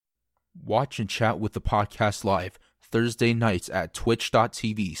Watch and chat with the podcast live Thursday nights at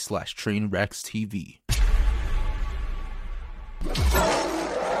twitch.tv/trainwreckstv.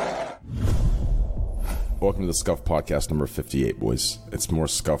 Welcome to the Scuff Podcast number 58, boys. It's more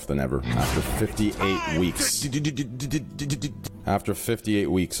scuff than ever. After 58 weeks. After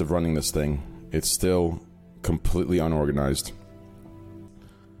 58 weeks of running this thing, it's still completely unorganized.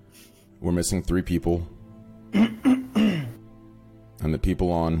 We're missing 3 people. And the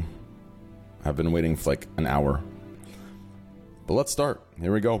people on have been waiting for like an hour. But let's start.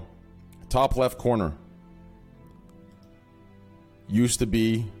 Here we go. Top left corner. Used to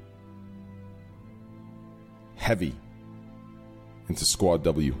be heavy into Squad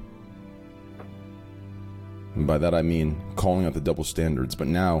W. And by that I mean calling out the double standards. But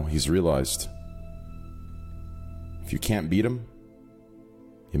now he's realized if you can't beat him,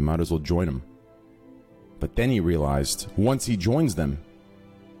 you might as well join him. But then he realized once he joins them,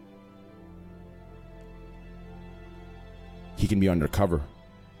 he can be undercover.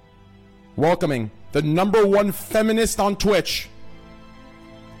 Welcoming the #1 feminist on Twitch.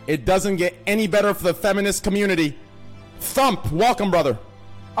 It doesn't get any better for the feminist community. Thump, welcome, brother.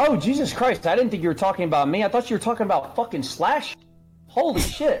 Oh, Jesus Christ. I didn't think you were talking about me. I thought you were talking about fucking Slash. Holy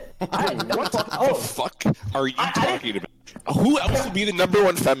shit. I didn't know. What the fuck are you talking about? Who else would be the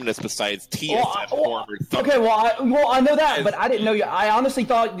 #1 feminist besides TSM former Thump? Okay, I know that, but I didn't know you. I honestly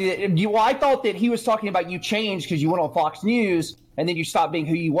thought that I thought that he was talking about you changed because you went on Fox News and then you stopped being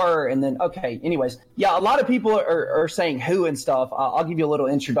who you were, and then anyways, yeah, a lot of people are saying who and stuff. I'll give you a little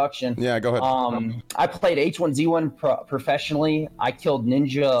introduction. Yeah, go ahead. I played H1Z1 professionally. I killed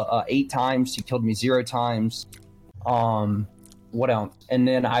Ninja 8 times. He killed me 0 times. What else? And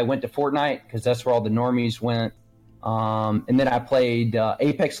then I went to Fortnite because that's where all the normies went. And then I played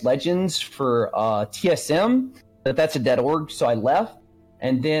Apex Legends for TSM, but that's a dead org, so I left.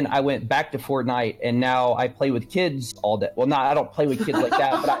 And then I went back to Fortnite, and now I play with kids all day. Well, I don't play with kids like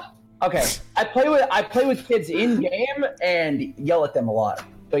that, but I play with kids in game and yell at them a lot.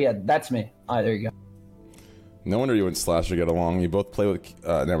 So yeah, that's me. All right, there you go. No wonder you and Slasher get along. You both play with.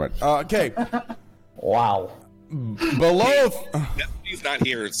 Never mind. Okay. Wow. Below. He's not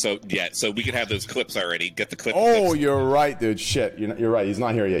here, so we can have those clips already. Get the clips. Oh, you're right, dude. Shit, you're right. He's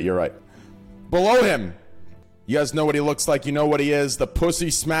not here yet. You're right. Below him, you guys know what he looks like. You know what he is. The pussy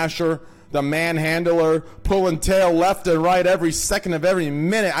smasher, the manhandler, pulling tail left and right every second of every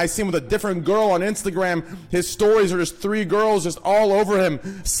minute. I see him with a different girl on Instagram. His stories are just 3 girls just all over him.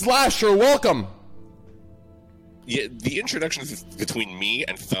 Slasher, welcome. Yeah, the introductions between me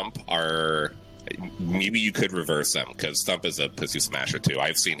and Thump are... Maybe you could reverse them, because Thump is a pussy smasher too.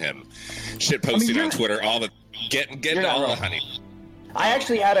 I've seen him shit posting on Twitter all the getting all the honey. I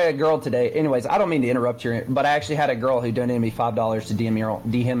actually had a girl today. Anyways, I don't mean to interrupt you, but I actually had a girl who donated me $5 to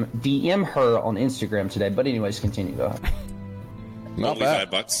DM her on Instagram today. But anyways, continue. Go ahead. Not only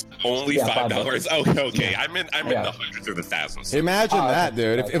bad. $5. Only $5. Oh, okay. I'm in the hundreds or the thousands. Imagine that,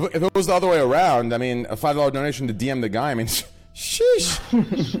 dude. If it was the other way around, I mean, a $5 donation to DM the guy. I mean, sheesh.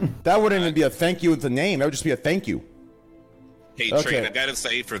 That wouldn't even be a thank you with the name. That would just be a thank you. Hey, Train, I gotta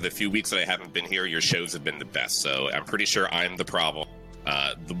say, for the few weeks that I haven't been here, your shows have been the best. So I'm pretty sure I'm the problem.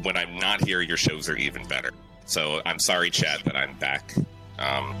 When I'm not here, your shows are even better. So I'm sorry, chat, that I'm back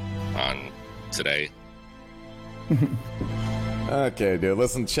on today. Okay, dude.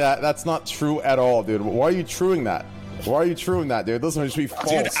 Listen, chat. That's not true at all, dude. Why are you truing that? Why are you truing that, dude? Listen, it should be false.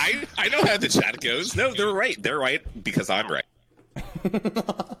 Dude, I know how the chat goes. No, they're right. They're right because I'm right.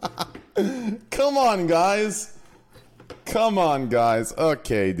 Come on, guys. Come on, guys.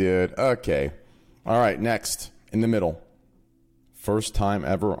 Okay, dude. Okay. All right, next. In the middle. First time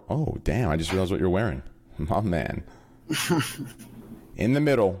ever. Oh, damn. I just realized what you're wearing. My man. In the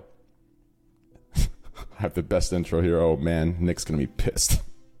middle. I have the best intro here. Oh, man. Nick's going to be pissed.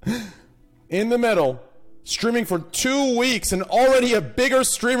 In the middle. Streaming for 2 weeks and already a bigger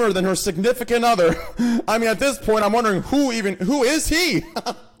streamer than her significant other. I mean, at this point, I'm wondering who is he?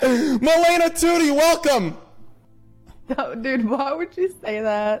 Malena Tootie, welcome. Oh, dude, why would you say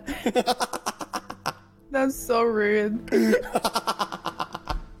that? That's so rude.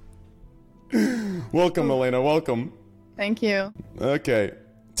 Welcome, Malena, welcome. Thank you. Okay.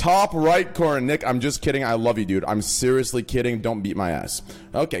 Top right corner. Nick, I'm just kidding. I love you, dude. I'm seriously kidding. Don't beat my ass.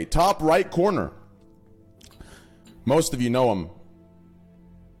 Okay, top right corner. Most of you know him.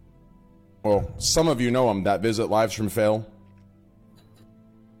 Well, some of you know him that visit Livestream Fail.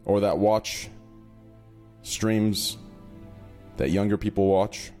 Or that watch streams that younger people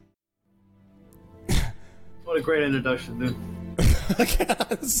watch. What a great introduction, dude.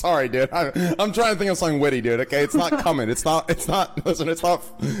 Sorry, dude. I'm trying to think of something witty, dude. Okay, it's not coming. It's not. Listen,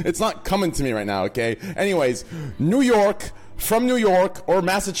 it's not coming to me right now. Okay. Anyways, New York, from New York or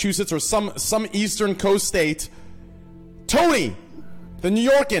Massachusetts or some Eastern Coast state. Tony, the New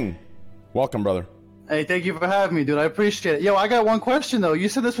Yorkin. Welcome, brother. Hey, thank you for having me, dude. I appreciate it. Yo, I got one question though. You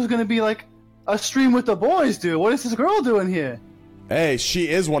said this was gonna be like a stream with the boys, dude. What is this girl doing here? Hey, she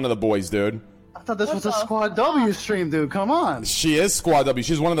is one of the boys, dude. I thought this was a Squad W stream, dude. Come on. She is Squad W.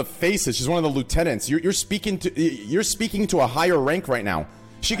 She's one of the faces. She's one of the lieutenants. You're speaking to a higher rank right now.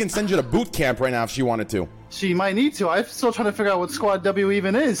 She can send you to boot camp right now if she wanted to. She might need to. I'm still trying to figure out what Squad W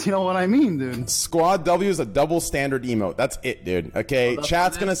even is. You know what I mean, dude? Squad W is a double standard emote. That's it, dude. Okay,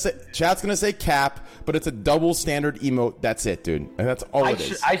 chat's gonna say cap, but it's a double standard emote. That's it, dude. And that's all it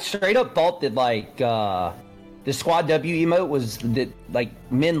is. I straight up thought that like the Squad W emote was that like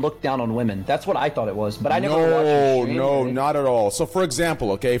men look down on women. That's what I thought it was, but I never watched the stream. No, not at all. So for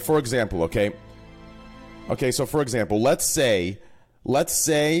example, okay. So for example, let's say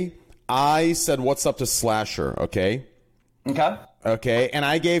I said what's up to Slasher, okay? Okay, and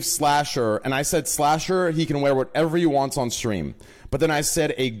I gave Slasher, and I said Slasher, he can wear whatever he wants on stream. But then I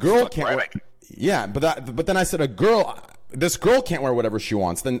said a girl can't. Yeah, but then I said this girl can't wear whatever she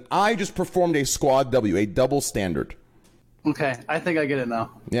wants. Then I just performed a Squad W, a double standard. Okay, I think I get it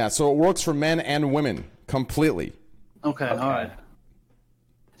now. Yeah, so it works for men and women completely. Okay. All right.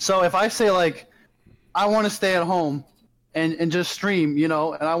 So if I say like, I want to stay at home and just stream, you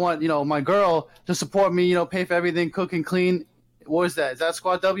know, and I want, you know, my girl to support me, you know, pay for everything, cook and clean. What is that? Is that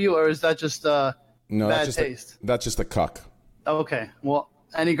Squad W or is that just no, bad taste? That's just a cuck. Okay. Well,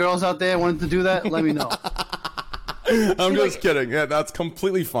 any girls out there wanting to do that, let me know. I'm just kidding. Yeah, that's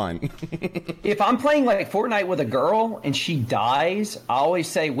completely fine. If I'm playing like Fortnite with a girl and she dies, I always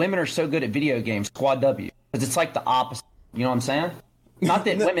say women are so good at video games, Squad W. Because it's like the opposite. You know what I'm saying? Not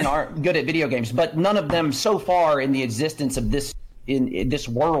that women aren't good at video games, but none of them so far in the existence of this in this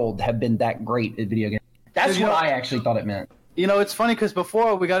world have been that great at video games. That's what I actually thought it meant. You know, it's funny because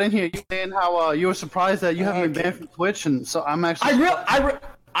before we got in here, you were saying how you were surprised that you haven't been banned from Twitch, and so I'm actually.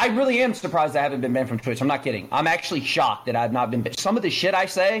 I really am surprised I haven't been banned from Twitch. I'm not kidding. I'm actually shocked that I've not been banned. Some of the shit I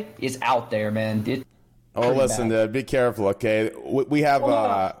say is out there, man. Listen, dude, be careful, okay? We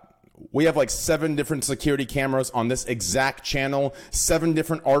have like 7 different security cameras on this exact channel. 7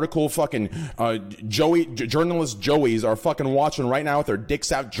 different journalist Joeys are fucking watching right now with their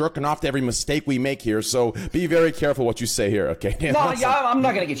dicks out, jerking off to every mistake we make here. So be very careful what you say here, okay? I'm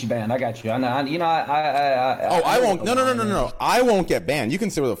not gonna get you banned. I got you. I won't. No. I won't get banned. You can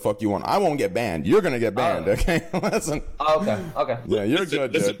say what the fuck you want. I won't get banned. You're gonna get banned, okay? Listen. Okay. Yeah, you're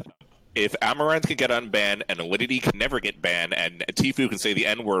good, dude. If Amaranth can get unbanned and Alinity can never get banned and Tfue can say the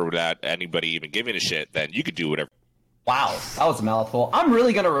N-word without anybody even giving a shit, then you could do whatever. Wow, that was a mouthful. I'm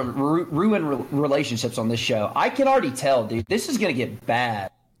really going to ruin relationships on this show. I can already tell, dude. This is going to get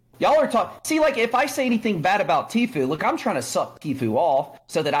bad. Y'all are talking. See, like, if I say anything bad about Tfue, look, I'm trying to suck Tfue off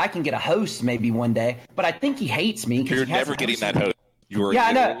so that I can get a host maybe one day, but I think he hates me. You're never getting that host.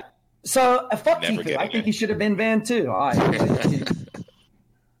 I know. So, fuck Tfue. I think he should have been banned, too. All right.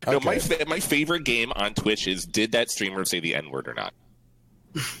 No, my favorite game on Twitch is did that streamer say the N-word or not?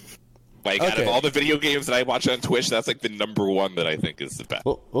 Out of all the video games that I watch on Twitch, that's like the number one that I think is the best.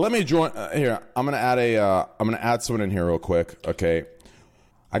 Well, let me join here. I'm gonna add someone in here real quick. Okay,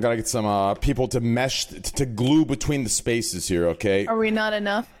 I gotta get some people to glue between the spaces here. Okay. Are we not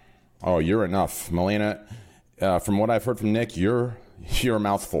enough? Oh, you're enough, Melina. From what I've heard from Nick, you're a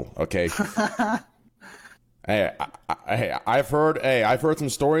mouthful. Okay. Hey, I've heard some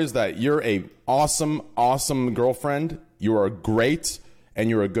stories that you're a awesome girlfriend. You are great,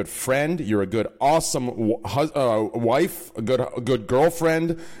 and you're a good friend. You're a good, awesome wife, a good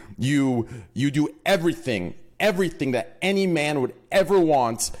girlfriend. You do everything that any man would ever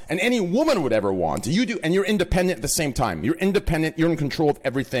want, and any woman would ever want. You do, and you're independent at the same time. You're independent. You're in control of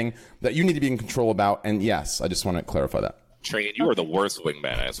everything that you need to be in control about. And yes, I just want to clarify that. Train, you are the worst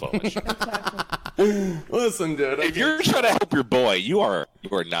wingman as well. Listen, dude. If you're trying to help your boy, you are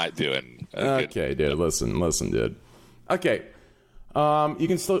not doing okay, dude. Listen, dude. Okay. You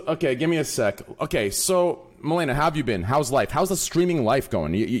can still. Okay, give me a sec. Okay, so Melina, how have you been? How's life? How's the streaming life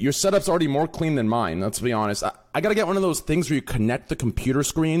going? Your setup's already more clean than mine. Let's be honest. I gotta get one of those things where you connect the computer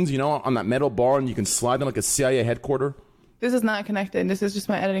screens, you know, on that metal bar, and you can slide them like a CIA headquarter. This is not connected. This is just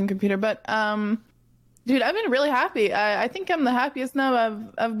my editing computer, but dude, I've been really happy. I think I'm the happiest now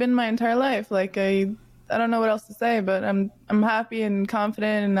I've been my entire life. Like I don't know what else to say, but I'm happy and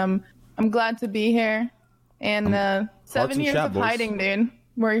confident, and I'm glad to be here. And 7 years of hiding, dude.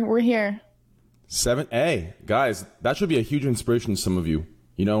 We're here. Hey, guys, that should be a huge inspiration to some of you.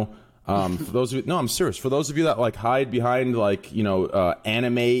 You know, for those of you, no, I'm serious. For those of you that like hide behind like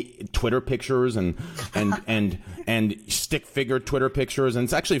anime Twitter pictures and stick figure Twitter pictures, and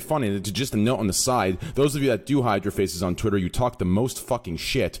it's actually funny. Just a note on the side. Those of you that do hide your faces on Twitter, you talk the most fucking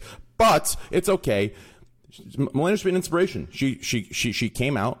shit, but it's okay. Melania should be an inspiration. She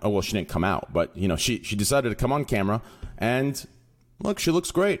came out. Oh well, she didn't come out, but she decided to come on camera and. Look, she looks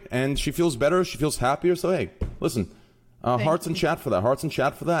great, and she feels better. She feels happier. So, hey, listen, hearts in chat for that. Hearts in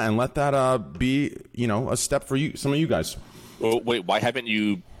chat for that, and let that be, a step for you, some of you guys. Well, wait, why haven't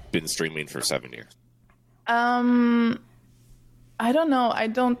you been streaming for 7 years? I don't know. I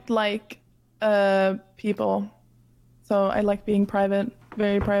don't like people, so I like being private,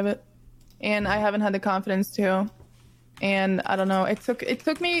 very private, and I haven't had the confidence to. And I don't know. It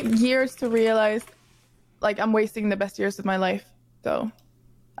took me years to realize, like, I'm wasting the best years of my life. So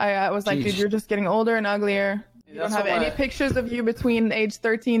I was like, dude, you're just getting older and uglier. You don't have any pictures of you between age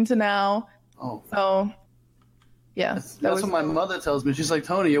 13 to now. Oh. So, yeah. That's what my mother tells me. She's like,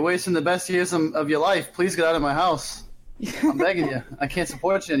 Tony, you're wasting the best years of your life. Please get out of my house. I'm begging you. I can't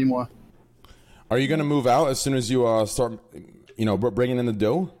support you anymore. Are you going to move out as soon as you start, bringing in the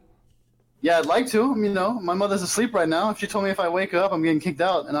dough? Yeah, I'd like to. My mother's asleep right now. If she told me if I wake up, I'm getting kicked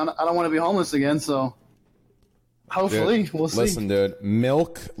out. And I don't want to be homeless again, so... Hopefully, we'll see. Listen, dude,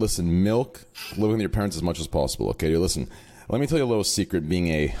 milk, living with your parents as much as possible, okay? Dude, listen, let me tell you a little secret being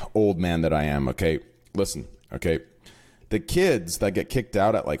a old man that I am, okay? Listen, okay? The kids that get kicked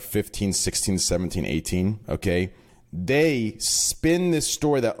out at like 15, 16, 17, 18, okay? They spin this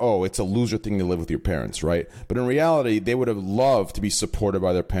story that, it's a loser thing to live with your parents, right? But in reality, they would have loved to be supported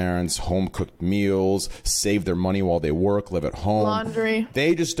by their parents, home-cooked meals, save their money while they work, live at home. Laundry.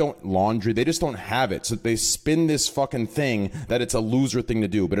 They just don't have it. So they spin this fucking thing that it's a loser thing to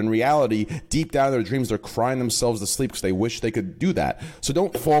do. But in reality, deep down in their dreams, they're crying themselves to sleep because they wish they could do that. So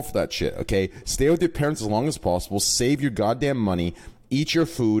don't fall for that shit, okay? Stay with your parents as long as possible. Save your goddamn money. Eat your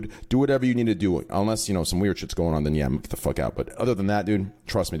food. Do whatever you need to do. Unless, some weird shit's going on, then get the fuck out. But other than that, dude,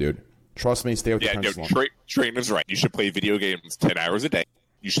 trust me, dude. Trust me, stay with your parents. Yeah, Train is right. You should play video games 10 hours a day.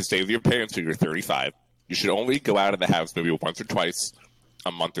 You should stay with your parents till you're 35. You should only go out of the house maybe once or twice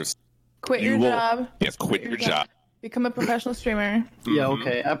a month or so. Quit your job. Yes, quit your job. Become a professional streamer. Yeah,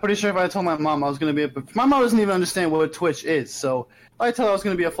 okay. I'm pretty sure if I told my mom I was going to be my mom doesn't even understand what Twitch is, so if I tell her I was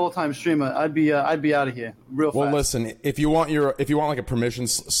going to be a full-time streamer, I'd be out of here real fast. Well, listen, if you want like a permission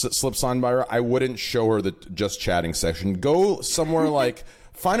slip signed by her, I wouldn't show her the just chatting section. Go somewhere like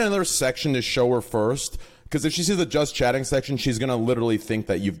find another section to show her first. Because if she sees the just chatting section, she's going to literally think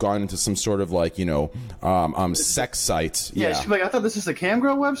that you've gone into some sort of like, sex site. Yeah, she's like, I thought this is a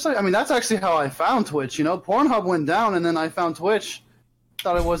camgirl website. I mean, that's actually how I found Twitch. Pornhub went down and then I found Twitch.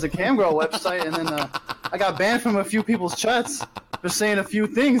 Thought it was a camgirl website. And then I got banned from a few people's chats for saying a few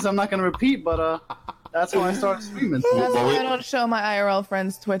things I'm not going to repeat. But that's when I started streaming. That's why I don't show my IRL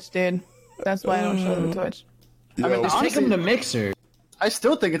friends Twitch, dude. That's why I don't show them Twitch. I mean, just take them to Mixer. I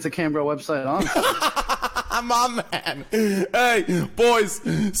still think it's a camgirl website, honestly. My man. Hey, boys,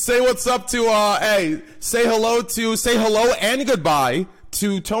 say what's up to, say hello and goodbye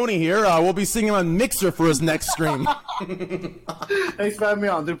to Tony here. We'll be seeing him on Mixer for his next stream. Thanks for having me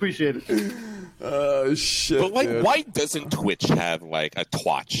on. Do appreciate it. Shit. But, dude. why doesn't Twitch have, like, a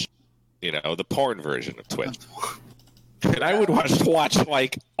Twatch? The porn version of Twitch. And I would watch Twatch,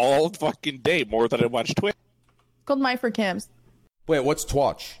 like, all fucking day more than I watch Twitch. It's called My for Cams. Wait, what's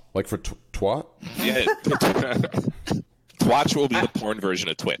Twatch? Like for twat? Yeah. Twatch will be the porn version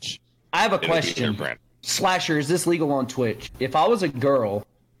of Twitch. I have a question. Slasher, is this legal on Twitch? If I was a girl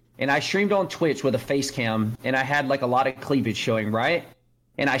and I streamed on Twitch with a face cam and I had like a lot of cleavage showing, right?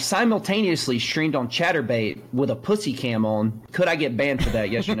 And I simultaneously streamed on Chatterbait with a pussy cam on, could I get banned for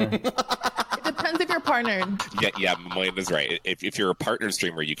that, yes or no? It depends if you're partnered. Yeah, Melinda's right. If you're a partnered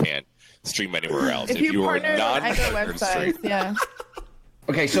streamer, you can't stream anywhere else. If you are a non-partnered websites, yeah.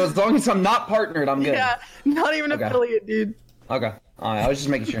 Okay, so as long as I'm not partnered, I'm good. Yeah, not even affiliate, dude. Okay, all right, I was just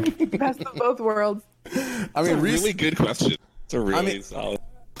making sure. Best of both worlds. I mean, really good question. It's a really solid.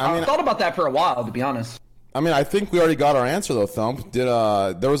 I thought about that for a while, to be honest. I mean, I think we already got our answer though, Thump. There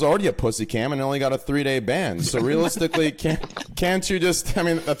was already a pussy cam and it only got a 3-day ban. So realistically, can't you just? I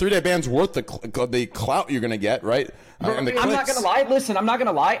mean, a 3-day ban's worth the clout you're gonna get, right? I'm not gonna lie. Listen, I'm not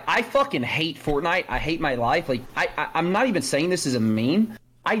gonna lie. I fucking hate Fortnite. I hate my life. Like, I'm not even saying this is a meme.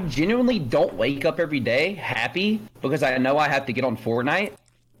 I genuinely don't wake up every day happy because I know I have to get on Fortnite.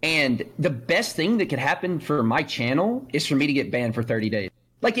 And the best thing that could happen for my channel is for me to get banned for 30 days.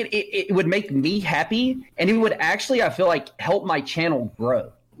 Like, it would make me happy, and it would actually, I feel like, help my channel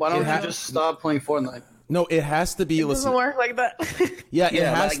grow. Why don't you just stop playing Fortnite? No, it has to be. It doesn't work like that. Yeah, it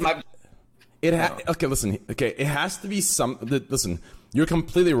has like to. Okay, listen. Okay, it has to be some. Listen, you're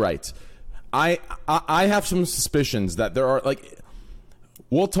completely right. I have some suspicions that there are like.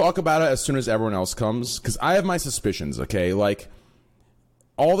 We'll talk about it as soon as everyone else comes, because I have my suspicions. Okay, like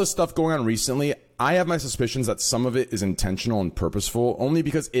all the stuff going on recently, I have my suspicions that some of it is intentional and purposeful, only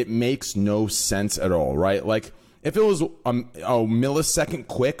because it makes no sense at all. Right? Like if it was a millisecond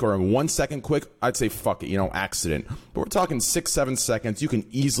quick or a 1 second quick, I'd say fuck it, accident. But we're talking 6-7 seconds. You can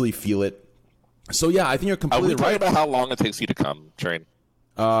easily feel it. So yeah, I think you're completely right. About how long it takes you to come, Train?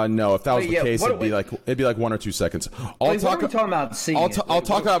 No. If that was the case, it'd be like 1 or 2 seconds. What are we talking about? I'll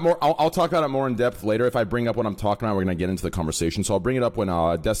talk about more. I'll talk about it more in depth later. If I bring up what I'm talking about, we're gonna get into the conversation. So I'll bring it up when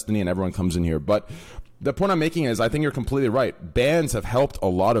Destiny and everyone comes in here. But the point I'm making is, I think you're completely right. Bans have helped a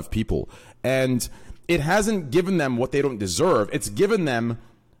lot of people, and it hasn't given them what they don't deserve. It's given them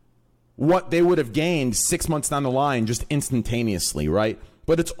what they would have gained 6 months down the line, just instantaneously, right?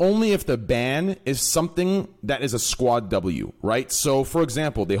 But it's only if the ban is something that is a squad W, right? So, for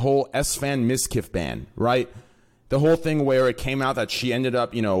example, the whole S-Fan Mizkif ban, right? The whole thing where it came out that she ended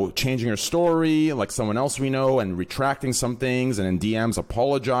up, changing her story, like someone else we know, and retracting some things, and in DMs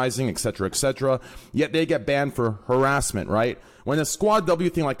apologizing, etc., etc. Yet they get banned for harassment, right? When a squad W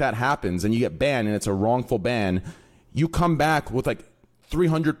thing like that happens, and you get banned, and it's a wrongful ban, you come back with like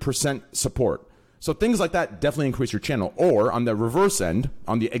 300% support. So things like that definitely increase your channel. Or on the reverse end,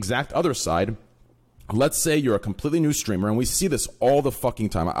 on the exact other side, let's say you're a completely new streamer, and we see this all the fucking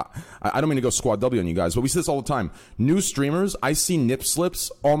time. I don't mean to go squad W on you guys, but we see this all the time. New streamers, I see nip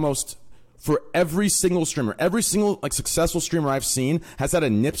slips almost for every single streamer. Every single successful streamer I've seen has had a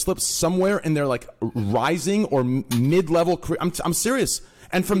nip slip somewhere in their rising or mid-level career. I'm serious.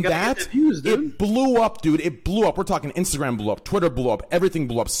 And from that, it blew up, dude. It blew up. We're talking Instagram blew up, Twitter blew up, everything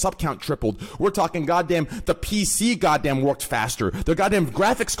blew up, sub count tripled. We're talking goddamn the PC goddamn worked faster. The goddamn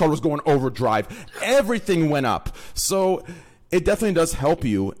graphics card was going overdrive. Everything went up. So it definitely does help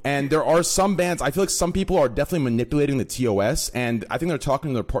you. And there are some bans. I feel like some people are definitely manipulating the TOS, and I think they're talking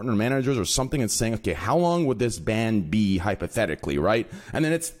to their partner managers or something and saying, okay, how long would this ban be hypothetically, right? And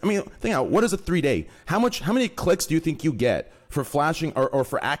then think out, what is a 3-day? How many clicks do you think you get for flashing or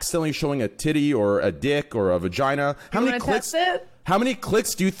for accidentally showing a titty or a dick or a vagina? How many clicks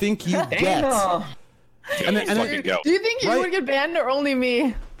do you think you get? Do you think you would get banned or only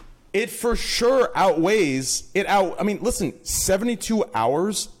me? It for sure outweighs it out. I mean, listen, 72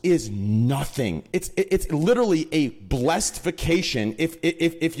 hours is nothing. It's literally a blessed vacation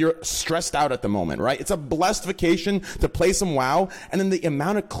if you're stressed out at the moment, right? It's a blessed vacation to play some WoW, and then the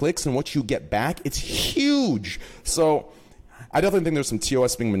amount of clicks and what you get back, it's huge. So I definitely think there's some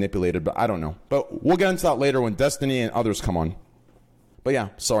TOS being manipulated, but I don't know. But we'll get into that later when Destiny and others come on. But yeah,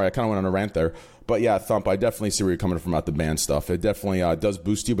 sorry, I kind of went on a rant there. But yeah, Thump, I definitely see where you're coming from about the band stuff. It definitely does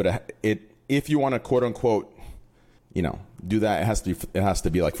boost you, but if you want to quote unquote, do that, it has to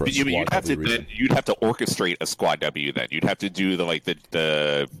be like for a squad W reason. You'd have to orchestrate a squad W. Then you'd have to do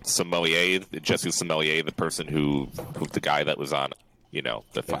the sommelier, the Jesse Sommelier, the person who the guy that was on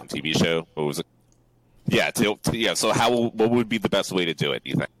the fucking TV show. What was it? Yeah, so what would be the best way to do it,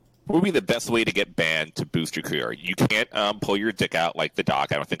 you think? What would be the best way to get banned to boost your career? You can't pull your dick out like the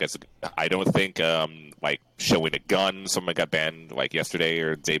Doc. I don't think showing a gun. Someone got banned yesterday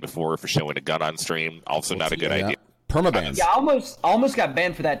or the day before for showing a gun on stream. Also not a good idea. Permabans. Yeah, I almost got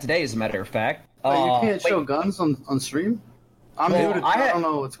banned for that today, as a matter of fact. You can't show guns on stream? I don't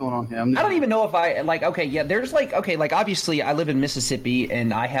know what's going on here. I don't even know if I there's obviously I live in Mississippi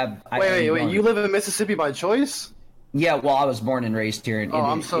and I have. Wait, you live in Mississippi by choice? Yeah, well, I was born and raised here. And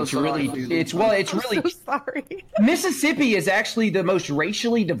I'm so sorry. It's really so sorry. Mississippi is actually the most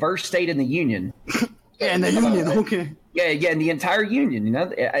racially diverse state in the union. Yeah, in the union, okay. Yeah, in the entire union.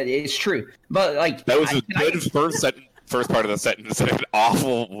 It's true. But that was a good first part of the sentence and an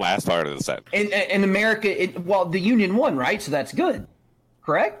awful last part of the sentence. In America, the union won, right? So that's good,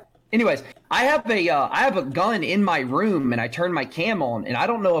 correct? Anyways, I have a gun in my room and I turn my cam on, and I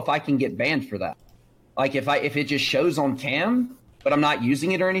don't know if I can get banned for that. If it just shows on cam, but I'm not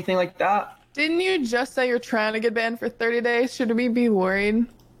using it or anything like that. Didn't you just say you're trying to get banned for 30 days? Should we be worried?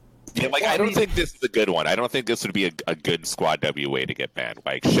 Yeah, I don't think this is a good one. I don't think this would be a good squad W way to get banned.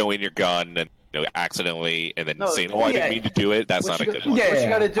 Showing your gun and accidentally and then saying, "Oh, I didn't mean to do it." That's not a good one. Yeah, what you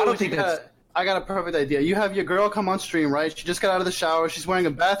got to do I got a perfect idea. You have your girl come on stream, right? She just got out of the shower. She's wearing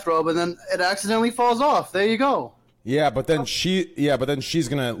a bathrobe, and then it accidentally falls off. There you go. Yeah, but then she's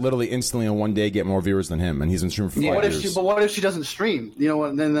gonna literally instantly in one day get more viewers than him, and he's been streaming for 5 years. What if she doesn't stream? You know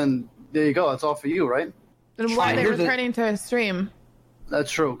what? Then there you go. It's all for you, right? Then why are they returning to his stream? That's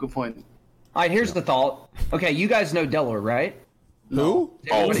true. Good point. All right, here's the thought. Okay, you guys know Delaware, right? Who?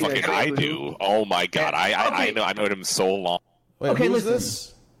 Oh, Everybody- fucking I do. Oh my god, I know him so long. Wait, Okay, who's listen.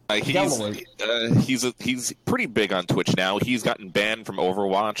 this? He's pretty big on Twitch now. He's gotten banned from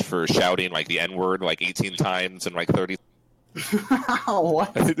Overwatch for shouting like the N word like 18 times in like 30.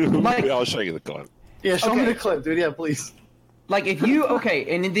 What? I'll show you the clip. Yeah, show me Okay. the clip, dude. Yeah, please. Like if you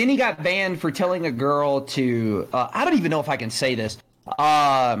and then he got banned for telling a girl to I don't even know if I can say this.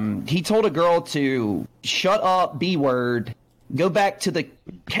 He told a girl to shut up, B word, go back to the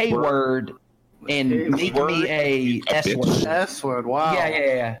K word, and make me a S bitch. word. S word. Wow.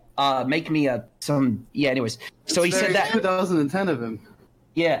 Yeah. Make me anyways. So he said that. 2010 of him.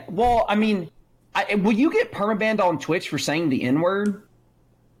 Yeah. Well, I mean, will you get permabanned on Twitch for saying the N word?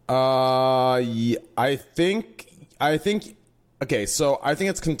 Yeah, I think. Okay, so I think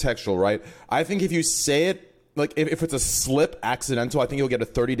it's contextual, right? I think if you say it, like if it's a slip, accidental, I think you'll get a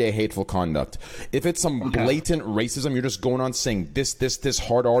 30-day hateful conduct. If it's some blatant racism, you're just going on saying this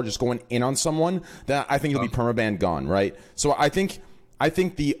hard R, just going in on someone, then I think you'll be permabanned gone, right? So I think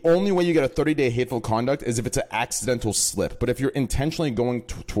the only way you get a 30-day hateful conduct is if it's an accidental slip. But if you're intentionally going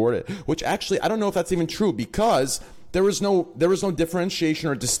toward it, which actually I don't know if that's even true, because there is no differentiation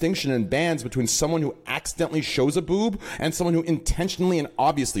or distinction in bans between someone who accidentally shows a boob and someone who intentionally and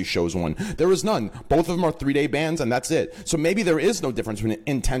obviously shows one. There is none. Both of them are 3-day bans, and that's it. So maybe there is no difference between an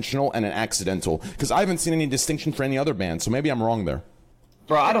intentional and an accidental, because I haven't seen any distinction for any other ban. So maybe I'm wrong there.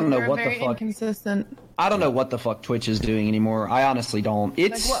 Bro, I don't know You're what the very fuck. inconsistent. I don't know what the fuck Twitch is doing anymore. I honestly don't.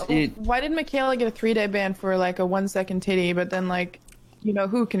 Why did Michaela get a 3-day ban for like a 1-second titty, but then like, you know,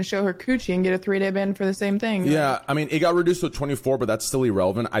 who can show her coochie and get a 3-day ban for the same thing? Yeah, I mean, it got reduced to 24, but that's still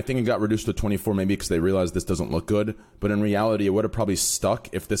irrelevant. I think it got reduced to 24 maybe because they realized this doesn't look good. But in reality, it would have probably stuck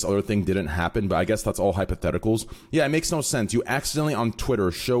if this other thing didn't happen. But I guess that's all hypotheticals. Yeah, it makes no sense. You accidentally on Twitter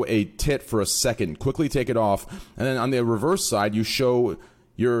show a tit for a second, quickly take it off, and then on the reverse side, you show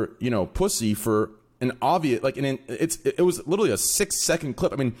your, pussy for an obvious, like, it was literally a 6-second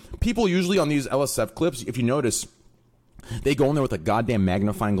clip. I mean, people usually on these LSF clips, if you notice, they go in there with a goddamn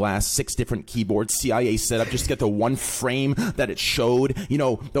magnifying glass, 6 different keyboards, CIA setup, just to get the one frame that it showed,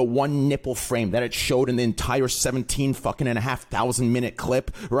 the one nipple frame that it showed in the entire 17,500 minute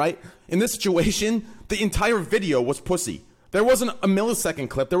clip, right? In this situation, the entire video was pussy. There wasn't a millisecond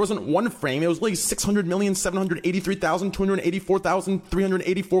clip. There wasn't one frame. It was like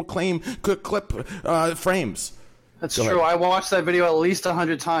 600,783,284,384 clip frames. That's true. I watched that video at least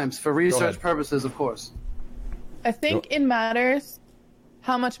 100 times for research purposes, of course. I think it matters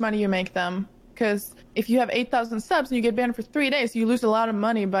how much money you make them. Because if you have 8,000 subs and you get banned for 3 days, you lose a lot of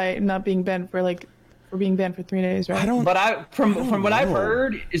money by not being banned for being banned for 3 days, right? From what I've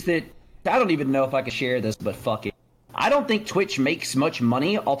heard is that I don't even know if I can share this, but fuck it. I don't think Twitch makes much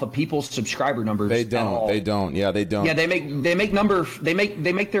money off of people's subscriber numbers. They don't. They don't. Yeah, they don't. Yeah, they make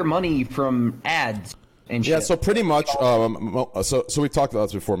their money from ads and shit. Yeah, so pretty much. So we talked about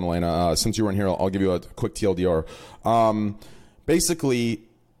this before, Milena. Since you weren't here, I'll give you a quick TLDR. Basically,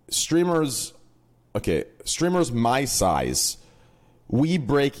 streamers my size, we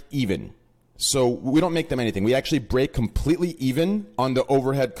break even. So we don't make them anything. We actually break completely even on the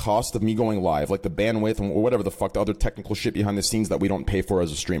overhead cost of me going live, like the bandwidth and whatever the fuck, the other technical shit behind the scenes that we don't pay for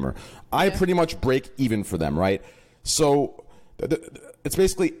as a streamer. I pretty much break even for them, right? So it's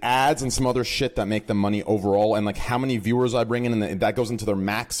basically ads and some other shit that make them money overall, and like how many viewers I bring in, and that goes into their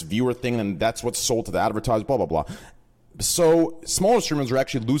max viewer thing, and that's what's sold to the advertisers, blah, blah, blah. So smaller streamers are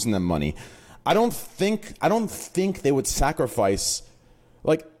actually losing them money. I don't think they would sacrifice,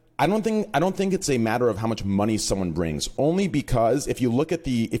 like, I don't think it's a matter of how much money someone brings. Only because if you look at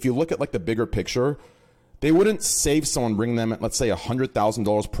like the bigger picture, they wouldn't save someone bringing them, let's say,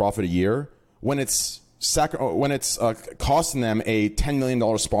 $100,000 profit a year when it's costing them a $10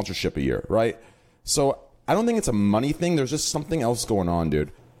 million sponsorship a year, right? So I don't think it's a money thing. There's just something else going on,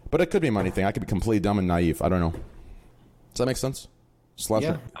 dude. But it could be a money thing. I could be completely dumb and naive. I don't know. Does that make sense?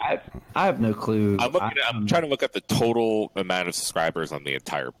 Yeah, I have no clue. I'm trying to look at the total amount of subscribers on the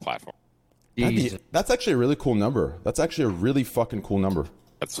entire platform. That's actually a really cool number. That's actually a really fucking cool number.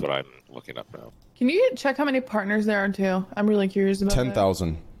 That's what I'm looking up now. Can you check how many partners there are too? I'm really curious about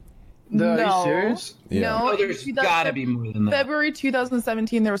 10,000. No. Are you serious? Yeah. No, there's gotta be more than that. February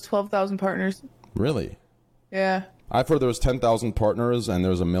 2017, there was 12,000 partners. Really? Yeah. I've heard there was 10,000 partners and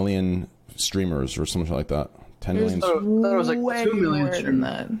there's 1 million streamers or something like that. 10 million. I thought it was like way 2 million more than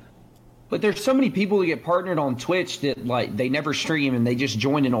that. But there's so many people who get partnered on Twitch that like they never stream and they just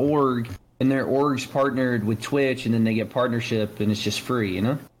join an org and their org's partnered with Twitch and then they get partnership and it's just free,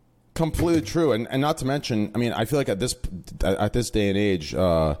 Completely true, and not to mention, I mean, I feel like at this day and age,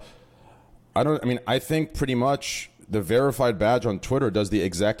 I think pretty much the verified badge on Twitter does the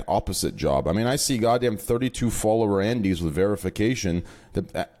exact opposite job. I mean, I see goddamn 32 follower Andys with verification,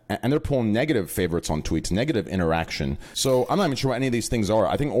 and they're pulling negative favorites on tweets, negative interaction. So I'm not even sure what any of these things are.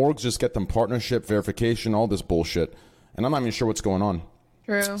 I think orgs just get them partnership, verification, all this bullshit, and I'm not even sure what's going on.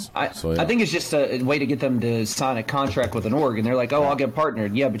 True. I think it's just a way to get them to sign a contract with an org, and they're like, "Oh, I'll get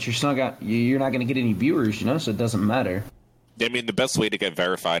partnered." Yeah, but you're not going to get any viewers, so it doesn't matter. I mean, the best way to get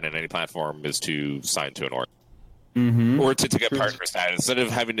verified on any platform is to sign to an org, or to get partner status instead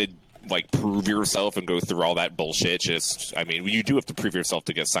of having to prove yourself and go through all that bullshit. Just, I mean, you do have to prove yourself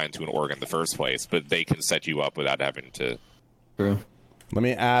to get signed to an org in the first place, but they can set you up without having to. True. Let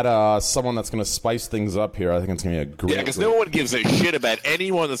me add someone that's going to spice things up here. I think it's going to be a great... Yeah, because no one gives a shit about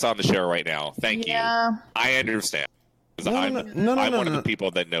anyone that's on the show right now. Thank you. I understand. I'm one of the people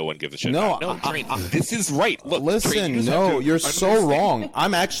that no one gives a shit about. No, Train, this is right. Look, listen, Train, you're so wrong.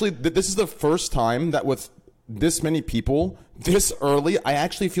 I'm actually... This is the first time that with this many people, this early, I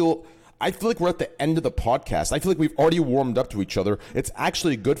feel like we're at the end of the podcast. I feel like we've already warmed up to each other. It's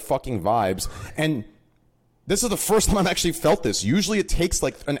actually good fucking vibes. And... this is the first time I've actually felt this. Usually it takes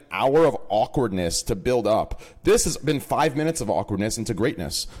like an hour of awkwardness to build up. This has been 5 minutes of awkwardness into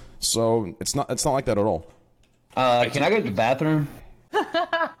greatness. So it's not like that at all. Can I go to the bathroom?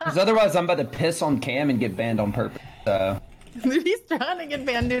 Because otherwise I'm about to piss on Cam and get banned on purpose. Dude, he's trying to get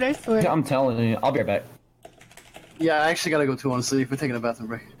banned, dude, I swear. I'm telling you. I'll be right back. Yeah, I actually gotta go too, honestly, if we're taking a bathroom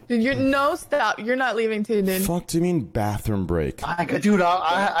break. Dude, stop. You're not leaving too, dude. Fuck do you mean bathroom break? I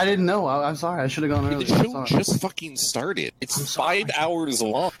didn't know. I'm sorry. I should have gone earlier. The show just fucking started. It's 5 hours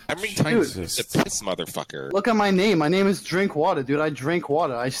long. How many times is it piss, motherfucker? Look at my name. My name is Drink Water, dude. I drink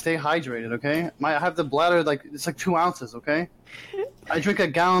water. I stay hydrated, okay? I have the bladder, it's 2 ounces, okay? I drink a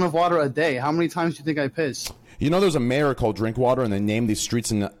gallon of water a day. How many times do you think I piss? You know there's a mayor called Drinkwater, and they named these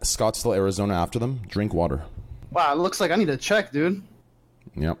streets in Scottsdale, Arizona after them? Drinkwater. Wow, it looks like I need a check, dude.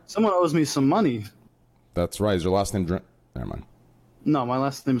 Yep. Someone owes me some money. That's right. Is your last name Never mind. No, my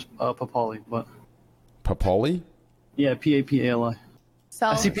last name's Papali, but... Papali? Yeah, P-A-P-A-L-I.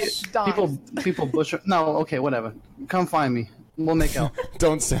 I see people butcher... No, okay, whatever. Come find me. We'll make out.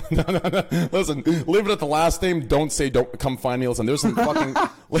 Don't say... No. Listen, leave it at the last name. Don't say, don't come find me. Listen, there's some fucking...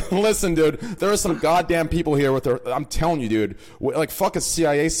 Listen, dude. There are some goddamn people here with their... I'm telling you, dude. Fuck a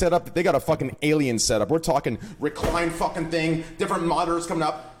CIA setup. They got a fucking alien setup. We're talking recline fucking thing. Different monitors coming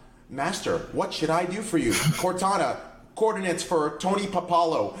up. Master, what should I do for you? Cortana. Coordinates for Tony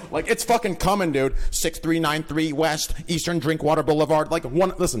Papalo. It's fucking coming, dude. 6393 West, Eastern Drinkwater Boulevard.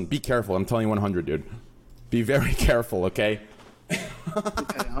 Listen, be careful. I'm telling you 100, dude. Be very careful, okay?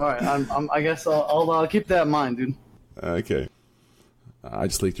 Okay, all right. I guess I'll keep that in mind, dude. Okay. I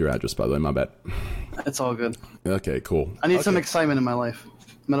just leaked your address, by the way. My bad. It's all good. Okay, cool. I need some excitement in my life,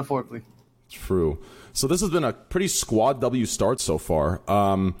 metaphorically. True. So this has been a pretty squad W start so far.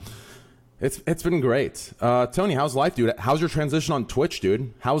 It's been great. Tony, how's life, dude? How's your transition on Twitch,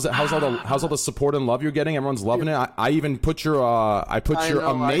 dude? How's all the support and love you're getting? Everyone's loving it. I even put your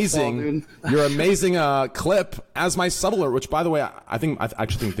amazing clip as my sub alert. Which, by the way, I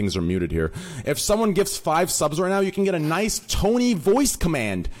actually think things are muted here. If someone gifts 5 subs right now, you can get a nice Tony voice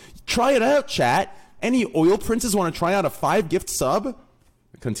command. Try it out, chat. Any oil princes want to try out a 5 gift sub?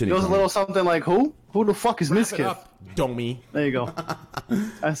 Continue. It was a little something like who? Who the fuck is Miskif? Domi. There you go.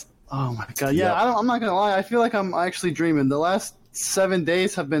 Oh my god, yeah, I'm not gonna lie, I feel like I'm actually dreaming. The last 7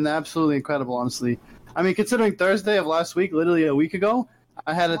 days have been absolutely incredible, honestly. I mean, considering Thursday of last week, literally a week ago,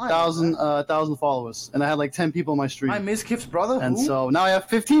 I had 1,000 followers, and I had 10 people in my stream. I'm Miskif's brother? And so now I have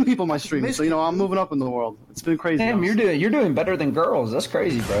 15 people in my stream, so I'm moving up in the world. It's been crazy. Damn, you're doing better than girls. That's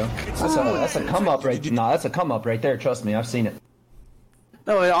crazy, bro. That's a come up right. No, that's a come up right there. Trust me, I've seen it.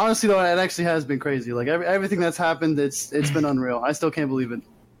 No, honestly though, it actually has been crazy. Everything that's happened, it's been unreal. I still can't believe it.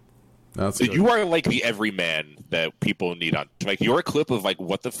 That's good. You are the everyman that people need on. Your clip of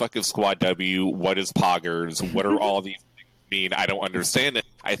what the fuck is Squad W? What is Poggers? What are all these things mean? I don't understand it.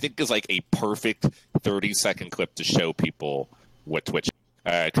 I think is a perfect 30-second clip to show people what Twitch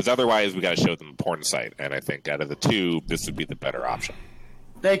is. Because otherwise we got to show them a porn site. And I think out of the two, this would be the better option.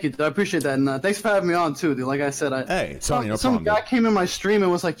 Thank you. I appreciate that. And thanks for having me on, too, dude. Like I said, Tony, some guy came in my stream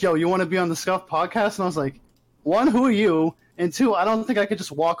and was like, yo, you want to be on the Scuff podcast? And I was like, 1, who are you? And 2, I don't think I could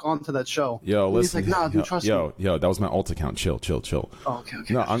just walk onto that show. Yo, and listen. He's like, nah, dude, trust me. Yo, that was my alt account. Chill. Oh, okay.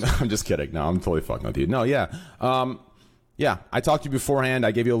 No, I'm just kidding. No, I'm totally fucking with you. No, yeah. Yeah, I talked to you beforehand.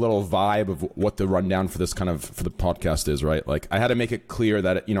 I gave you a little vibe of what the rundown for this for the podcast is, right? Like, I had to make it clear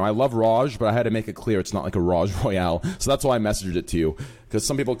that, I love Raj, but I had to make it clear it's not like a Raj Royale. So that's why I messaged it to you. Because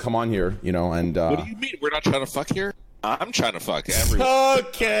some people come on here, and... What do you mean? We're not trying to fuck here? I'm trying to fuck everyone.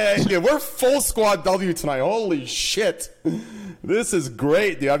 Okay. Yeah, we're full squad W tonight. Holy shit. This is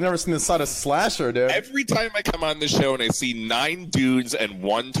great, dude. I've never seen this side of Slasher, dude. Every time I come on the show and I see 9 dudes and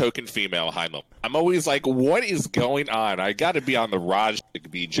 1 token female, I'm always like, what is going on? I got to be on the Raj to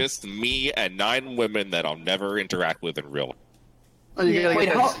be just me and 9 women that I'll never interact with in real life. Oh, you gotta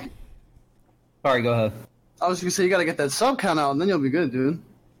get that. Sorry, go ahead. I was gonna say you gotta get that sub count out, and then you'll be good, dude.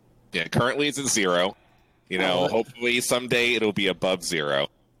 Yeah, currently it's at 0. Hopefully someday it'll be above 0.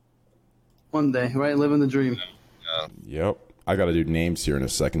 One day, right? Living the dream. Yep. I got to do names here in a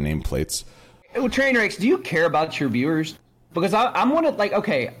second, nameplates. Well, Trainwrecks, do you care about your viewers? Because I'm one of,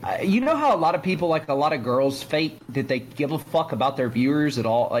 you know how a lot of people, like a lot of girls, fake that they give a fuck about their viewers at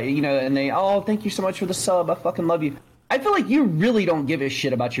all, and they, oh, thank you so much for the sub, I fucking love you. I feel like you really don't give a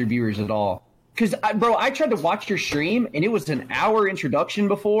shit about your viewers at all. Because, bro, I tried to watch your stream, and it was an hour introduction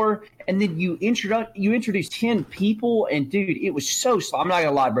before, and then you introduced 10 people, and, dude, it was so slow. I'm not going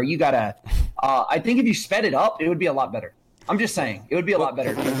to lie, bro. You got to I think if you sped it up, it would be a lot better. I'm just saying. It would be a lot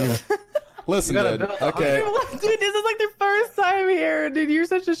better. Listen, dude. Okay. Dude, this is like their first time here. Dude, you're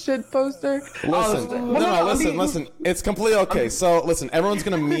such a shit poster. Listen. It's completely okay. So, listen, everyone's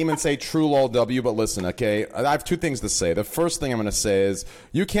going to meme and say true lol W, but listen, okay? I have 2 things to say. The first thing I'm going to say is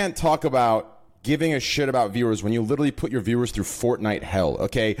you can't talk about giving a shit about viewers when you literally put your viewers through Fortnite hell,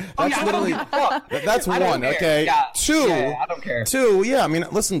 okay? That's one, okay? Yeah. 2, I don't care. 2, yeah, I mean,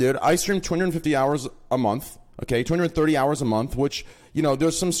 listen, dude, I stream 250 hours a month, okay? 230 hours a month, which,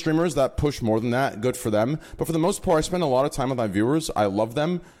 there's some streamers that push more than that, good for them, but for the most part, I spend a lot of time with my viewers, I love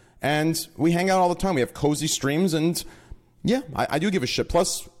them, and we hang out all the time, we have cozy streams, and yeah, I do give a shit,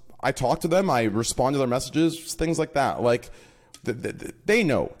 plus, I talk to them, I respond to their messages, things like that, like, they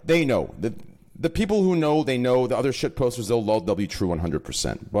know. The people who know, they know. The other shit posters, they'll be true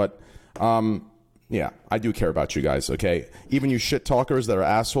 100%. But, yeah, I do care about you guys, okay? Even you shit talkers that are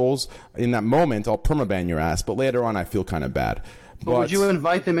assholes, in that moment, I'll permaban your ass. But later on, I feel kind of bad. But would you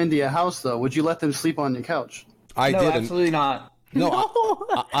invite them into your house, though? Would you let them sleep on your couch? No, absolutely not. No,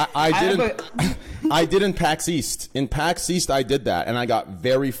 I didn't. I did in PAX East. In PAX East, I did that, and I got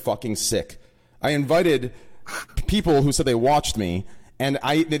very fucking sick. I invited people who said they watched me, and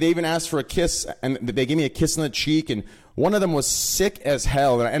they even asked for a kiss, and they gave me a kiss on the cheek, and one of them was sick as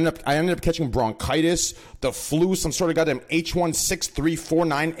hell, and I ended up catching bronchitis, the flu, some sort of goddamn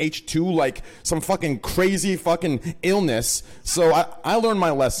H16349H2, like some fucking crazy fucking illness. So I learned my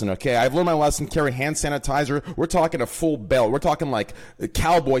lesson, okay? I've learned my lesson. Carry hand sanitizer. We're talking a full belt. We're talking like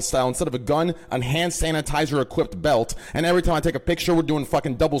cowboy style. Instead of a gun, a hand sanitizer equipped belt. And every time I take a picture, we're doing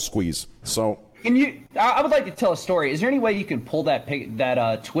fucking double squeeze. So. I would like to tell a story. Is there any way you can pull that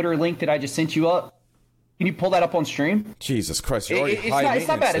Twitter link that I just sent you up? Can you pull that up on stream? Jesus Christ, you're already it's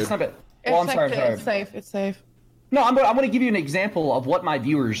not bad. It's not bad. Well, I'm sorry. It's safe. No, I'm going to give you an example of what my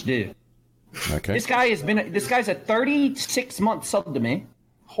viewers do. Okay. This guy's a 36-month sub to me.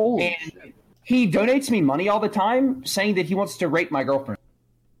 Holy and he donates me money all the time, saying that he wants to rape my girlfriend.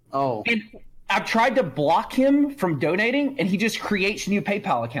 Oh. And I've tried to block him from donating, and he just creates a new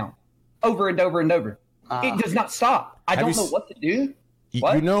PayPal account over and over and over. It does not stop. I don't know what to do.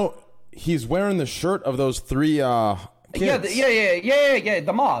 What? You know, he's wearing the shirt of those 3 kids. Yeah,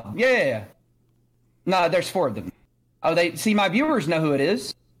 the mob. Yeah. No, there's 4 of them. Oh, my viewers know who it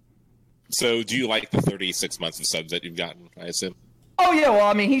is. So, do you like the 36 months of subs that you've gotten, I assume? Oh, yeah, well,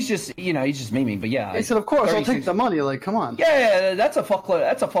 I mean, he's just memeing, but yeah. He said, of course, I'll take the money, like, come on. Yeah, that's a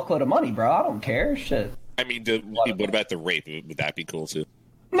fuckload of money, bro. I don't care, shit. I mean, what about the rape? Would that be cool, too?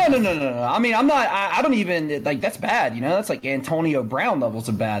 No. I mean, I don't even, like, that's bad, That's like Antonio Brown levels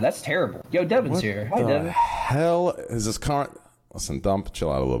of bad. That's terrible. Yo, Devin's here. Hi, Devin. What the hell is this current... Listen, Dump,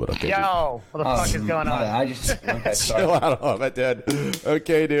 chill out a little bit, okay? Yo, what the fuck is going on? Okay, sorry. Chill out a little bit, dude.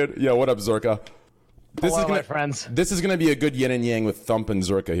 Okay, dude. Yo, what up, Zerka? Hello, my friends. This is going to be a good yin and yang with Thump and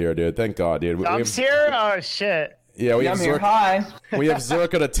Zerka here, dude. Thank God, dude. Thump's here? Oh, shit. Yeah, we have Zerka. Hi. We have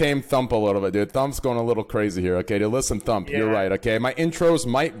Zerka to tame Thump a little bit, dude. Thump's going a little crazy here, okay? Dude, listen, Thump, You're right, okay? My intros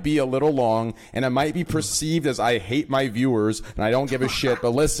might be a little long, and it might be perceived as I hate my viewers, and I don't give a shit, but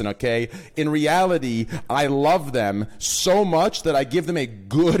listen, okay? In reality, I love them so much that I give them a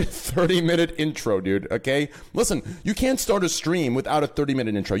good 30-minute intro, dude, okay? Listen, you can't start a stream without a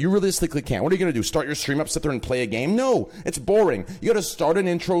 30-minute intro. You realistically can't. What are you going to do, start your stream up, sit there and play a game? No, it's boring. You got to start an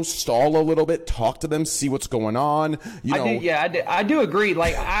intro, stall a little bit, talk to them, see what's going on. I do agree.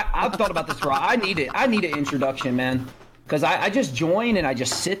 Like I've thought about this, Raw. I need an introduction, man. Because I just join and I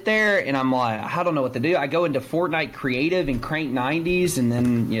just sit there and I'm like, I don't know what to do. I go into Fortnite Creative and crank 90s, and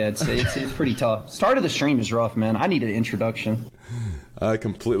then it's pretty tough. Start of the stream is rough, man. I need an introduction. I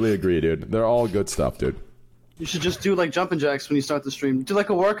completely agree, dude. They're all good stuff, dude. You should just do like jumping jacks when you start the stream. Do like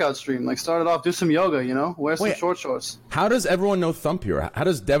a workout stream. Like start it off, do some yoga, you know? Wear some short shorts. How does everyone know Thump here? How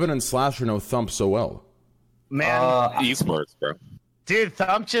does Devin and Slasher know Thump so well? Man, esports, bro. Dude,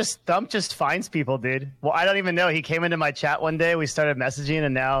 Thump just finds people, dude. Well, I don't even know. He came into my chat one day. We started messaging,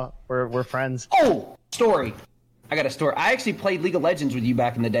 and now we're friends. Oh, story. I got a story. I actually played League of Legends with you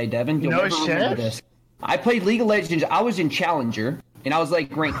back in the day, Devin. You'll No never remember shit. this. I played League of Legends. I was in Challenger, and I was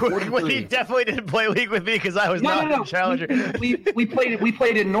like ranked 43. Well, he definitely didn't play League with me because I was not in Challenger. We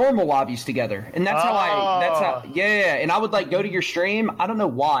played in normal lobbies together, and that's how and I would like go to your stream. I don't know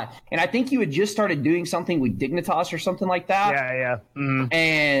why, and I think you had just started doing something with Dignitas or something like that. Yeah. Mm.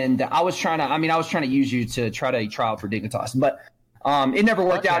 And I was trying to use you to try to try out for Dignitas, but it never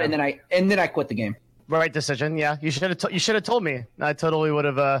worked out, and then I quit the game. Right decision. Yeah, you should have told me. I totally would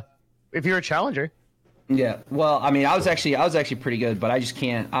have if you were a Challenger. Yeah, well, I mean, I was actually pretty good, but I just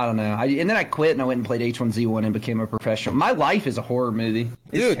can't. I don't know. And then I quit and I went and played H1Z1 and became a professional. My life is a horror movie.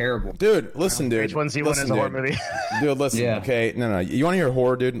 It's terrible. Dude, listen, dude. H1Z1 is a horror movie. Dude, listen. Yeah. Okay, no. You want to hear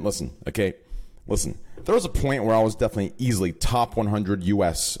horror, dude? Listen. Okay, listen. There was a point where I was definitely easily top 100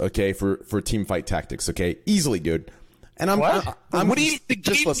 US. Okay, for Teamfight Tactics. Okay, easily, dude. And what do you think?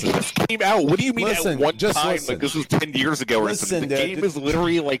 Just listen. Just came out. What do you mean listen, at one just time? listen. Like this was 10 years ago or something. The game is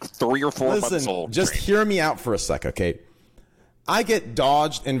literally like 3 or 4 months old. Just hear me out for a sec, okay? I get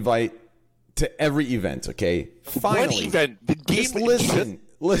dodged invite to every event, okay? Finally. What event? The game just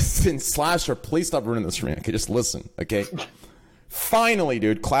listen, Slasher, please stop ruining the stream. Okay, just listen, okay? Finally,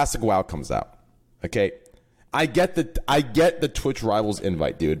 dude, Classic WoW comes out, okay? I get the Twitch Rivals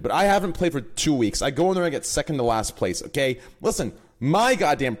invite, dude, but I haven't played for 2 weeks. I go in there and I get second to last place, okay? Listen, my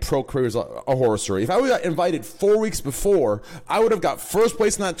goddamn pro career is a horror story. If I would have got invited 4 weeks before, I would have got first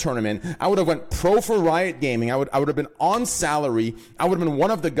place in that tournament. I would have went pro for Riot Gaming. I would have been on salary. I would have been one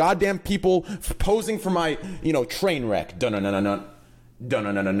of the goddamn people posing for my, train wreck.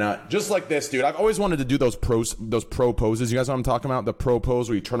 Just like this, dude. I've always wanted to do those pro poses. You guys know what I'm talking about? The pro pose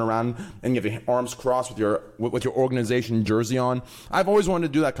where you turn around and you have your arms crossed with your organization jersey on. I've always wanted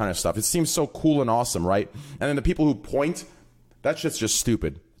to do that kind of stuff. It seems so cool and awesome, right? And then the people who point, that shit's just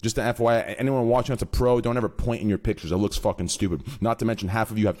stupid. Just an FYI, anyone watching that's a pro, don't ever point in your pictures. It looks fucking stupid. Not to mention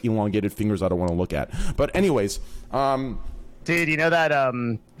half of you have elongated fingers I don't want to look at. But anyways, dude, you know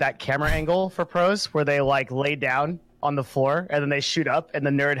that camera angle for pros where they like lay down on the floor and then they shoot up and the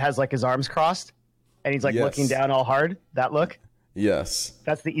nerd has like his arms crossed and he's like looking down all hard? That look? Yes.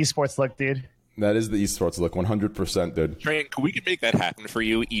 That's the esports look, dude. That is the esports look, 100%, dude. Train, we can make that happen for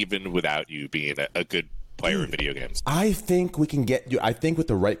you even without you being a good player in video games. I think we can get you. I think with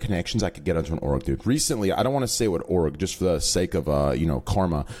the right connections, I could get onto an org, dude. Recently, I don't want to say what org just for the sake of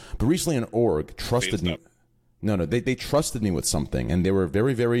karma, but recently an org trusted me. No, they trusted me with something, and they were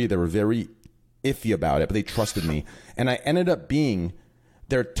very iffy about it, but they trusted me, and I ended up being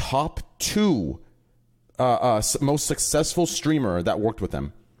their top 2 most successful streamer that worked with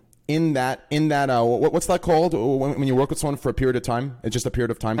them. In that what's that called when you work with someone for a period of time? It's just a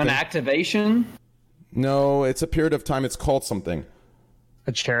period of time. An activation? No, it's a period of time. It's called something.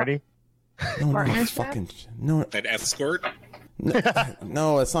 A charity? No, An escort?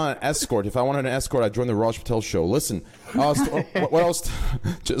 No, it's not an escort. If I wanted an escort, I'd join the Raj Patel show. Listen, what else?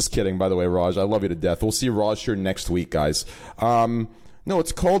 Just kidding, by the way, Raj. I love you to death. We'll see Raj here next week, guys. No,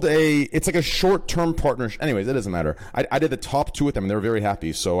 it's called it's like a short-term partnership. Anyways, it doesn't matter. I did the top 2 with them, and they were very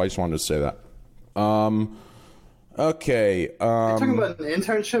happy, so I just wanted to say that. Okay. You're talking about an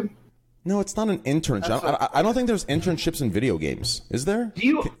internship? No, it's not an internship. I don't think there's internships in video games. Is there?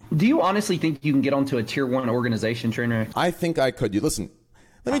 Do you honestly think you can get onto a tier 1 organization, Trainer? I think I could. Listen,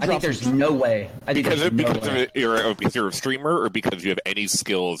 let me drop I think there's no way. Because you're a streamer or because you have any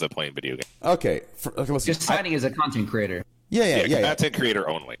skills at playing video games? Okay. Listen, just signing as a content creator. Yeah. Content creator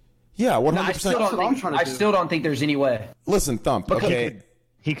only. Yeah, 100%. No, I still don't think there's any way. Listen, Thump. Okay.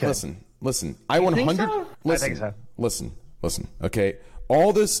 He could. Listen. I 100. So? Listen. I think so. Listen. Okay.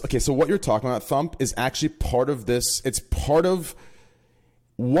 All this. Okay. So what you're talking about, Thump, is actually part of this. It's part of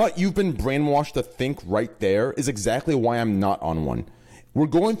what you've been brainwashed to think. Right there is exactly why I'm not on one. We're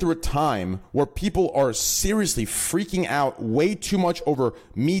going through a time where people are seriously freaking out way too much over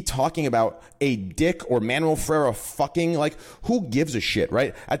me talking about a dick or Manuel Ferreira fucking. Like, who gives a shit,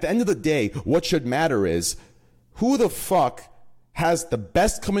 right? At the end of the day, what should matter is who the fuck has the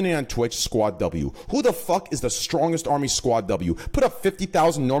best community on Twitch, Squad W. Who the fuck is the strongest army, Squad W? Put up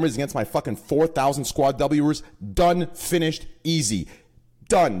 50,000 normies against my fucking 4,000 Squad Wers. Done, finished, easy.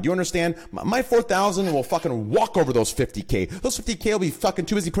 Done. Do you understand? My 4,000 will fucking walk over those 50K. Those 50K will be fucking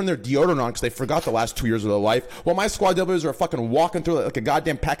too busy putting their deodorant on because they forgot the last 2 years of their life. While my Squad W's are fucking walking through like a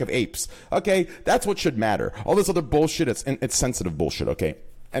goddamn pack of apes. Okay? That's what should matter. All this other bullshit, it's sensitive bullshit, okay?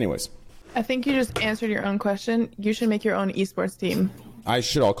 Anyways. I think you just answered your own question. You should make your own esports team. I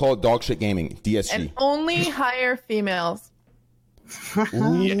should. I'll call it Dog Shit Gaming, DSG. And only hire females.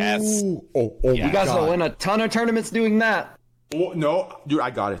 Yes. Oh, You guys will win a ton of tournaments doing that. Oh, no, dude, I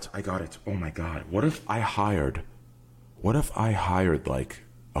got it. Oh my god. What if I hired like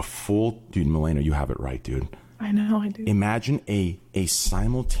a full dude, Milena, you have it right, dude. I know, I do. Imagine a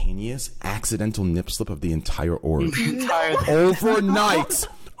simultaneous accidental nip slip of the entire org.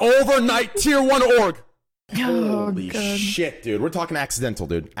 Overnight tier 1 org. Holy shit, dude. We're talking accidental,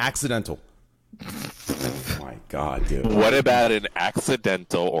 dude. Accidental. Oh my god, dude. What about an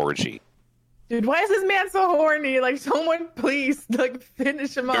accidental orgy? Dude, why is this man so horny? Like, someone please, like,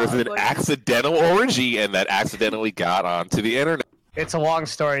 finish him There's off. an Like, accidental orgy, and that accidentally got onto the internet. It's a long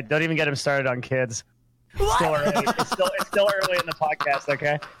story. Don't even get him started on kids. Still early. It's still early in the podcast,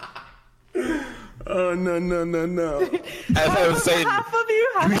 okay? Oh, no. As I was saying, half of you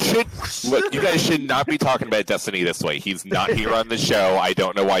you guys should not be talking about Destiny this way. He's not here on the show. I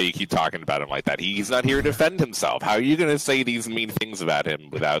don't know why you keep talking about him like that. He's not here to defend himself. How are you going to say these mean things about him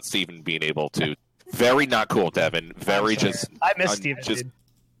without Steven being able to? Very not cool, Devin. Very just. I miss Steven, dude.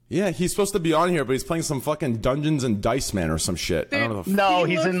 Yeah, he's supposed to be on here, but he's playing some fucking Dungeons and Dice Man or some shit. Dude, I don't know. No,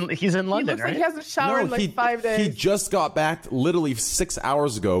 He he's in he London, looks like right? he hasn't showered in like 5 days. He just got back literally 6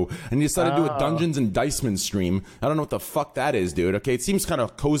 hours ago, and he decided to do a Dungeons and Dice Man stream. I don't know what the fuck that is, dude. Okay, it seems kind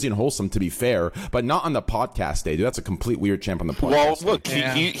of cozy and wholesome, to be fair, but not on the podcast day, dude. That's a complete weird champ on the podcast. Well, look,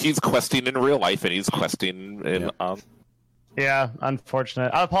 day. he's questing in real life, and he's questing in. Yeah,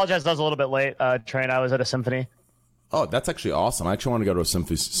 unfortunate. I apologize. I was a little bit late. Train. I was at a symphony. Oh, that's actually awesome. I actually want to go to a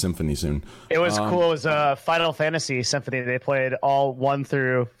symphony soon. It was cool. It was a Final Fantasy symphony. They played all 1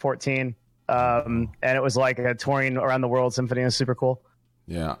 through 14, and it was like a touring around the world symphony. It was super cool.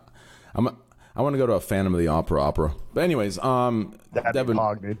 Yeah, I want to go to a Phantom of the Opera. But anyways, Devin,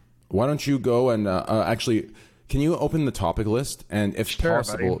 dude. why don't you go and actually, can you open the topic list and if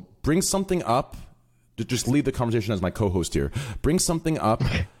possible, buddy. bring something up. Just lead the conversation as my co-host here. Bring something up.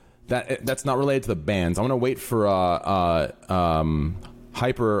 That's not related to the bands. I'm gonna wait for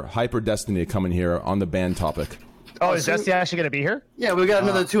Hyper Destiny to come in here on the band topic. Oh, is Destiny actually gonna be here? Yeah, we got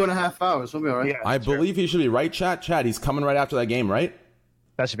another 2.5 hours. We'll be all right. Yeah, I believe he should be right. Chat. He's coming right after that game, right?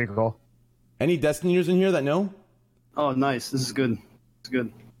 that should be cool. Any Destinyers in here that know? Oh, nice. This is good. It's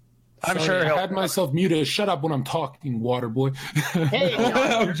good. I'm Sorry, sure I he'll. had myself muted. Shut up when I'm talking, water boy. Hey,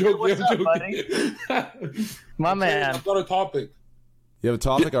 I'm joking. what's I'm up, joking. My man. I've got a topic. You have a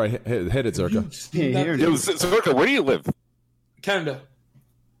topic? All right, hit it, Zerka. Here it Yo, is. Zorka, where do you live? Canada,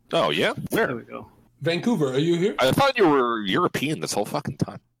 Oh yeah, There where? we go. Vancouver. Are you here? I thought you were European this whole fucking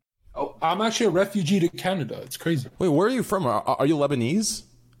time. Oh, I'm actually a refugee to Canada. It's crazy. Wait, where are you from? Are you Lebanese?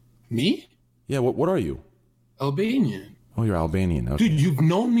 Me? Yeah, what are you? Albanian. Oh, you're Albanian. Okay. Dude, you've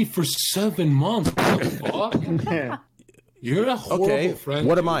known me for 7 months. What the fuck? You're a horrible friend.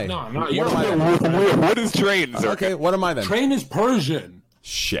 What dude. am I? No, you're What am I? What is train, Zorka? Okay, what am I then? Train is Persian.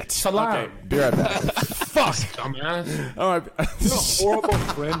 Shit. Salam. Be right back. Fuck, dumbass. All right. You're a horrible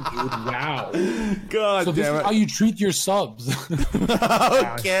friend, dude. Wow. God So this damn is it. how you treat your subs.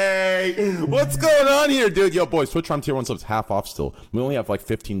 Okay. What's going on here, dude? Yo, boys, Twitch Prime Tier 1 subs half off still. We only have like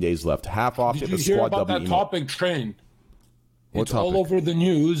 15 days left. Half off. Did Get you the hear Squad about W that email. topic, Train? What It's all topic? over the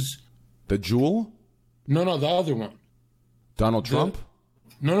news. The Jewel? No, the other one. Donald Trump?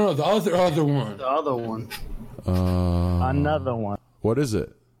 No, the other one. The other one. Another one. What is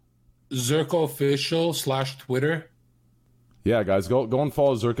it? Zerko Official /Twitter. Yeah, guys, go and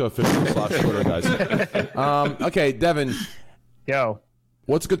follow Zerka official /Twitter, guys. Okay, Devin, Yo,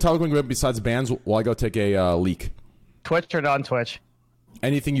 what's a good topic we can get besides bands while I go take a leak? Twitch or non-Twitch?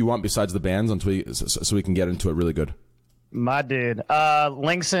 Anything you want besides the bands until so we can get into it really good. My dude.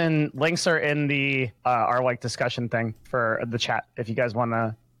 Links are in the our like discussion thing for the chat if you guys want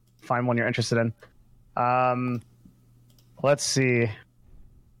to find one you're interested in. Let's see.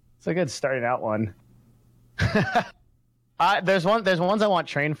 It's a good starting out one. There's ones I want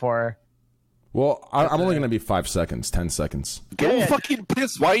trained for. Well, I'm only going to be 5 seconds, 10 seconds. Go fucking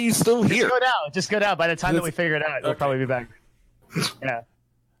piss. Why are you still here? Just go down. By the time that we figure it out, you'll probably be back. Yeah.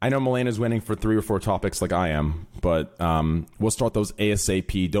 I know Milena's winning for 3 or 4 topics like I am, but we'll start those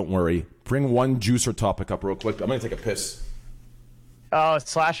ASAP. Don't worry. Bring one juicer topic up real quick. I'm going to take a piss. Oh,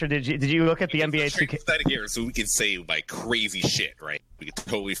 Slasher, did you look at the NBA 2K? That here, so we could say like crazy shit, right? We could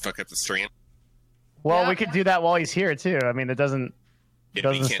totally fuck up the stream. Well, Yeah. we could do that while he's here too. I mean, it doesn't. Yeah,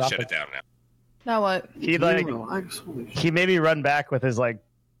 Doesn't we can't stop shut it. it down now. Now what? He like Relax, holy shit. he maybe run back with his like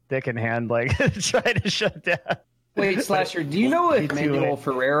dick in hand, like trying to shut it down. Wait, Slasher, do you know if Too Manuel late.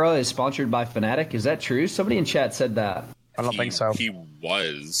 Ferreira is sponsored by Fnatic? Is that true? Somebody in chat said that. I don't think so. He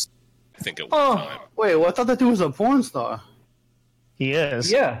was, I think, at one Oh, time. wait, well, I thought that dude was a porn star. He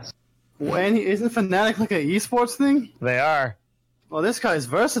is. Yeah. And isn't Fnatic like an esports thing? They are. Well, this guy's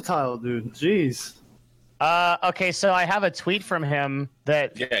versatile, dude. Jeez. Okay, so I have a tweet from him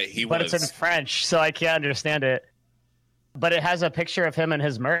that, Yeah, he but was. it's in French, so I can't understand it. But it has a picture of him and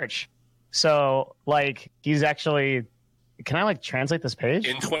his merch. So, like, he's actually. Can I like translate this page?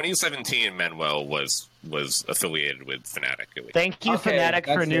 In 2017, Manuel was affiliated with Fnatic. Thank you, Okay, Fnatic,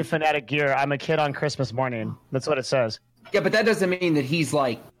 for that's new it. Fnatic gear. I'm a kid on Christmas morning. That's what it says. Yeah, but that doesn't mean that he's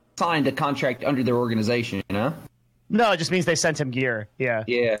like signed a contract under their organization, you know? No, it just means they sent him gear. Yeah.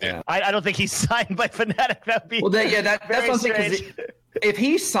 Yeah. I don't think he's signed by Fnatic. That would be. Well, that's very what I'm saying. 'Cause strange. if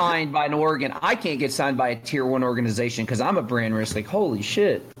he's signed by an organ, I can't get signed by a tier 1 organization because I'm a brand risk. Like, holy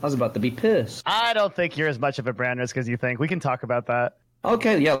shit, I was about to be pissed. I don't think you're as much of a brand risk as you think. We can talk about that.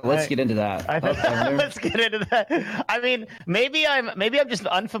 Okay, yeah, let's I- get into that. Let's get into that. I mean, maybe I'm just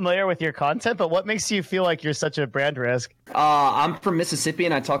unfamiliar with your content, but what makes you feel like you're such a brand risk? I'm from Mississippi,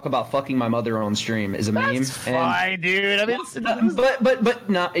 and I talk about fucking my mother on stream is a meme. That's fine, dude. I mean, But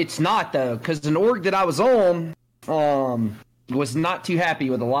no, it's not though, because an org that I was on, was not too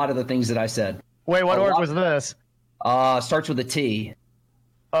happy with a lot of the things that I said. wait, what a org lot- was this? Starts with a T.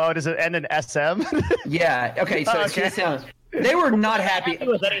 Oh, does it end in SM? Yeah. Okay. So Okay. TSM, they were not happy.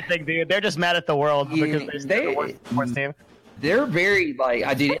 with anything, dude. They're just mad at the world Yeah, because they- they're the worst sports team. They're very like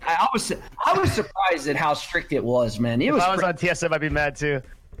I was surprised at how strict it was, man. It If was. I was on TSM, I'd be mad too.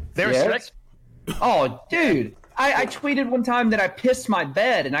 They were Yeah. strict. Oh, dude. I tweeted one time that I pissed my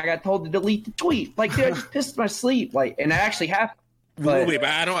bed and I got told to delete the tweet. Like, dude, I just pissed my sleep. Like, and I actually happened. But Wait, but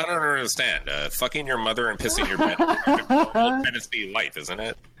I don't understand. Fucking your mother and pissing your bed. Fantasy life, isn't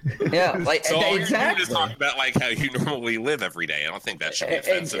it? yeah, like So all you're doing exactly. is talk about like how you normally live every day. I don't think that should be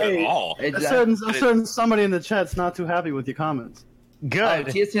offensive at all. A Exactly. certain somebody in the chat's not too happy with your comments. Good.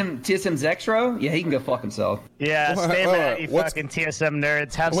 TSM's Xro? Yeah, he can go fuck himself. Yeah, Wait, stay wait, mad, wait, you what's- fucking TSM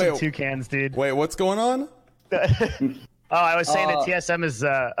nerds. Have Wait, some toucans, dude. Wait, what's going on? Oh, I was saying that TSM is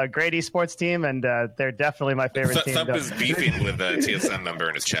a great esports team, and they're definitely my favorite team. Thump is beefing with a TSM member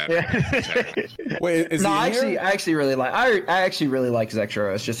in his chat. Wait, is No, he I in here? actually really like. I actually really like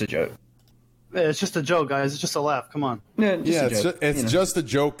Xro. It's just a joke. Yeah, it's just a joke, guys. It's just a laugh. Come on. Yeah, just Yeah, a it's, joke, just, it's you know. just a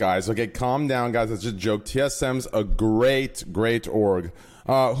joke, guys. Okay, calm down, guys. It's just a joke. TSM's a great org.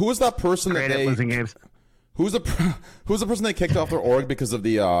 Who was that person Great that at they? losing games. Who's the person they kicked off their org because of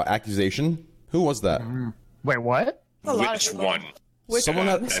the accusation? Who was that? Wait, what? A lot of Which people. one? Someone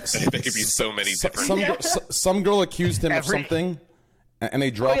that There could be so many different. some girl accused him of Every- something, and they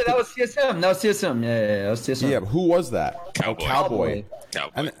Oh dropped. yeah, that it. was TSM. That was TSM. Yeah, that was TSM. Yeah, but who was that? Cowboy. Oh, Cowboy.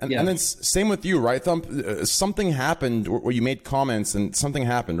 Cowboy. And Yeah. then same with you, right, Thump? Something happened where you made comments, and something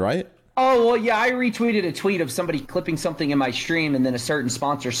happened, right? Oh well, yeah. I retweeted a tweet of somebody clipping something in my stream, and then a certain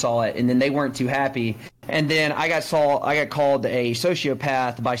sponsor saw it, and then they weren't too happy. And then I got called a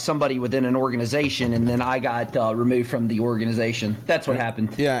sociopath by somebody within an organization, and then I got removed from the organization. That's what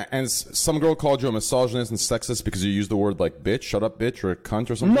happened. Yeah, and some girl called you a misogynist and sexist because you used the word like bitch, shut up, bitch, or cunt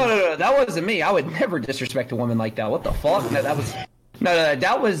or something. No, that wasn't me. I would never disrespect a woman like that. What the fuck? No, that was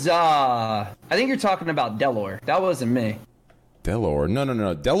that was. I think you're talking about Delor. That wasn't me. Delor. No.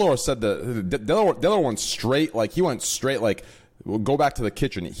 Delor said Delor went straight. Like he went straight. Like go back to the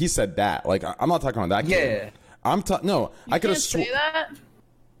kitchen. He said that. Like I'm not talking about that. Kid. Yeah. I'm no. I could Can't have say that.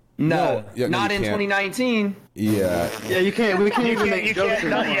 No, yeah, no, not you in can't. 2019. Yeah. Yeah, you can't. We can't even make You jokes can't,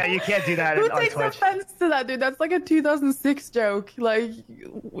 no, anymore. yeah, you can't do that Who on takes Twitch. offense to that, dude? That's like a 2006 joke. Like,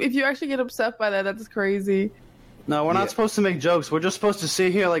 if you actually get upset by that, that's crazy. No, we're not supposed to make jokes. We're just supposed to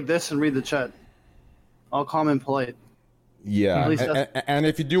sit here like this and read the chat. All calm and polite. Yeah, At least and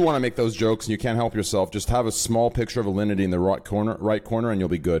if you do want to make those jokes and you can't help yourself, just have a small picture of Alinity in the right corner, and you'll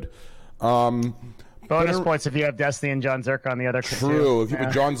be good. Bonus points if you have Destiny and John Zerka on the other. True. If you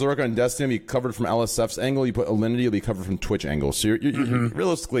put John Zerka and Destiny, you'll be covered from LSF's angle. You put Alinity, you'll be covered from Twitch angle. So you're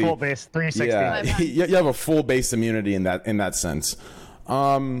realistically full base 360. Yeah, you have a full base immunity in that sense.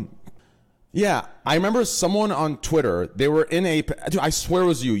 Yeah, I remember someone on Twitter, they were in a... Dude, I swear it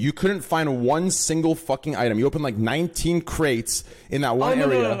was you. You couldn't find one single fucking item. You opened like 19 crates in that one Oh,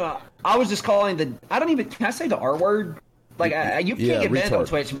 no, area. no. I was just calling I don't even... Can I say the R word? Like, you can't Yeah, get banned on retard.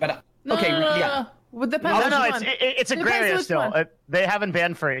 Twitch, but... No, okay, no, no, yeah. no. Would depend on No, which one. it's a Depends gray area which still. one. They haven't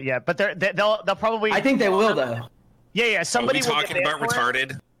banned for it yet, but they'll probably. I think they will though. Yeah. Somebody Are we talking will get about banned for it.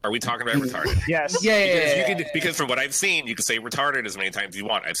 retarded? Are we talking about retarded? Yes. Because from what I've seen, you can say retarded as many times as you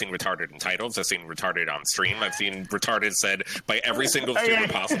want. I've seen retarded in titles. I've seen retarded on stream. I've seen retarded said by every single streamer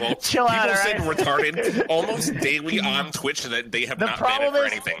possible. Chill out, People all said retarded almost daily on Twitch that they have not banned it for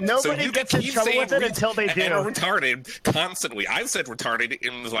anything. Nobody so you gets can in keep trouble saying with it until they do. and retarded constantly. I've said retarded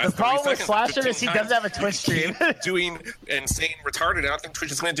in the last 30 The problem with seconds. Slasher 15 is he times. doesn't have a Twitch stream. Doing and saying retarded, I don't think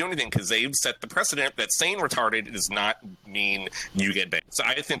Twitch is going to do anything because they've set the precedent that saying retarded does not mean you get banned. So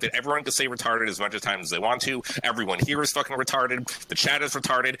I think that everyone can say retarded as much as times as they want to. Everyone here is fucking retarded. The chat is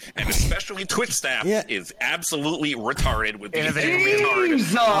retarded, and especially Twitch staff is absolutely retarded with being retarded.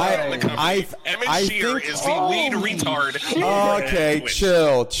 Emmett Shear is the lead retard. Okay,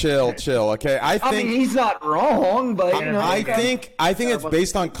 chill. Okay, I mean, he's not wrong, but you know, I think it's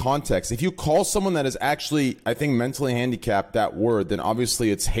based on context. If you call someone that is actually, I think, mentally handicapped that word, then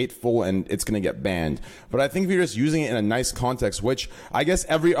obviously it's hateful and it's going to get banned. But I think if you're just using it in a nice context, which I guess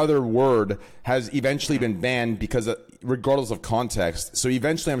every other word has eventually been banned because regardless of context. So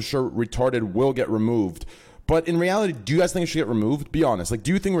eventually I'm sure retarded will get removed. But in reality, do you guys think it should get removed? Be honest. Like,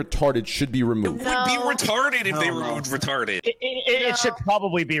 do you think retarded should be removed? It would be retarded if they removed retarded. It should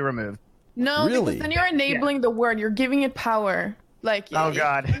probably be removed. No, Really? because then you're enabling the word. You're giving it power. Like, Oh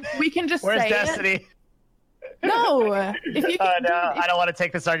God. we can just Where's say Destiny? it. No, if you can No, I don't want to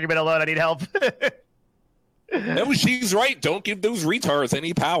take this argument alone. I need help. No, she's right. Don't give those retards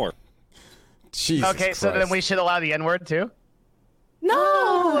any power. Jesus Okay, so then Christ. we should allow the N-word too? No.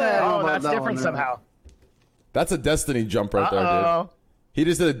 Oh, that's that different one, somehow. That's a Destiny jump right there, dude. Uh-oh. He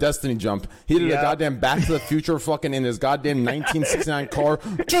just did a Destiny jump. He did a goddamn Back to the Future fucking in his goddamn 1969 car.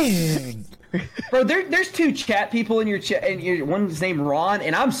 bro, there's two chat people in your chat, and one's named Ron,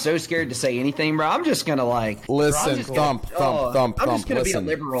 and I'm so scared to say anything, bro. I'm just gonna like Listen, just thump. I'm just gonna Listen,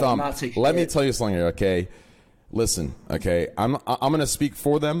 be a liberal, thump. not say Let me shit. tell you something here, okay? Listen, okay? I'm gonna speak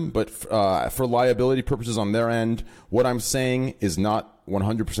for them, but for liability purposes on their end, what I'm saying is not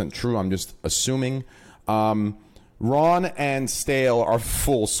 100% true. I'm just assuming. Ron and Stale are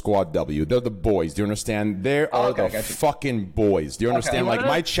full squad W. They're the boys. Do you understand? They are the fucking boys. Do you understand? Like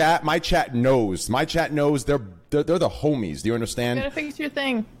my chat knows. My chat knows they're the homies. Do you understand? You gotta fix your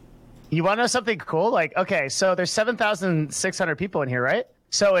thing. You want to know something cool? Like, okay, so there's 7,600 people in here, right?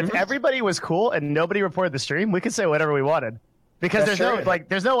 So if everybody was cool and nobody reported the stream, we could say whatever we wanted. Because there's no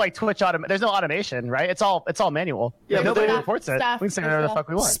Twitch there's no automation, right? It's all manual. Yeah, If but nobody they- reports it. We can say whatever the fuck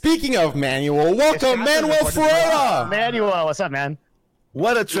we want. Speaking of Manuel, welcome Manuel Ferreira. Manuel, what's up, man?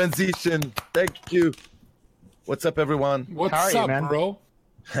 What a transition. Thank you. What's up, everyone? What's How are you, up, man? bro?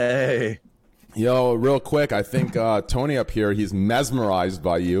 Hey. Yo, real quick, I think Tony up here, he's mesmerized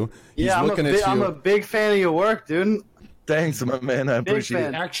by you. He's Yeah, looking at you. I'm a big fan of your work, dude. Thanks, my man. I appreciate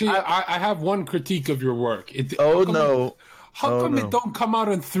fan. it. Actually, I have one critique of your work. How come no. it don't come out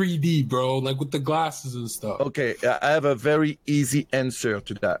in 3D, bro? Like with the glasses and stuff. Okay, I have a very easy answer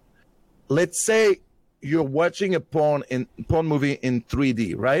to that. Let's say you're watching a porn movie in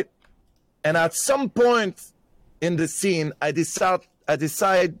 3D, right? And at some point in the scene, I decide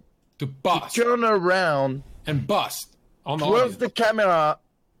To bust turn around and bust on the towards audience. the camera,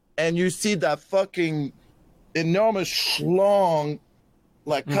 and you see that fucking enormous schlong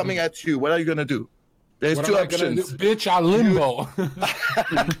like coming at you. What are you gonna do? There's What two am I gonna options. do? Bitch, I limbo.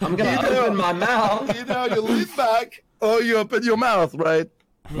 I'm gonna open my mouth. You know, you lean back or you open your mouth, right?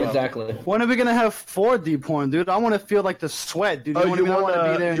 Exactly. When are we gonna have 4D porn, dude? I want to feel like the sweat, dude. Oh, I want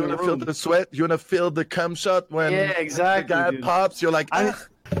to be there in you the want to feel room. the sweat? You want to feel the cum shot when Yeah, exactly, the guy dude. pops? You're like,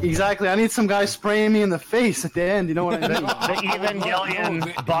 Exactly. I need some guy spraying me in the face at the end. You know what I mean? The Evangelion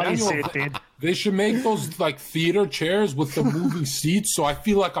bodysuit, dude. They should make those like theater chairs with the moving seats, so I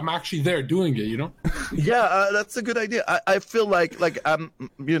feel like I'm actually there doing it. You know? yeah, that's a good idea. I feel like I'm,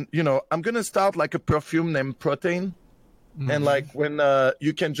 you know, I'm gonna start like a perfume named Protein. And like when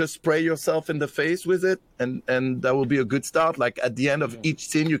you can just spray yourself in the face with it, and that will be a good start. Like at the end of each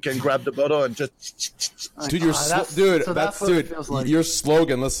scene, you can grab the bottle and just. Dude, your that's what it feels like. your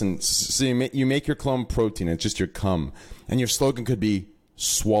slogan. Listen, so you make your clone protein. It's just your cum, and your slogan could be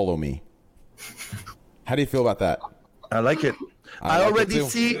 "Swallow me." How do you feel about that? I like it. I I like it already too.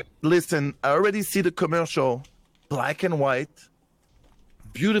 see. Listen, I already see the commercial, black and white,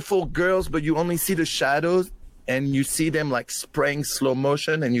 beautiful girls, but you only see the shadows, and you see them like spraying slow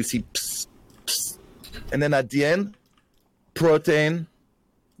motion, and you see, psst, psst. And then at the end, Protein,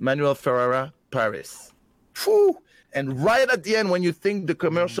 Manuel Ferreira, Paris. Whew. And right at the end, when you think the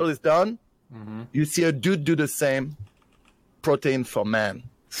commercial is done, you see a dude do the same. Protein for man.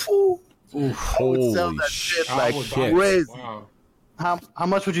 Whew. I would sell that shit like shit. crazy. Wow. How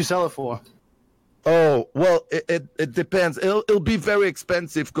much would you sell it for? Oh well, it depends. It'll be very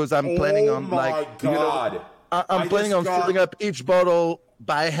expensive because I'm planning on I'm planning on filling up each bottle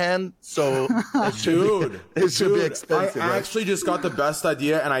by hand, so it should be expensive. I actually just got the best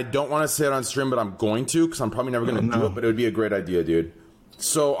idea, and I don't want to say it on stream, but I'm going to because I'm probably never going to do it. But it would be a great idea, dude.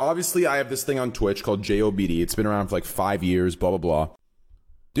 So obviously, I have this thing on Twitch called JOBD. It's been around for like 5 years. Blah blah blah,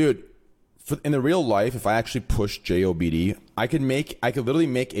 dude. In the real life, if I actually push JOBD, I could literally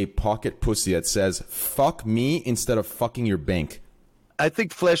make a pocket pussy that says "fuck me" instead of "fucking your bank." I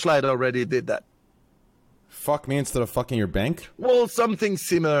think Fleshlight already did that. Fuck me instead of fucking your bank? Well, something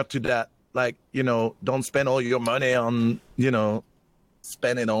similar to that. Like, don't spend all your money on,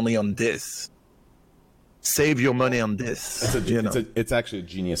 spend it only on this. Save your money on this. It's actually a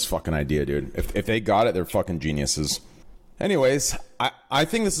genius fucking idea, dude. If they got it, they're fucking geniuses. Anyways, I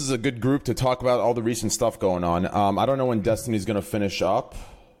think this is a good group to talk about all the recent stuff going on. I don't know when Destiny's going to finish up,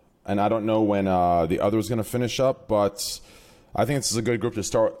 and I don't know when the other's going to finish up, but I think this is a good group to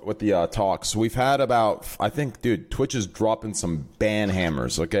start with the talks. We've had Twitch is dropping some ban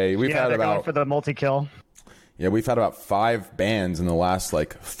hammers, okay? They're going for the multi-kill. Yeah, we've had about 5 bans in the last,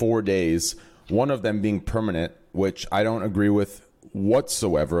 4 days, one of them being permanent, which I don't agree with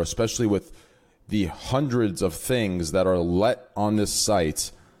whatsoever, especially with the hundreds of things that are let on this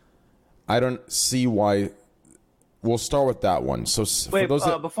site. I don't see why. We'll start with that one. So wait,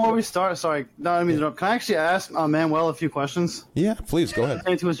 before we start, sorry, no, I mean, can I actually ask Manuel a few questions? Yeah, please go ahead.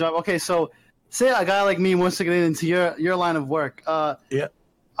 Into his job. Okay, so say a guy like me wants to get into your line of work. Yeah.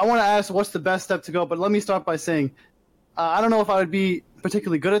 I want to ask what's the best step to go, but let me start by saying I don't know if I would be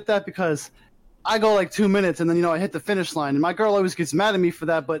particularly good at that because I go 2 minutes and then I hit the finish line, and my girl always gets mad at me for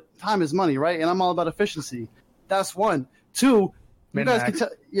that. But time is money, right? And I'm all about efficiency. That's one. Two, you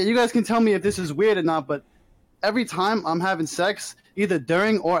guys can tell me if this is weird or not, but every time I'm having sex, either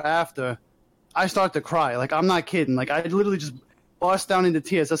during or after, I start to cry. I'm not kidding. I literally just bust down into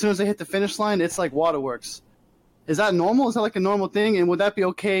tears. As soon as I hit the finish line, it's like waterworks. Is that normal? Is that a normal thing? And would that be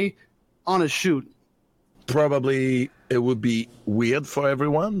okay on a shoot? Probably it would be weird for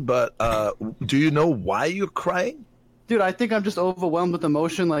everyone, but do you know why you're crying? Dude, I think I'm just overwhelmed with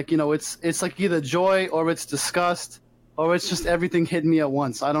emotion. It's either joy or it's disgust or it's just everything hitting me at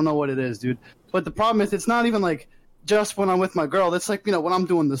once. I don't know what it is, dude. But the problem is it's not even just when I'm with my girl. It's when I'm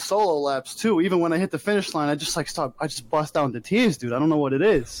doing the solo laps too. Even when I hit the finish line, I just bust down into tears, dude. I don't know what it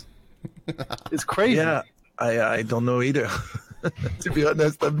is. It's crazy. Yeah, I don't know either. To be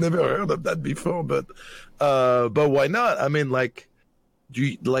honest, I've never heard of that before, but why not? I mean, do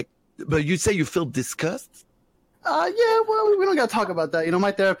you but you say you feel disgust? Yeah, well, we don't got to talk about that.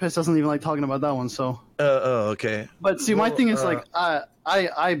 My therapist doesn't even like talking about that one, so. Okay. But see, my thing is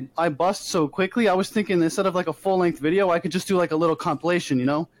I bust so quickly. I was thinking instead of a full-length video, I could just do a little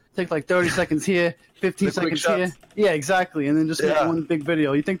compilation, Take 30 seconds here, 15 seconds here. Yeah, exactly, and then just make one big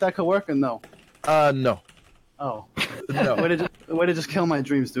video. You think that could work or no? No. Oh. No. Way to just kill my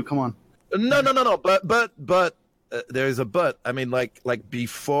dreams, dude. Come on. No. But there is a but. I mean,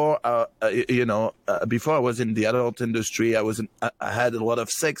 before, before I was in the adult industry, I had a lot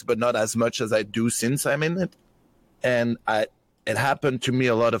of sex, but not as much as I do since I'm in it. And it happened to me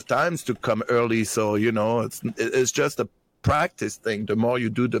a lot of times to come early. So, it's just a practice thing. The more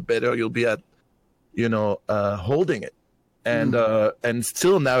you do, the better you'll be at, holding it. And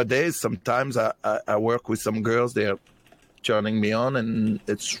still nowadays, sometimes I work with some girls, they're turning me on, and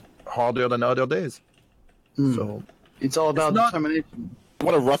it's harder than other days. So it's all about determination.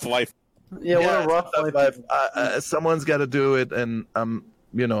 What a rough life. Yeah, what a rough life. Someone's got to do it, and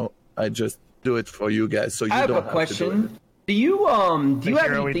I just do it for you guys. So you I don't have a question. Do you have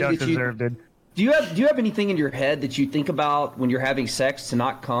anything do you have anything in your head that you think about when you're having sex to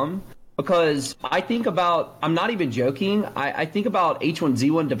not come? Because I think about, I'm not even joking, I think about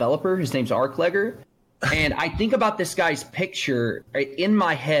H1Z1 developer, his name's Arklegger, and I think about this guy's picture in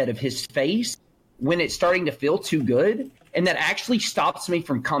my head of his face when it's starting to feel too good, and that actually stops me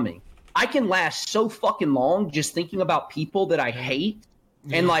from coming. I can last so fucking long just thinking about people that I hate,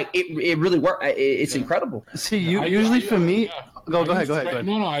 and it really works. It's incredible. See, usually for me, go ahead.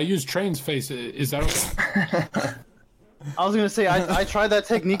 No, I use Train's face. Is that okay? I was gonna say I tried that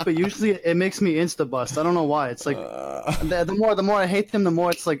technique, but usually it makes me insta bust. I don't know why. It's the more I hate them, the more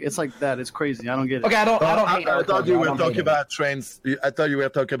it's like that. It's crazy. I don't get it. Okay, I don't hate. I thought you were talking about Train's. I thought you were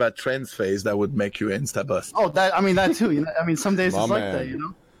talking about Train's face that would make you insta bust. Oh, that too. Some days it's like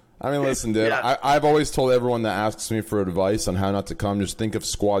that. I mean, listen, dude. Yeah. I've always told everyone that asks me for advice on how not to come, just think of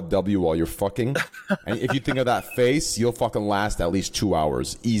Squad W while you're fucking. And if you think of that face, you'll fucking last at least 2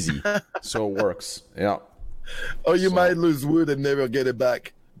 hours. Easy. So it works. Yeah. Or you might lose wood and never get it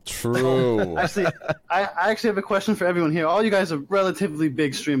back. True. Actually, I actually have a question for everyone here. All you guys are relatively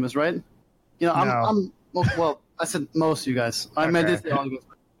big streamers, right? You know, I'm well, I said most of you guys. I did say all you guys.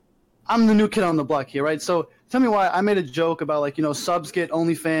 I'm the new kid on the block here, right? So tell me why I made a joke about, like, you know, subs get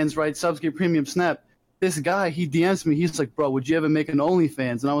OnlyFans, right? Subs get Premium Snap. This guy, he DMs me. He's like, bro, would you ever make an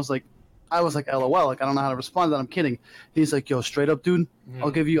OnlyFans? And I was like, LOL. Like, I don't know how to respond to that. I'm kidding. He's like, yo, straight up, dude,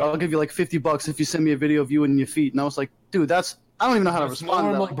 I'll give you like $50 if you send me a video of you and your feet. And I was like, dude, I don't even know how to respond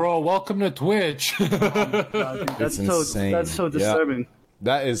normal, to that. bro. Welcome to Twitch. That's so disturbing. Yeah.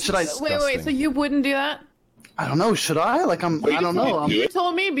 That is. Should I Wait. So you wouldn't do that? I don't know. Should I? Like, I don't know. You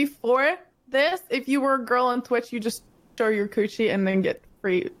told me before this, if you were a girl on Twitch, you just show your coochie and then get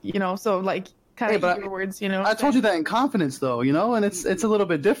free, you know, so like kind of your words, you know. I told you that in confidence though, you know, and it's a little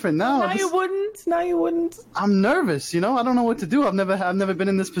bit different now. Now you wouldn't. I'm nervous, you know. I don't know what to do. I've never been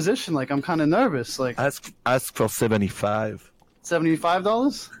in this position. Like, I'm kind of nervous. Like, Ask for $75.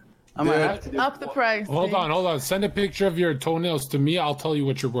 $75? I might have to do up the price. Hold on. Send a picture of your toenails to me. I'll tell you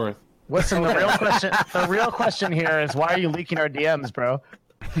what you're worth. Listen, the real question here is, why are you leaking our DMs, bro?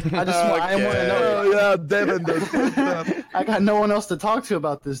 I want to know. Yeah, Devin does. I got no one else to talk to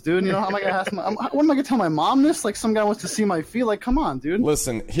about this, dude. You know, how am I gonna ask what am I gonna tell my mom this? Like, some guy wants to see my feet. Like, come on, dude.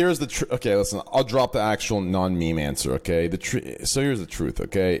 Listen, here's the truth. Okay, listen, I'll drop the actual non-meme answer, okay? So here's the truth,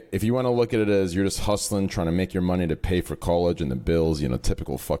 okay? If you want to look at it as you're just hustling, trying to make your money to pay for college and the bills, you know,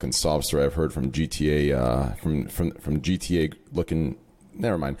 typical fucking sob story I've heard from GTA, from GTA looking,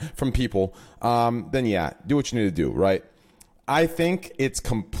 never mind, from people, then yeah, do what you need to do, right? I think it's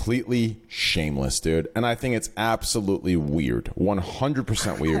completely shameless, dude. And I think it's absolutely weird.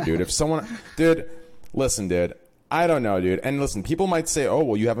 100% weird, dude. If someone... Dude, listen, dude. I don't know, dude. And listen, people might say, oh,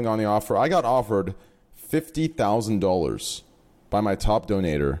 well, you haven't gone the offer. I got offered $50,000 by my top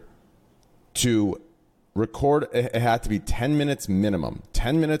donator to record... It had to be 10 minutes minimum.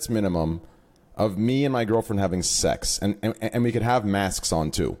 10 minutes minimum of me and my girlfriend having sex. And we could have masks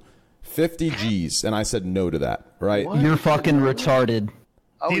on, too. 50 G's, and I said no to that, right? What? You're fucking retarded.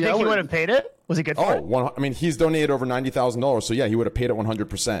 Do you think he would have paid it? Was he good for it? I mean, he's donated over $90,000, so yeah, he would have paid it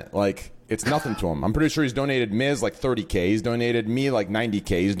 100%. Like, it's nothing to him. I'm pretty sure he's donated Miz like $30K. He's donated me like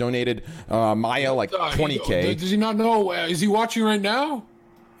 $90K. He's donated Maya like $20K. Does he not know? Is he watching right now?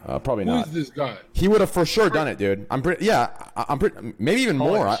 Probably not. Who is this guy? He would have for sure done it, dude. I'm pretty, maybe even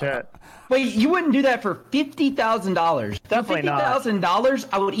Holy more. Shit. Wait, you wouldn't do that for $50,000? Definitely not. $50,000,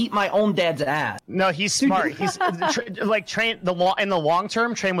 I would eat my own dad's ass. No, he's smart. He's like Train. In the long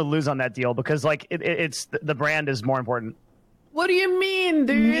term, Train would lose on that deal because like it's the brand is more important. What do you mean,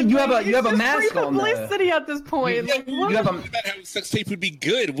 dude? You have a mask on. Publicity at this point. You have about how sex tape would be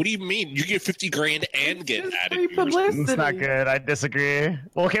good. What do you mean? You get $50,000 and get added. It's not good. I disagree.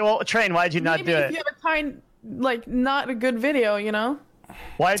 Okay, well, Train, why did you not do it? If you have a kind, like, not a good video, you know.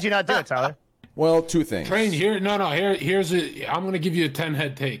 Why did you not do it, Tyler? Well, two things. Train here. Here's I'm gonna give you a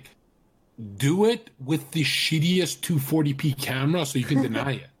 10-head take. Do it with the shittiest 240p camera so you can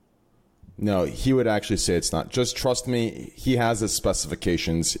deny it. No, he would actually say it's not. Just trust me. He has his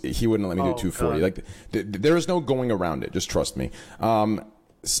specifications. He wouldn't let me do 240. God. Like there is no going around it. Just trust me.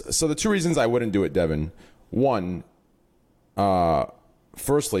 So the two reasons I wouldn't do it, Devin. One,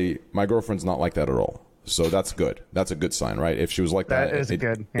 firstly, my girlfriend's not like that at all. So that's good. That's a good sign, right? If she was like that,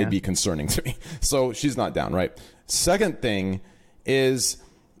 it'd be concerning to me. So she's not down, right? Second thing is,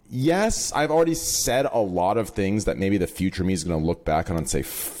 yes, I've already said a lot of things that maybe the future me is going to look back on and say,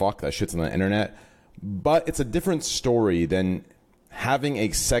 fuck, that shit's on the internet. But it's a different story than having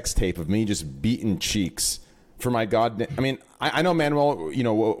a sex tape of me just beating cheeks for my God. I mean, I know, Manuel, you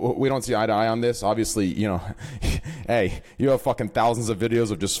know, we don't see eye to eye on this. Obviously, you know, hey, you have fucking thousands of videos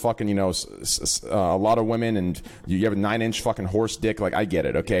of just fucking, you know, a lot of women, and you have a 9-inch fucking horse dick. Like, I get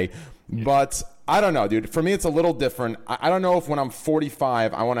it, okay? But I don't know, dude. For me, it's a little different. I don't know if when I'm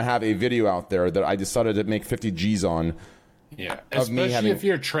 45, I want to have a video out there that I decided to make 50 G's on. Yeah, especially if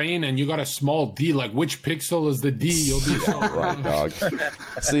you're trained and you got a small D. Like, which pixel is the D? You'll be so right, dog.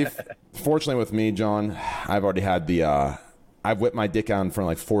 See, fortunately with me, John, I've already had I've whipped my dick out in front of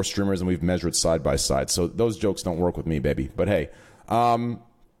like 4 streamers and we've measured side by side. So those jokes don't work with me, baby. But hey,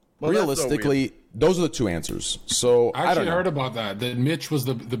 realistically, those are the two answers. So I actually heard about that Mitch was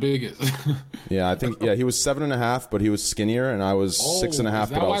the biggest. Yeah, I think he was 7.5, but he was skinnier, and I was 6.5. Is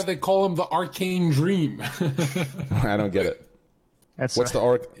that why they call him the Arcane Dream? I don't get it. That's What's the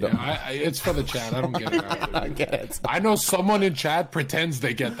arc? Yeah, it's for the chat. I don't get it. I get it. I know someone in chat pretends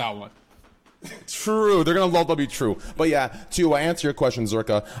they get that one. True, they're gonna love that'll be true. But yeah, to answer your question,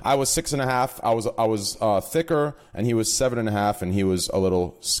 Zerka, I was 6.5. I was thicker, and he was 7.5, and he was a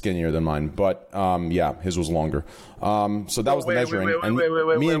little skinnier than mine. But yeah, his was longer. So that was the measuring.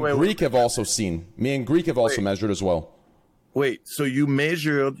 Me and Greek have also measured as well. Wait, so you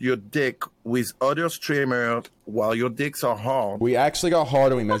measured your dick with other streamers while your dicks are hard? We actually got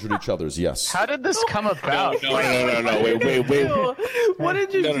hard and we measured each other's. Yes. How did this come about? No. Wait. What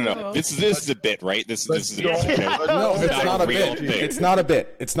did you do? No. This is a bit, right? This is a joke. No, it's not a bit. It's not a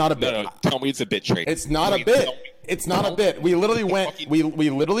bit. It's not a bit. No. Tell me it's a bit, Trey. It's not a bit. It's not a bit. We literally went. We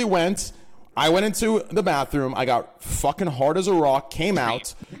literally went. I went into the bathroom. I got fucking hard as a rock. Came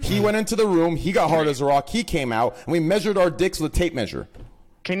out. He went into the room. He got hard as a rock. He came out, and we measured our dicks with a tape measure.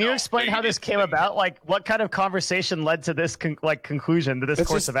 Can you explain how this came about? Like, what kind of conversation led to this conclusion to this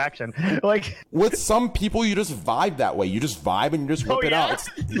course of action? Like, with some people, you just vibe that way. You just vibe and you just whip it out.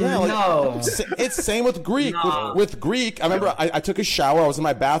 It's same with Greek. No. With Greek, I remember I took a shower. I was in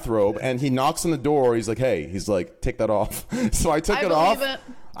my bathrobe, and he knocks on the door. He's like, "Hey," he's like, "Take that off." So I took it off.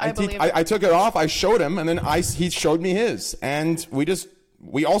 I took it off. I showed him, and then he showed me his, and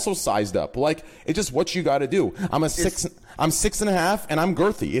we also sized up. Like, it's just what you got to do. I'm 6.5, and I'm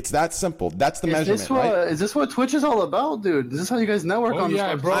girthy. It's that simple. That's the measurement, right? Is this what Twitch is all about, dude? Is this how you guys network on this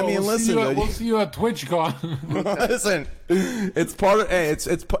website? Bro. I mean, listen, we'll see you at TwitchCon. Listen, it's part of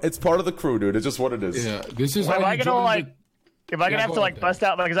it's part of the crew, dude. It's just what it is. Yeah, this is. Am I gonna have to bust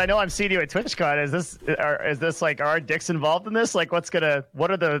out, because I know I'm seeing you at TwitchCon? Is this like, are our dicks involved in this? Like, what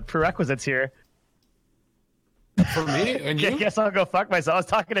are the prerequisites here? For me and you? I guess I'll go fuck myself. I was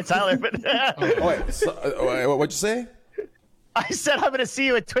talking to Tyler, but What'd you say? I said I'm gonna see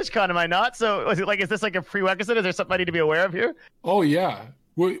you at TwitchCon. Am I not? So is this like a prerequisite? Is there something I need to be aware of here? Oh yeah.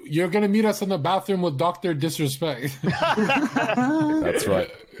 You're gonna meet us in the bathroom with Dr. Disrespect. That's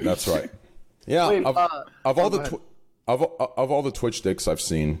right. Yeah. Wait, of all the Twitch dicks I've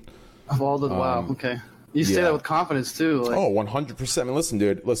seen. Wow. Okay. You say that with confidence too. Like... 100%. I mean, listen,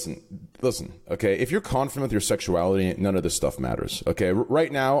 dude. Listen. Okay, if you're confident with your sexuality, none of this stuff matters. Okay,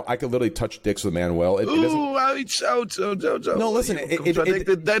 right now I could literally touch dicks with Manuel. It doesn't. No, listen.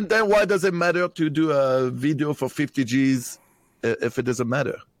 Then why does it matter to do a video for 50 G's if it doesn't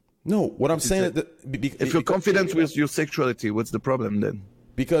matter? No, what I'm saying is if you're confident with your sexuality, what's the problem then?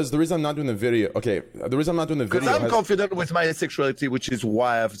 Because the reason I'm not doing the video, because I'm confident with my sexuality, which is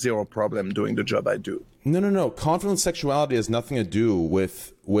why I have zero problem doing the job I do. No. Confident sexuality has nothing to do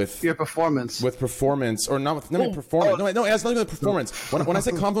with your performance. With performance, or not with performance. No, it has nothing to do with performance. When I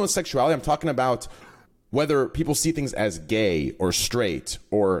say confident with sexuality, I'm talking about whether people see things as gay or straight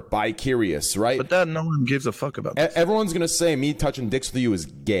or bi-curious, right? But that no one gives a fuck about this. Everyone's going to say me touching dicks with you is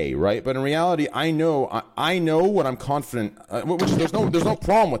gay, right? But in reality, I know what I'm confident, there's no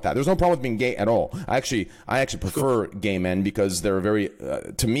problem with that. There's no problem with being gay at all. I actually prefer gay men because they're very,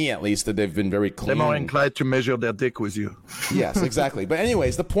 to me at least, that they've been very clean. They're more inclined to measure their dick with you. Yes, exactly. But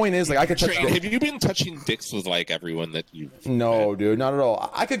anyways, the point is, like, I could touch have you been touching dicks with, like, everyone that you... No, dude, not at all.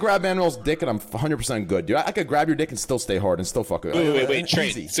 I could grab Manuel's dick and I'm 100% good, dude. I could grab your dick and still stay hard and still fuck it. Wait, Trey,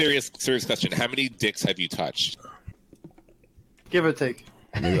 serious question. How many dicks have you touched? Give or take.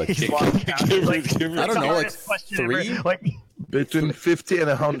 Maybe like I don't know, like 3? Between 50 and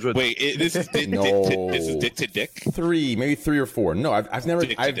 100. Wait, this is dick to dick? 3, maybe 3 or 4. No, I've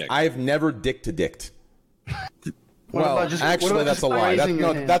never dick to dicked. Well, actually, that's a lie.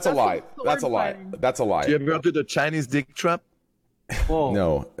 That's a lie. That's a lie. That's a lie. Do you ever go to the Chinese dick trap? Whoa.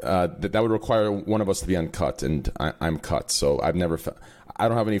 No, that would require one of us to be uncut, and I'm cut, so I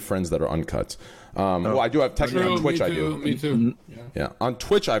don't have any friends that are uncut. Well, I do have technically on Twitch. Me too. Yeah, on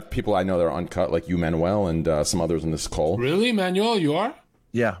Twitch I have people I know that are uncut, like you, Manuel, and some others in this call. Really, Manuel, you are?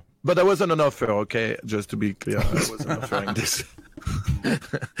 Yeah, but that wasn't an offer. Okay, just to be clear, I wasn't offering this.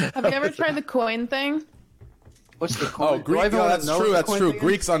 Have you ever tried the coin thing? What's the coin? Oh, Greek. No, that's true. That's true.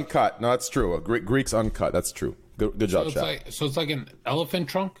 Greek's uncut. No, that's true. Greek's uncut. That's true. Good job, Chad. So it's like an elephant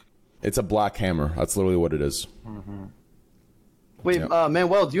trunk? It's a black hammer. That's literally what it is. Mm-hmm. Wait,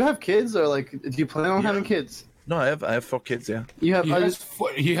 Manuel, do you have kids, or like, do you plan on having kids? No, I have 4 kids. Yeah. You have.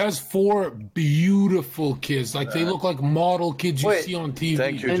 He has 4 beautiful kids. Like they look like model kids you see on TV.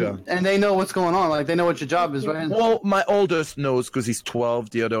 Thank you, John. And they know what's going on. Like they know what your job is, right? Well, my oldest knows because he's 12.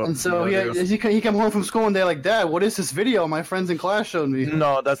 The other. And so he come home from school and they're like, "Dad, what is this video my friends in class showed me?"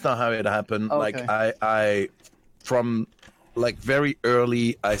 No, that's not how it happened. Okay. Like I from like very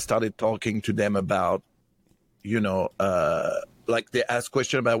early, I started talking to them about, like they ask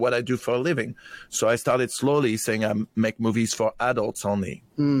questions about what I do for a living. So I started slowly saying I make movies for adults only.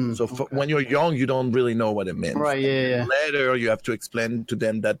 When you're young, you don't really know what it means. Right, yeah. Later, you have to explain to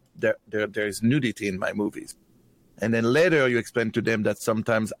them that there is nudity in my movies. And then later, you explain to them that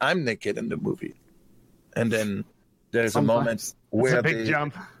sometimes I'm naked in the movie. And then there's a moment where it's a big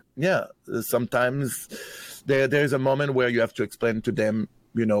jump. Yeah, sometimes there's a moment where you have to explain to them,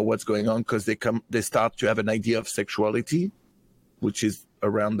 you know, what's going on, because they start to have an idea of sexuality, which is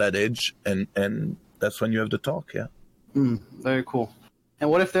around that age, and that's when you have the talk. Yeah. Very cool. And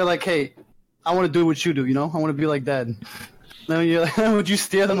what if they're like, hey, I want to do what you do, you know? I want to be like Dad. Then you're like, would you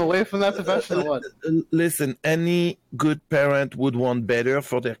steer them away from that profession or what? Listen, any good parent would want better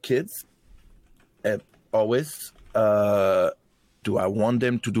for their kids. Always. Do I want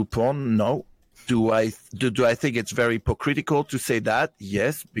them to do porn? No. Do I think it's very hypocritical to say that?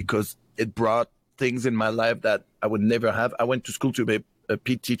 Yes, because it brought things in my life that I would never have. I went to school to be a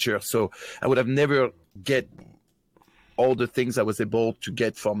PE teacher, so I would have never get all the things I was able to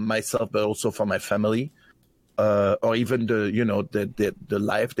get for myself, but also for my family, or even the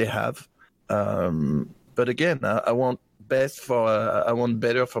life they have. But again, I want I want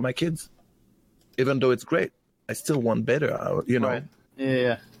better for my kids, even though it's great. I still want better, you know. Right.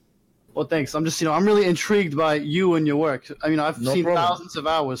 Yeah. Well, thanks. I'm just, I'm really intrigued by you and your work. I mean, I've seen thousands of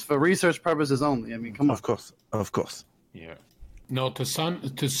hours for research purposes only. I mean, come on. Of course. Yeah. No, to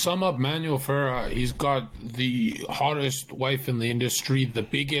sum up Manuel Ferreira, he's got the hottest wife in the industry, the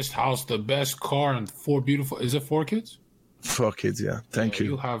biggest house, the best car, and 4 beautiful. Is it 4 kids? 4 kids, yeah. Thank you.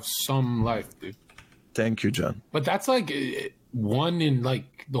 You have some life, dude. Thank you, John. But that's like one in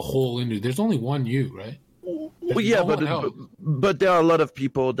like the whole industry. There's only one you, right? Well, yeah, but there are a lot of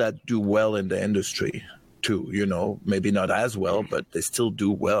people that do well in the industry too. You know, maybe not as well, but they still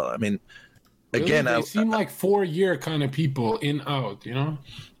do well. I mean, again, they seem like 4-year kind of people in out. You know.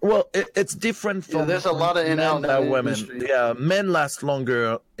 Well, it's different from. There's a lot of in out women. Industry. Yeah, men last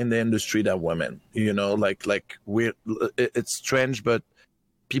longer in the industry than women. You know, like it's strange, but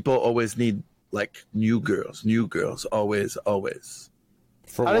people always need like new girls, always.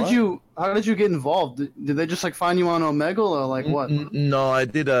 How did you get involved? Did they just like find you on Omegle or like what? No, I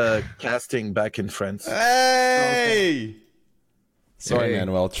did a casting back in France. Hey! Sorry,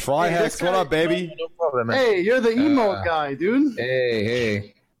 Manuel. Trihex, what up, baby? No problem, man. Hey, you're the emo guy, dude.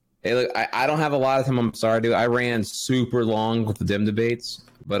 Hey, look, I don't have a lot of time. I'm sorry, dude. I ran super long with the dim debates,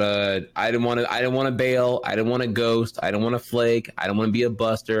 but I didn't want to bail. I didn't want to ghost. I didn't want to flake. I don't want to be a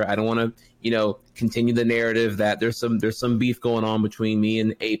buster. I don't want to, continue the narrative that there's some beef going on between me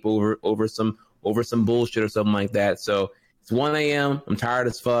and Ape over some bullshit or something like that. So it's 1 a.m. I'm tired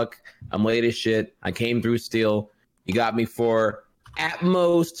as fuck. I'm late as shit. I came through still. You got me for at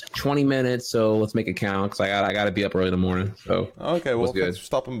most 20 minutes, so let's make it count because I got to be up early in the morning. So okay, well, thanks for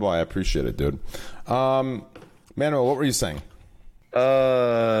stopping by. I appreciate it, dude. Manuel, what were you saying?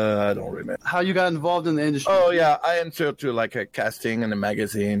 I don't remember. How you got involved in the industry? Oh yeah, I answered to like a casting in a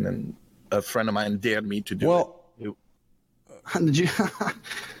magazine, and a friend of mine dared me to do it. Did you?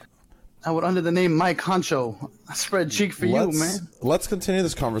 I would under the name Mike Honcho. I spread cheek for you, man. Let's continue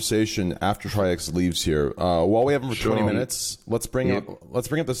this conversation after Trihex leaves here. While we have him for 20 minutes, let's bring up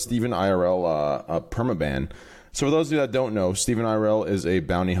the Steven IRL permaban. So for those of you that don't know, Steven IRL is a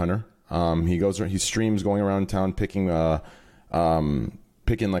bounty hunter. He streams going around town picking like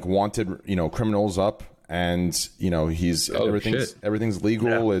wanted criminals up, and everything's legal.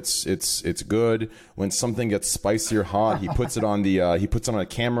 Yeah. It's good. When something gets spicy or hot, he puts it on a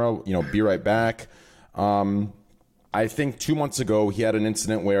camera. Be right back. I think 2 months ago he had an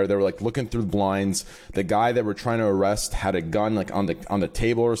incident where they were like looking through the blinds. The guy that we're trying to arrest had a gun like on the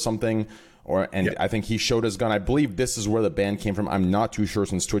table or something. I think he showed his gun. I believe this is where the ban came from. I'm not too sure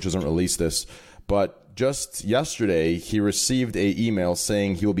since Twitch hasn't released this, but just yesterday he received an email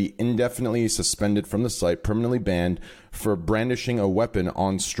saying he will be indefinitely suspended from the site, permanently banned for brandishing a weapon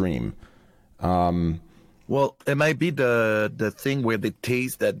on stream. Well, it might be the thing where they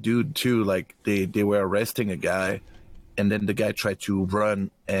tased that dude too. Like they were arresting a guy, and then the guy tried to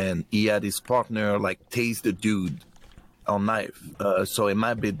run, and he had his partner like tase the dude on knife. So it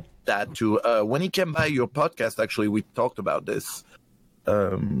might be that too. When he came by your podcast, actually, we talked about this.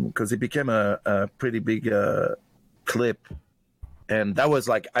 Because it became a pretty big clip, and that was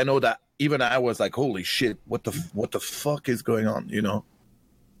like, I know that even I was like, holy shit, what the fuck is going on,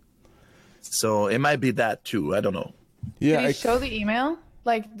 So it might be that too. I don't know. Yeah. Did he show the email?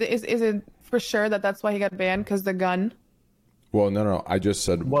 Like, is it for sure that's why he got banned? Because the gun? Well, no. I just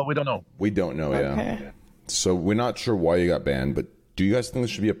said. Well, we don't know. We don't know. Okay. Yeah. So we're not sure why you got banned, but do you guys think this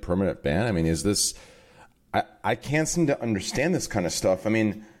should be a permanent ban? I mean, is this? I can't seem to understand this kind of stuff. I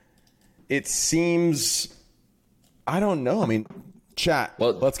mean, it seems, I don't know. I mean, chat.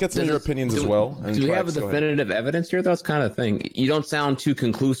 Well, let's get some of your opinions as well. Do we have a definitive evidence here? That's kind of thing. You don't sound too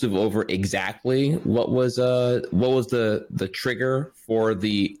conclusive over exactly what was the trigger for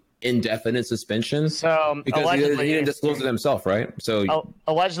the indefinite suspension. So because he didn't disclose it himself, right? So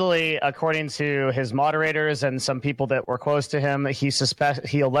allegedly, according to his moderators and some people that were close to him,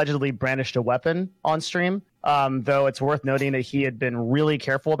 he allegedly brandished a weapon on stream. Though it's worth noting that he had been really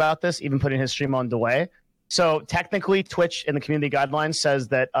careful about this, even putting his stream on delay. So technically, Twitch in the community guidelines says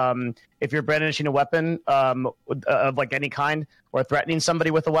that if you're brandishing a weapon of like any kind or threatening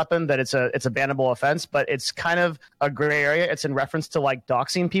somebody with a weapon, that it's a bannable offense. But it's kind of a gray area. It's in reference to like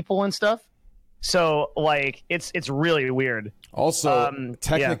doxing people and stuff. So like it's really weird. Also,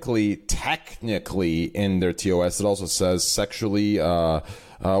 technically in their TOS, it also says sexually.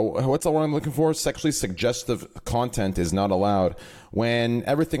 What's the word I'm looking for? Sexually suggestive content is not allowed. When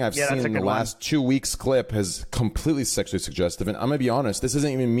everything I've seen in the last 2 weeks clip has completely sexually suggestive, and I'm gonna be honest, this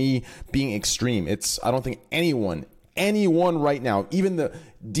isn't even me being extreme. I don't think anyone right now, even the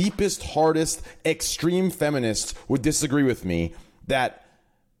deepest, hardest, extreme feminists would disagree with me that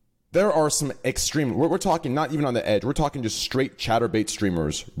there are some extreme. We're talking not even on the edge. We're talking just straight chatterbait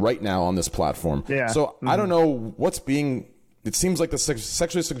streamers right now on this platform. Yeah. So I don't know what's being. It seems like the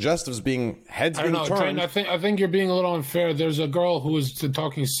sexually suggestive is being heads being turned. I think you're being a little unfair. There's a girl who was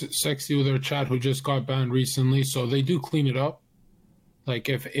talking sexy with her chat who just got banned recently, so they do clean it up. Like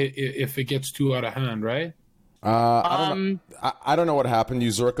if it gets too out of hand, right? I don't know what happened,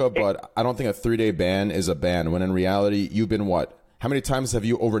 Uzurka, but I don't think a 3-day ban is a ban. When in reality, you've been what? How many times have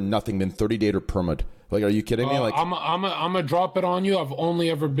you over nothing been 30-day or permit? Like, are you kidding me? Like, I'm gonna drop it on you. I've only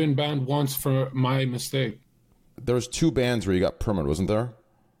ever been banned once for my mistake. There was 2 bans where you got permit, wasn't there?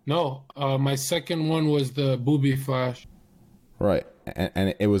 No, my second one was the booby flash. Right,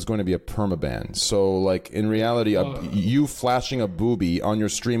 and it was going to be a permaban. So, like, in reality, you flashing a booby on your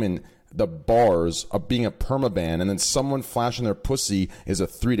stream in the bars of being a permaban, and then someone flashing their pussy is a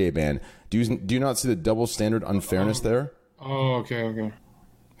 3-day ban. Do you not see the double standard unfairness there? Oh, okay.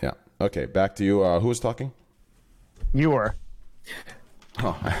 Yeah. Okay, back to you. Who was talking? You were.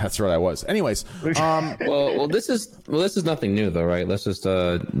 Oh, that's right, I was. Anyways, well, this is nothing new though, right? Let's just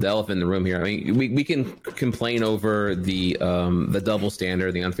the elephant in the room here. I mean, we can complain over the double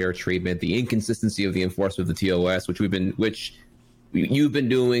standard, the unfair treatment, the inconsistency of the enforcement of the TOS, which you've been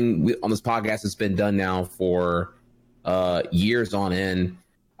doing on this podcast. It's been done now for years on end.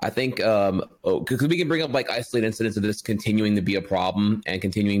 I think because we can bring up like isolated incidents of this continuing to be a problem and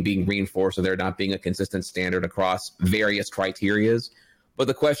continuing being reinforced, so there not being a consistent standard across various criterias. But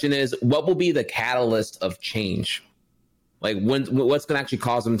the question is, what will be the catalyst of change? Like, what's going to actually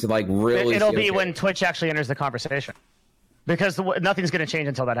cause them to like really? It'll be when Twitch actually enters the conversation, because nothing's going to change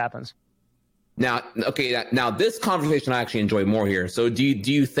until that happens. Now, this conversation I actually enjoy more here. So, do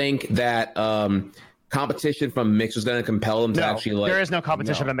you think that competition from Mixer is going to compel them to actually like? There is no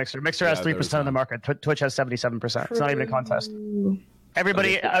competition from Mixer. Mixer has 3% of the market. Twitch has 77%. It's not even a contest.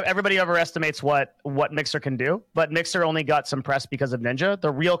 Everybody overestimates what Mixer can do, but Mixer only got some press because of Ninja. The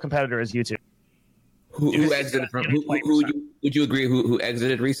real competitor is YouTube. Who exited from? Would you agree? Who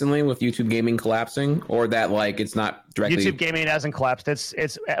exited recently with YouTube Gaming collapsing, or that like it's not directly? YouTube Gaming hasn't collapsed.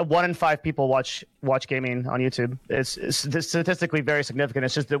 It's 1 in 5 people watch gaming on YouTube. It's statistically very significant.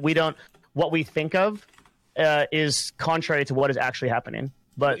 It's just that what we think of is contrary to what is actually happening.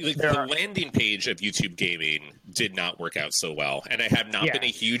 But the landing page of YouTube Gaming did not work out so well, and I have not been a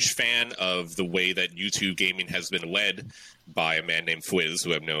huge fan of the way that YouTube Gaming has been led by a man named Fwiz,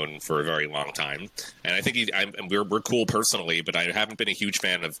 who I've known for a very long time. And I think we're cool personally, but I haven't been a huge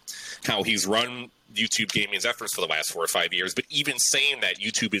fan of how he's run YouTube Gaming's efforts for the last 4 or 5 years. But even saying that,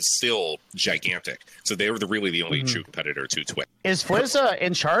 YouTube is still gigantic. So they were really the only true competitor to Twitch. Is Fwiz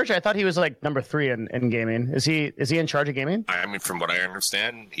in charge? I thought he was like number 3 in gaming. Is he in charge of gaming? I mean, from what I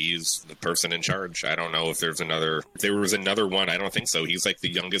understand, he's the person in charge. I don't know if there was another one. I don't think so. He's like the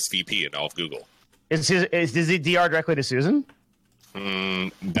youngest VP in all of Google. Does he DR directly to Susan?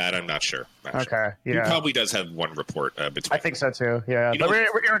 That I'm not sure. Okay, yeah. He probably does have one report between. I think so too. Yeah, but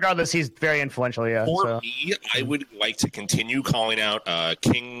regardless, he's very influential. Yeah. For me, I would like to continue calling out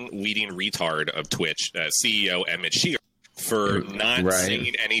King leading retard of Twitch, CEO Emmett Shear, for not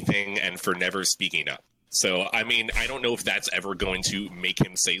saying anything and for never speaking up. So, I mean, I don't know if that's ever going to make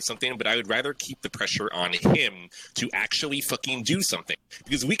him say something, but I would rather keep the pressure on him to actually fucking do something.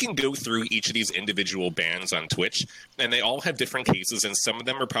 Because we can go through each of these individual bans on Twitch, and they all have different cases, and some of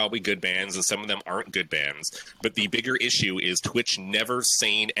them are probably good bans, and some of them aren't good bans. But the bigger issue is Twitch never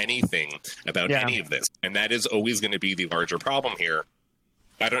saying anything about any of this. And that is always going to be the larger problem here.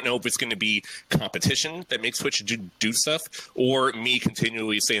 I don't know if it's going to be competition that makes Twitch do stuff, or me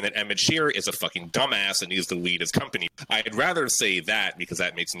continually saying that Emmett Shear is a fucking dumbass and needs to lead his company. I'd rather say that because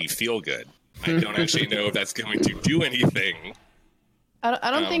that makes me feel good. I don't actually know if that's going to do anything. I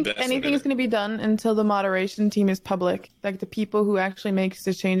don't think anything is going to be done until the moderation team is public, like the people who actually makes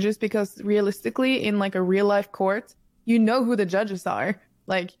the changes, because realistically, in like a real life court, you know who the judges are.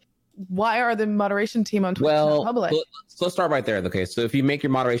 Like, why are the moderation team on Twitch not public? So let's start right there. Okay, so if you make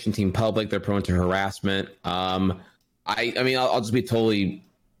your moderation team public, they're prone to harassment. I mean, I'll just be totally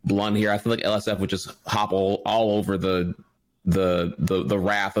blunt here. I feel like LSF would just hop all over the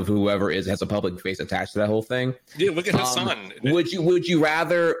wrath of whoever has a public face attached to that whole thing. Yeah, look at Hassan. Would you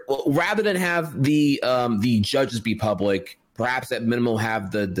rather than have the judges be public, perhaps at minimum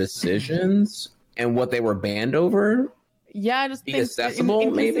have the decisions and what they were banned over? Yeah, I just think accessible,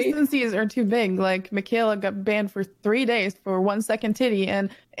 inconsistencies are too big. Like, Michaela got banned for 3 days for 1 second titty, and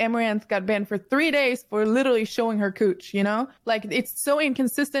Amaranth got banned for 3 days for literally showing her cooch, you know? Like, it's so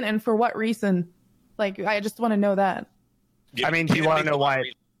inconsistent, and for what reason? Like, I just want to know that. Yeah, I mean, do you want to know why?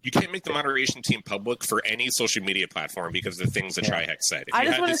 You can't make the moderation team public for any social media platform because of the things that Trihex said. I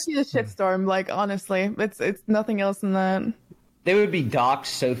just want to see the shitstorm, like, honestly. It's nothing else than that. They would be doxxed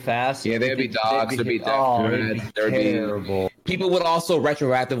so fast. Yeah, they would be doxxed. There'd be terrible. People would also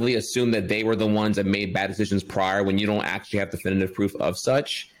retroactively assume that they were the ones that made bad decisions prior when you don't actually have definitive proof of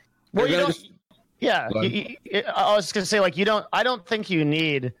such. Well, you don't. Yeah, I was going to say, like, you don't. I don't think you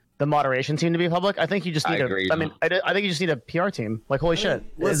need the moderation team to be public. I think you just need I think you just need a PR team. Like, holy shit,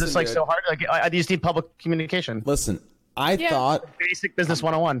 is this like so hard? Like, I just need public communication. Listen, I thought basic business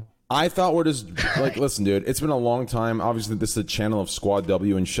 101. I thought we're just like, listen, dude, it's been a long time. Obviously, this is a channel of Squad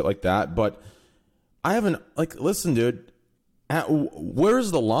W and shit like that, but I haven't, like, listen, dude,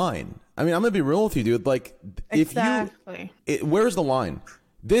 where's the line? I mean, I'm gonna be real with you, dude. Like, where's the line?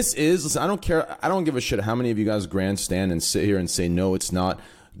 This is, listen, I don't care. I don't give a shit how many of you guys grandstand and sit here and say, no, it's not.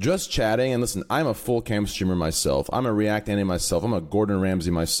 Just chatting, and listen, I'm a full cam streamer myself. I'm a React anime myself. I'm a Gordon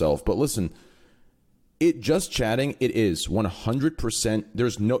Ramsay myself. But listen, just chatting, it is 100%.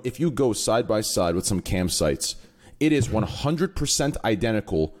 There's no, if you go side by side with some cam sites, it is 100%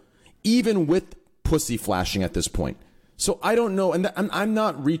 identical, even with pussy flashing at this point. So I don't know, and I'm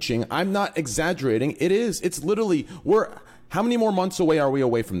not reaching, I'm not exaggerating. It is. It's literally, how many more months away are we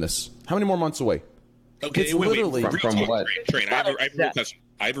away from this? How many more months away? Okay, it's literally from what? Train, I have a real question.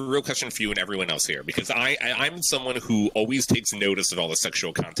 I have a real question for you and everyone else here, because I'm someone who always takes notice of all the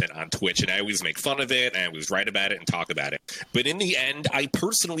sexual content on Twitch, and I always make fun of it, and I always write about it and talk about it. But in the end, I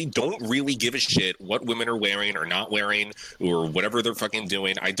personally don't really give a shit what women are wearing or not wearing or whatever they're fucking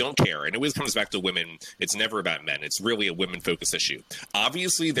doing. I don't care. And it always comes back to women. It's never about men. It's really a women-focused issue.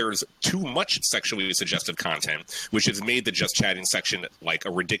 Obviously, there's too much sexually suggestive content, which has made the Just Chatting section like a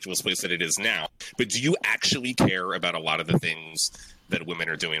ridiculous place that it is now. But do you actually care about a lot of the things that women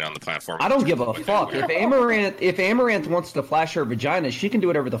are doing on the platform? I don't give a fuck. If Amaranth wants to flash her vagina, she can do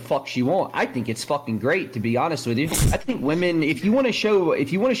whatever the fuck she wants. I think it's fucking great, to be honest with you. I think women, if you want to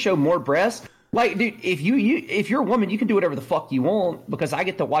show more breasts, like, dude, if you're a woman, you can do whatever the fuck you want, because I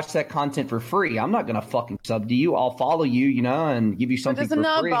get to watch that content for free. I'm not gonna fucking sub to you. I'll follow you, you know, and give you something for free.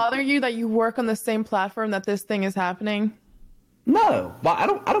 Does it not bother you that you work on the same platform that this thing is happening? No, but I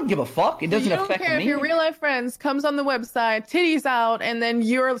don't give a fuck. It doesn't affect me. You don't care if your real life friends comes on the website, titties out, and then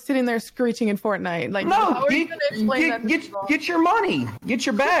you're sitting there screeching in Fortnite. Like, no, get your money, get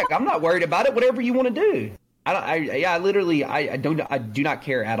your bag. I'm not worried about it. Whatever you want to do. I do not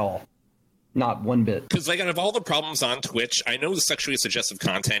care at all. Not one bit. Because, like, out of all the problems on Twitch, I know the sexually suggestive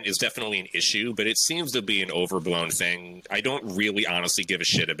content is definitely an issue, but it seems to be an overblown thing. I don't really honestly give a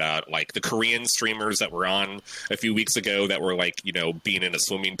shit about, like, the Korean streamers that were on a few weeks ago that were, like, you know, being in a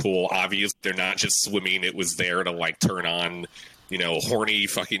swimming pool. Obviously, they're not just swimming. It was there to, like, turn on, you know, horny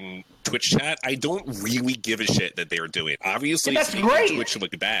fucking Twitch chat. I don't really give a shit that they're doing. Obviously, that's great. Twitch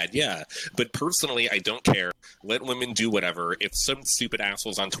look bad, yeah. But personally, I don't care. Let women do whatever. If some stupid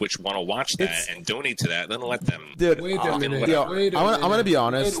assholes on Twitch want to watch that and donate to that, then let them. Dude, wait a minute. I'm gonna be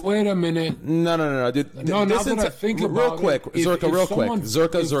honest. Wait a minute. No, dude. No, listen to think about real quick, it. Zerka, real quick.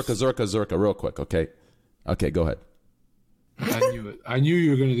 Zerka, real quick. Okay, go ahead. I knew it. I knew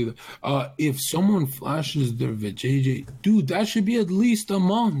you were gonna do that. If someone flashes their vajayjay, dude, that should be at least a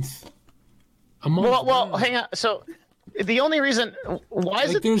month. Well, hang on. So the only reason why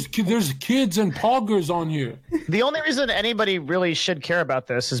is like it there's kids and poggers on here. The only reason anybody really should care about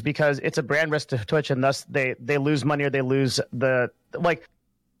this is because it's a brand risk to Twitch, and thus they lose money or they lose the like.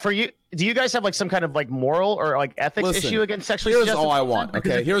 For you, do you guys have like some kind of like moral or like ethics issue against sexually Here's suggestive all I content? want.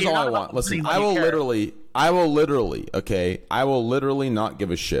 Okay, here's all I want. Listen, I will literally, okay, I will literally not give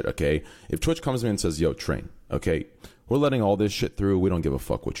a shit. Okay, if Twitch comes to me and says, "Yo, Train, okay, we're letting all this shit through. We don't give a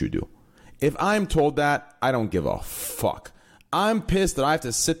fuck what you do." If I'm told that, I don't give a fuck. I'm pissed that I have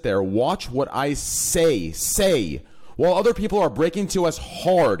to sit there, watch what I say, while other people are breaking to us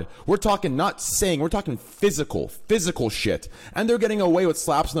hard. We're talking not saying, we're talking physical shit. And they're getting away with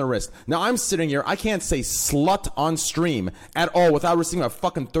slaps on the wrist. Now I'm sitting here, I can't say slut on stream at all without receiving a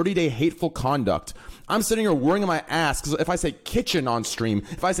fucking 30-day hateful conduct. I'm sitting here worrying my ass because if I say kitchen on stream,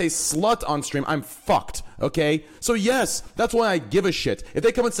 if I say slut on stream, I'm fucked, okay? So yes, that's why I give a shit. If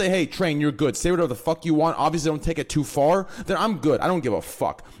they come and say, hey, Train, you're good, say whatever the fuck you want, obviously don't take it too far, then I'm good. I don't give a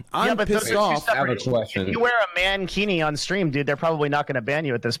fuck. I'm pissed off. I have a question. If you wear a mankini on stream, dude, they're probably not going to ban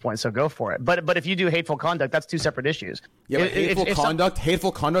you at this point, so go for it. But if you do hateful conduct, that's two separate issues. Yeah, but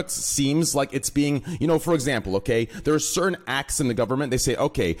hateful conduct seems like it's being, for example, okay, there are certain acts in the government, they say,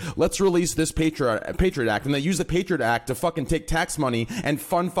 okay, let's release this Patriot Act, and they use the Patriot Act to fucking take tax money and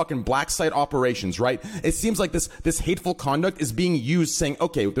fund fucking black site operations, right? It seems like this hateful conduct is being used saying,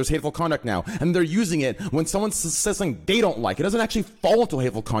 okay, there's hateful conduct now, and they're using it when someone says something they don't like. It doesn't actually fall into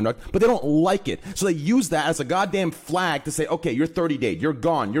hateful conduct, but they don't like it. So they use that as a goddamn flag to say, okay, you're 30-day, you're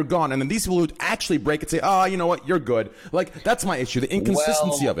gone. And then these people who actually break it say, you know what, you're good. Like, that's my issue, the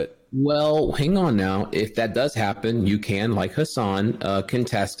inconsistency of it. Well, hang on now. If that does happen, you can, like Hassan,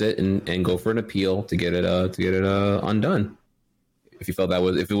 contest it and go for an appeal to get it undone. If you felt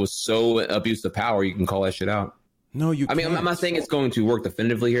if it was so abuse of power, you can call that shit out. No, you. I mean, I'm not saying it's going to work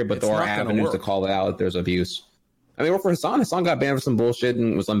definitively here, but there are avenues to call it out if there's abuse. I mean, for Hassan, Hassan got banned for some bullshit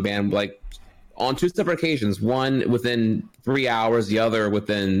and was unbanned like on two separate occasions. One within 3 hours, the other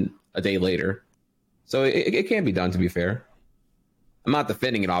within a day later. So it can be done. To be fair. I'm not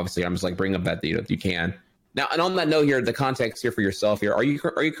defending it, obviously. I'm just like bringing up that if you can. Now, and on that note here, the context here for yourself here, are you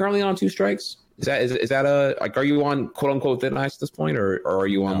currently on 2 strikes? Is that are you on quote unquote thin ice at this point, or are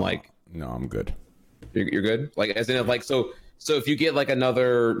you on like? No, I'm good. You're good. Like as in like so if you get like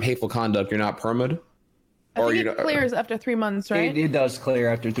another hateful conduct, you're not permid. I think it clears after 3 months, right? It does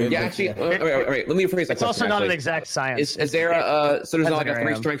clear after 3 months. Yeah, actually, all right, let me rephrase that. It's also not an exact science. Is there so there's not like a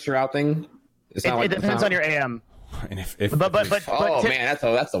 3 strikes you're out thing? It depends on your AM. And man,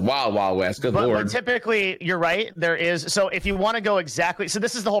 that's a wild west. Good lord. But typically, you're right. There is. So if you want to go exactly, so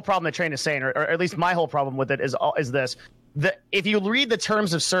this is the whole problem that Train is saying, or at least my whole problem with it is this: if you read the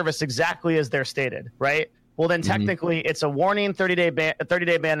terms of service exactly as they're stated, right? Well, then technically it's a warning, 30-day ban,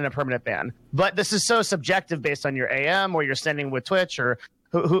 and a permanent ban. But this is so subjective based on your AM or your standing with Twitch or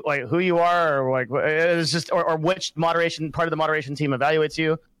who you are, or like it's just or which part of the moderation team evaluates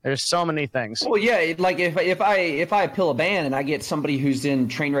you. There's so many things. Well, yeah, like if I appeal a ban and I get somebody who's in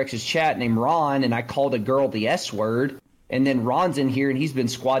Trainwreck's chat named Ron and I called a girl the S word, and then Ron's in here and he's been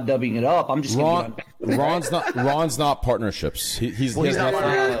squad dubbing it up, I'm just Ron's not partnerships. He's not.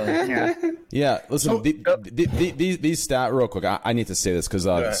 Yeah, listen. These stat real quick. I need to say this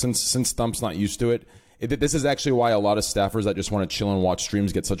because since Thump's not used to it. This is actually why a lot of staffers that just want to chill and watch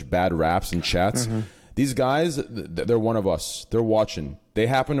streams get such bad raps and chats. Mm-hmm. These guys, they're one of us. They're watching. They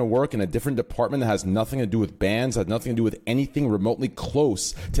happen to work in a different department that has nothing to do with bans, has nothing to do with anything remotely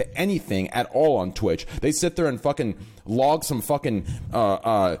close to anything at all on Twitch. They sit there and fucking log some fucking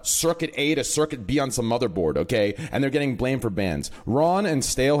circuit A to circuit B on some motherboard, okay? And they're getting blamed for bans. Ron and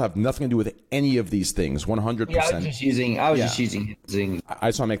Stale have nothing to do with any of these things, 100%. Yeah, I was just using Zing. I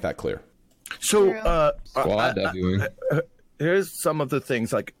just want to make that clear. So, here's some of the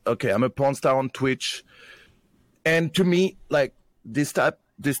things. Like, okay, I'm a porn star on Twitch, and to me, like this type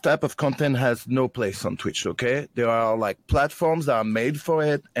of content has no place on Twitch. Okay, there are like platforms that are made for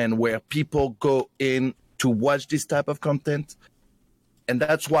it, and where people go in to watch this type of content, and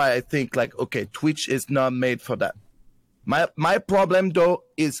that's why I think like, okay, Twitch is not made for that. My problem though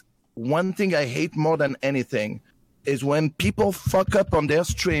is one thing I hate more than anything is when people fuck up on their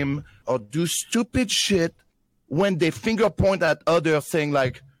stream or do stupid shit when they finger point at others saying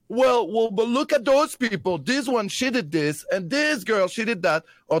like, well, but look at those people. This one, she did this, and this girl, she did that,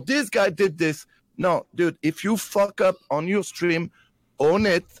 or this guy did this. No, dude, if you fuck up on your stream, own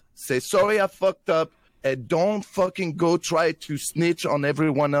it, say, sorry, I fucked up, and don't fucking go try to snitch on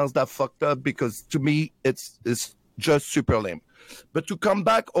everyone else that fucked up, because to me, it's just super lame. But to come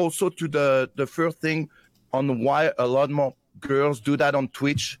back also to the first thing on why a lot more girls do that on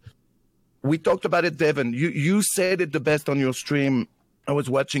Twitch, we talked about it, Devin. You said it the best on your stream. I was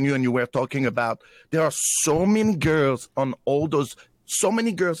watching you and you were talking about there are so many girls on all those, so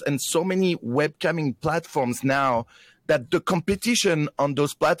many girls and so many webcamming platforms now that the competition on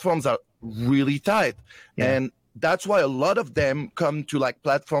those platforms are really tight. Yeah. And that's why a lot of them come to like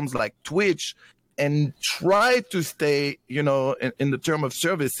platforms like Twitch and try to stay, you know, in the term of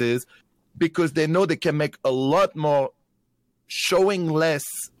services, because they know they can make a lot more showing less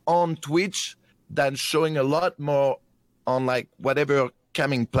on Twitch than showing a lot more on like whatever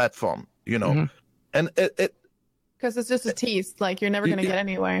camming platform, you know. Mm-hmm. And it because it's just a tease, like you're never going to get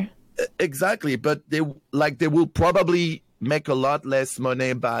anywhere. Exactly, but they will probably make a lot less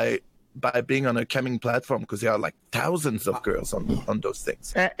money by being on a camming platform, because there are like thousands of girls on those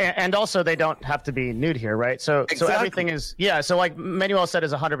things. And also they don't have to be nude here, right? So exactly. So everything is, so like Manuel said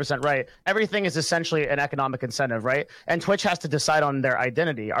is 100% right. Everything is essentially an economic incentive, right? And Twitch has to decide on their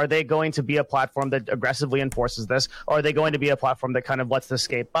identity. Are they going to be a platform that aggressively enforces this, or are they going to be a platform that kind of lets this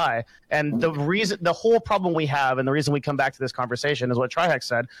skate by? And the whole problem we have, and the reason we come back to this conversation is what Trihex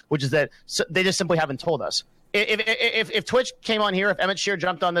said, which is that they just simply haven't told us. If Twitch came on here, if Emmett Shear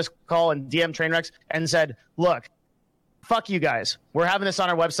jumped on this call and DM Trainwrecks and said, look, fuck you guys, we're having this on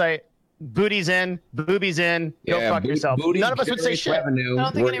our website, booty's in, boobies in, go fuck yourself. None of us would say shit. Revenue. I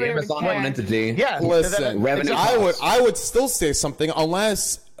don't think anybody would care. One entity. Yeah. Listen, revenue. I would still say something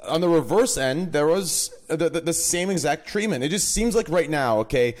unless on the reverse end there was the same exact treatment. It just seems like right now,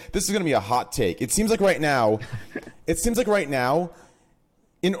 okay, this is going to be a hot take. It seems like right now,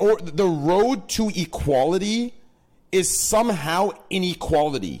 the road to equality is somehow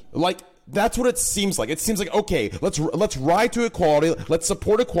inequality. Like, that's what it seems like. It seems like, okay, let's ride to equality. Let's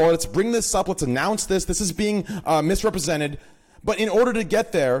support equality. Let's bring this up. Let's announce this. This is being misrepresented. But in order to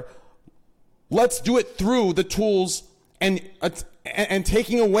get there, let's do it through the tools and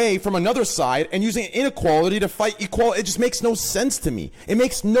taking away from another side and using inequality to fight equality. It just makes no sense to me. It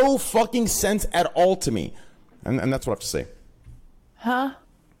makes no fucking sense at all to me. And that's what I have to say. Huh?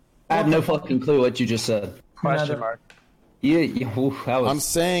 I have no fucking clue what you just said. Question mark. Yeah, that was... I'm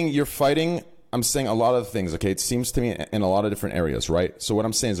saying you're fighting. I'm saying a lot of things. Okay, it seems to me in a lot of different areas, right? So what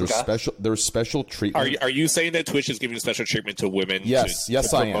I'm saying is there's special treatment. Are you saying that Twitch is giving special treatment to women? Yes,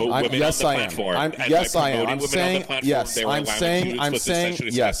 yes, I am. Yes, I am. Yes, I am. I'm saying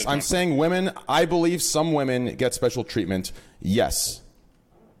yes. I'm saying women. I believe some women get special treatment. Yes.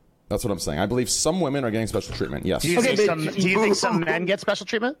 That's what I'm saying. I believe some women are getting special treatment. Yes. Do you think some men get special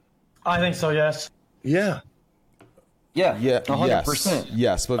treatment? I think so. Yes. Yeah. Yeah. 100%.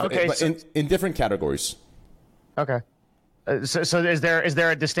 Yes, but in different categories. Okay. So is there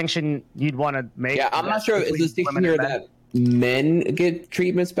a distinction you'd want to make? Yeah, I'm not sure. Is the distinction here that men get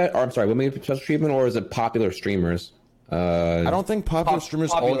treatment women get special treatment, or is it popular streamers? I don't think popular streamers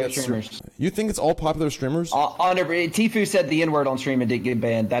all get streamers. You think it's all popular streamers? Tfue said the N-word on stream and didn't get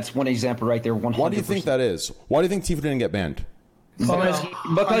banned. That's one example right there. 100%. Why do you think that is? Why do you think Tfue didn't get banned? Because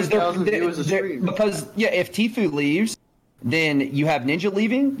if Tfue leaves, then you have Ninja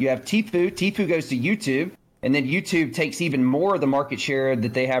leaving, you have Tfue goes to YouTube, and then YouTube takes even more of the market share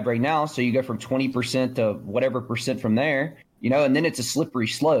that they have right now. So you go from 20% to whatever percent from there, you know, and then it's a slippery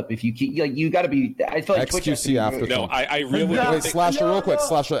slope. If you keep, you got to be. I feel like XQC after. No, I really wait. Slasher, real quick.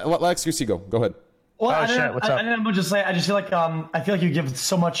 Slasher, let XQC go. Go ahead. Well, I didn't just say. I just feel like I feel like you give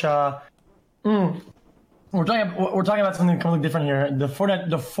so much. We're talking about something completely different here. The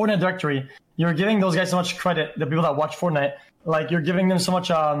Fortnite directory. You're giving those guys so much credit. The people that watch Fortnite, like you're giving them so much.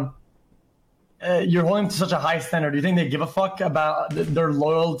 You're holding them to such a high standard. Do you think they give a fuck about their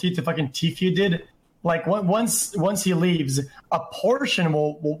loyalty to fucking Tfue did? Like once he leaves, a portion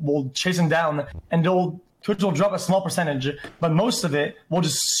will chase him down, and Twitch will drop a small percentage, but most of it will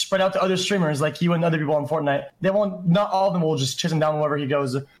just spread out to other streamers like you and other people on Fortnite. Not all of them will just chase him down wherever he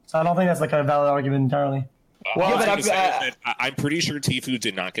goes. So I don't think that's like a valid argument entirely. I'm pretty sure Tfue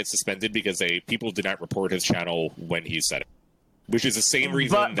did not get suspended because people did not report his channel when he said it. Which is the same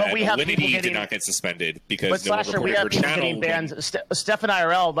reason that Alinity did not get suspended, because no one reported her channel. Banned. Stefan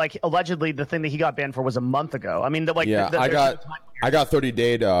IRL, like allegedly, the thing that he got banned for was a month ago. I mean, I got 30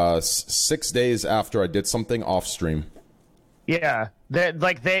 days, 6 days after I did something off stream. Yeah,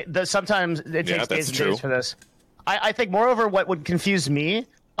 sometimes it takes days and days for this. I think, moreover, what would confuse me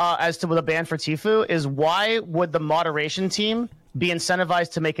as to the ban for Tfue is why would the moderation team be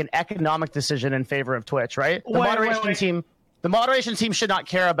incentivized to make an economic decision in favor of Twitch? Right, The moderation team should not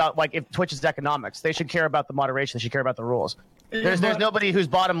care about if Twitch's economics. They should care about the moderation. They should care about the rules. There's nobody whose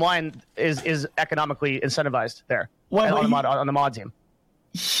bottom line is economically incentivized there on the mod team.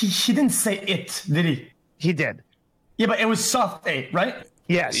 He didn't say it, did he? He did. Yeah, but it was soft 8, right?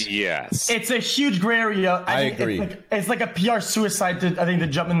 Yes. Yes. It's a huge gray area. I think agree. It's like a PR suicide to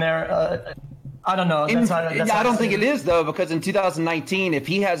jump in there. I don't know. I don't think it is though, because in 2019, if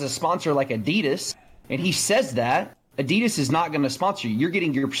he has a sponsor like Adidas and he says that, Adidas is not going to sponsor you. You're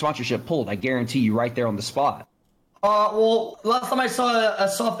getting your sponsorship pulled. I guarantee you, right there on the spot. Well, last time I saw a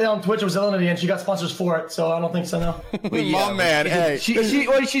soft day on Twitch, it was Eleanor, and she got sponsors for it, so I don't think so, no. My man, hey.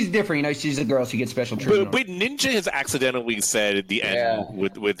 She's different, you know. She's a girl. She gets special treatment. But Ninja has accidentally said the N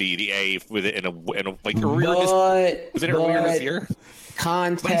with the A with it in a like earlier was it earlier this year?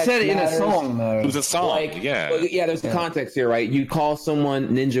 Context. But he said it in a song, though. It was a song, There's the context here, right? You call someone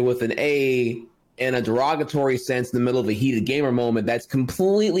Ninja with an A in a derogatory sense in the middle of a heated gamer moment. That's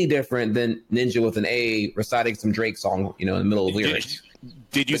completely different than Ninja with an A reciting some Drake song, in the middle of lyrics.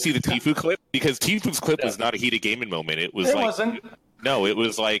 Did you see the Tfue clip? Because Tfue's clip was not a heated gaming moment. It wasn't. No, it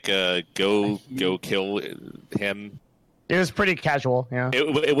was like go kill him. It was pretty casual, yeah.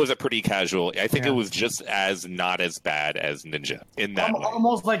 It was a pretty casual. I think it was just as not as bad as Ninja in that way.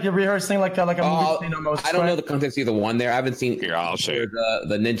 Almost like you're rehearsing like a movie scene almost. I don't know the context of either one there. I haven't seen Here, I'll show you.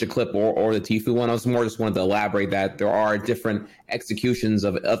 the Ninja clip or the Tfue one. I was more just wanted to elaborate that there are different executions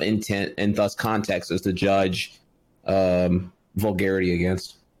of intent and thus context as to judge vulgarity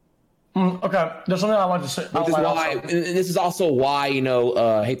against. Okay, there's something I want to say. This is also why,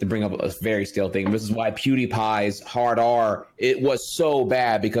 I hate to bring up a very stale thing, but this is why PewDiePie's hard R, it was so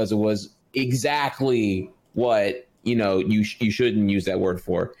bad because it was exactly what, you shouldn't use that word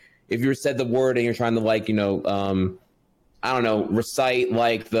for. If you said the word and you're trying to I don't know, recite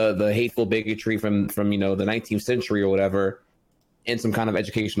like the hateful bigotry from the 19th century or whatever, in some kind of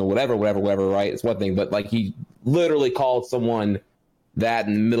educational whatever, right? It's one thing, but like he literally called someone that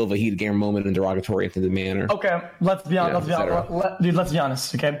in the middle of a heated gamer moment in a derogatory intended manner. Okay, let's be honest. Let's be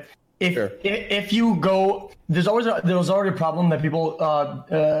honest. Okay, if you go, there's already a problem that people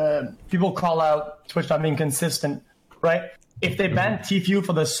call out Twitch not being consistent, right? If they ban Tfue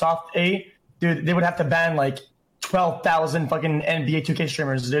for the soft A, dude, they would have to ban like 12,000 fucking NBA 2K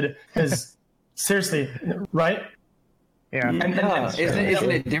streamers, dude. Because seriously, right? Yeah.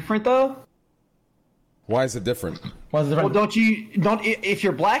 Isn't it different though? Why is it different? Well, don't if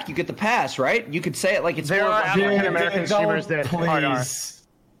you're black, you get the pass, right? You could say it like it's there are African American streamers that hard R.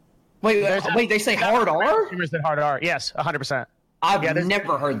 Wait, they say hard R? Streamers that hard R. Yes, 100%. I've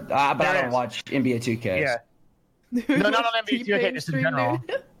never heard, but I don't watch NBA 2K. Yeah. No, not on NBA 2K, just in general.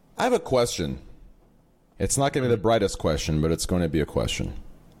 I have a question. It's not going to be the brightest question, but it's going to be a question.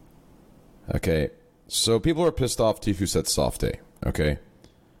 Okay, so people are pissed off Tfue said soft A, okay?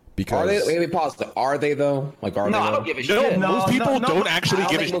 Because wait, pause. Are they though? Like, are they? I don't give a shit. Most people don't actually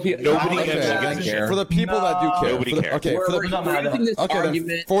give a shit. Nobody cares. For the people that do care. Nobody cares. Okay,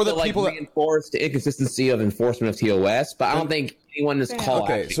 for the people that reinforce the inconsistency of enforcement of TOS, but I don't think anyone is called.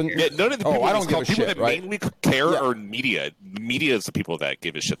 Okay, so none of the people, I don't give a people shit, that right? mainly care are media. Media is the people that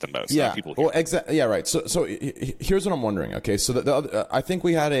give a shit the most. Yeah. People Well, exactly. Yeah, right. So here's what I'm wondering. Okay, so I think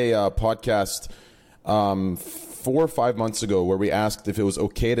we had a podcast 4 or 5 months ago where we asked if it was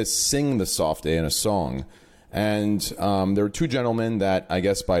okay to sing the soft A in a song. And there were two gentlemen that I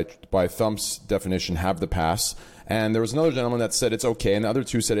guess by Thump's definition have the pass. And there was another gentleman that said it's okay, and the other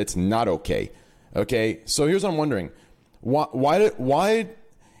two said it's not okay. Okay, so here's what I'm wondering. Why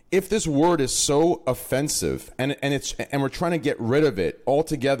if this word is so offensive and we're trying to get rid of it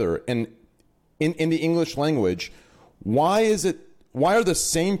altogether in the English language, why are the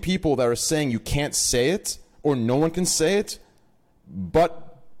same people that are saying you can't say it or no one can say it,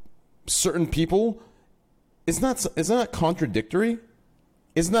 but certain people, isn't that contradictory?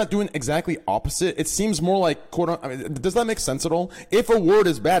 Isn't that doing exactly opposite? It seems more like does that make sense at all? If a word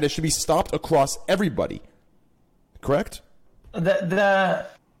is bad, it should be stopped across everybody. Correct? You're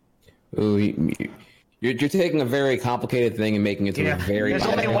taking a very complicated thing and making it to a very. There's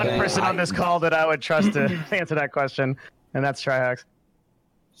only one person on this call that I would trust to answer that question, and that's Trihex.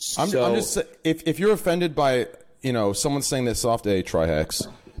 I'm just if you're offended by someone saying this soft A, Trihex,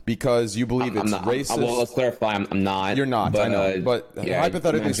 because you believe it's racist. Well, let's clarify. I'm not. You're not. But, I know. But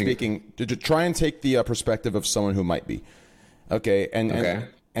hypothetically speaking, to try and take the perspective of someone who might be. Okay.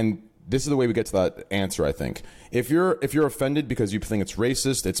 And this is the way we get to that answer. I think if you're offended because you think it's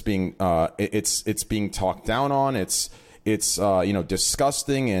racist, it's being talked down on. It's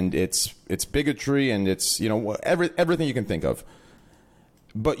disgusting, and it's bigotry, and it's everything you can think of.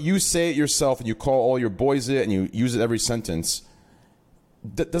 But you say it yourself, and you call all your boys it, and you use it every sentence.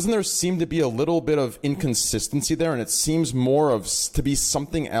 Doesn't there seem to be a little bit of inconsistency there, and it seems more to be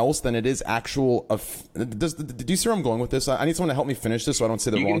something else than it is actual? Do you see where I'm going with this? I need someone to help me finish this so I don't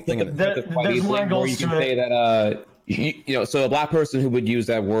say the wrong thing. There's more angles you can to say it. that so a black person who would use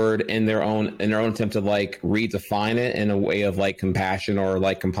that word in their own attempt to like redefine it in a way of like compassion or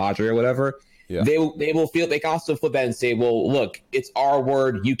like compadre or whatever, they will feel, they can also flip that and say, well, look, it's our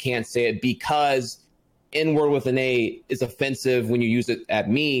word, you can't say it because N-word with an A is offensive when you use it at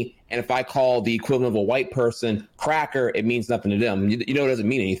me, and if I call the equivalent of a white person cracker, it means nothing to them. It doesn't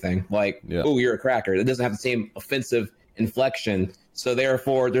mean anything. Like, oh, you're a cracker. It doesn't have the same offensive inflection. So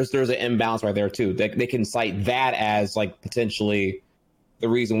therefore, there's an imbalance right there too. They can cite that as like potentially the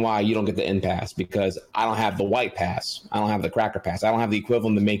reason why you don't get the N pass, because I don't have the white pass. I don't have the cracker pass. I don't have the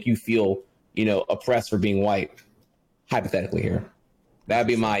equivalent to make you feel, oppressed for being white. Hypothetically here. That'd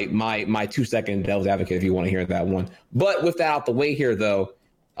be my 2-second devil's advocate if you want to hear that one. But with that out the way here, though,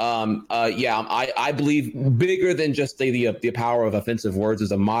 I believe bigger than just the power of offensive words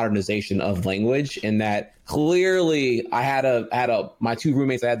is a modernization of language. In that clearly, I had my two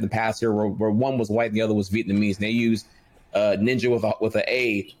roommates I had in the past here, where one was white and the other was Vietnamese, and they used ninja with an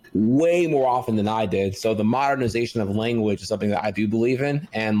A way more often than I did. So the modernization of language is something that I do believe in,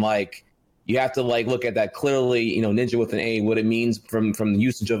 and like. You have to like look at that clearly, ninja with an A, what it means from the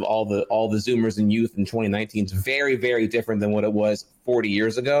usage of all the Zoomers and youth in 2019 is very, very different than what it was 40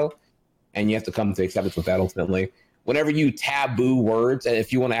 years ago. And you have to come to acceptance with that ultimately. Whenever you taboo words, and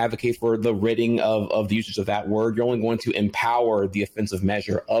if you want to advocate for the ridding of the usage of that word, you're only going to empower the offensive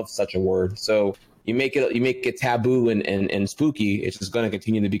measure of such a word. So you make it taboo and spooky, it's just going to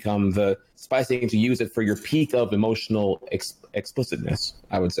continue to become the spicy thing to use it for your peak of emotional explicitness,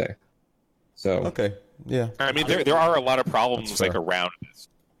 I would say. So okay, yeah. I mean, there are a lot of problems like around this.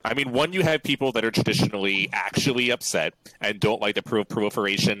 I mean, one, you have people that are traditionally actually upset and don't like the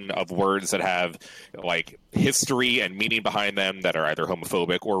proliferation of words that have like history and meaning behind them that are either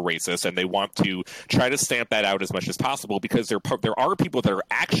homophobic or racist, and they want to try to stamp that out as much as possible because there are people that are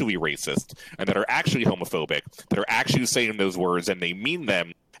actually racist and that are actually homophobic, that are actually saying those words and they mean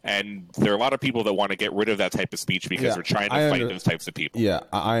them. And there are a lot of people that want to get rid of that type of speech because they're trying to fight those types of people. Yeah,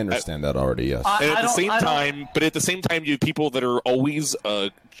 I understand that already, yes. And at the same time, you have people that are always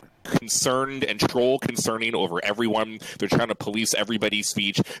concerned and troll concerning over everyone. They're trying to police everybody's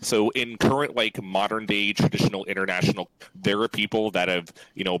speech. So in current like modern day traditional international, there are people that have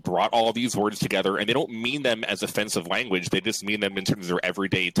brought all these words together, and they don't mean them as offensive language. They just mean them in terms of their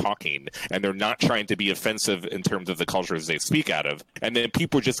everyday talking, and they're not trying to be offensive in terms of the cultures they speak out of. And then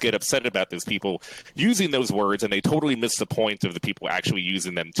people just get upset about those people using those words, and they totally miss the point of the people actually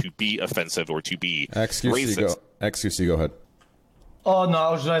using them to be offensive or to be racist. XQC, go ahead. Oh no, I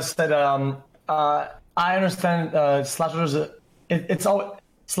was just said I understand slashers. It's always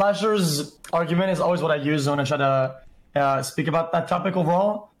slashers argument is always what I use when I try to speak about that topic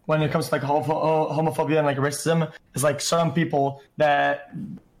overall. When it comes to like homophobia and like racism, it's like some people that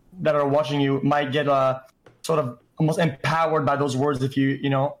are watching you might get sort of almost empowered by those words if you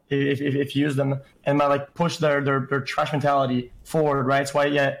if you use them, and might like push their trash mentality forward, right? It's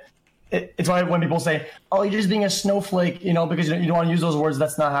why It's why when people say, "Oh, you're just being a snowflake," because you don't want to use those words.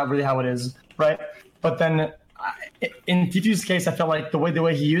 That's not really how it is, right? But then, in Tifu's case, I felt like the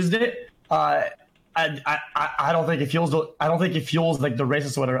way he used it, I don't think it fuels like the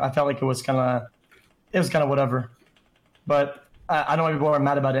racist or whatever. I felt like it was kind of whatever. But I know why people are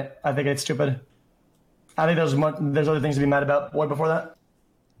mad about it. I think it's stupid. I think there's other things to be mad about way before that.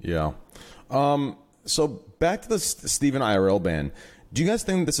 Yeah. So back to the Steven IRL ban. Do you guys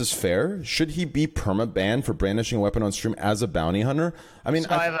think this is fair? Should he be perma-banned for brandishing a weapon on stream as a bounty hunter? I mean,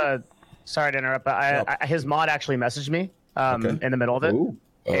 so sorry to interrupt, but his mod actually messaged me in the middle of it. Ooh.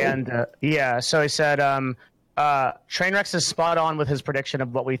 Oh. And so he said, Trainwreck is spot on with his prediction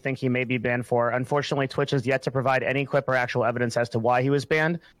of what we think he may be banned for. Unfortunately, Twitch has yet to provide any clip or actual evidence as to why he was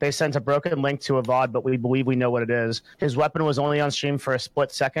banned. They sent a broken link to a VOD, but we believe we know what it is. His weapon was only on stream for a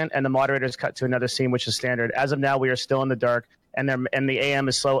split second, and the moderators cut to another scene, which is standard. As of now, we are still in the dark. And the AM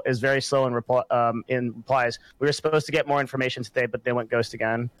is very slow in replies. We were supposed to get more information today, but they went ghost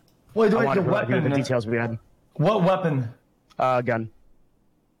again. Wait, the weapon? The details we had. What weapon? Gun.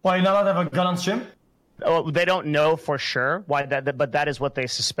 Why you're not allowed to have a gun on stream? Oh, they don't know for sure why but that is what they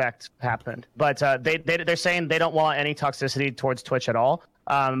suspect happened. But they're saying they don't want any toxicity towards Twitch at all.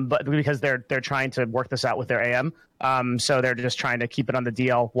 But because they're trying to work this out with their AM. So they're just trying to keep it on the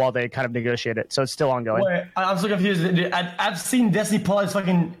DL while they kind of negotiate it. So it's still ongoing. Wait, I'm so confused. I've seen Destiny pull his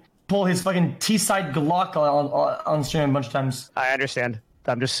fucking T-side Glock on stream a bunch of times. I understand.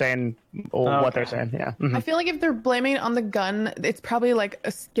 I'm just saying what they're saying. Yeah. Mhm. I feel like if they're blaming it on the gun, it's probably like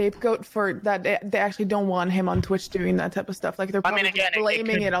a scapegoat for that. They actually don't want him on Twitch doing that type of stuff. Like they're probably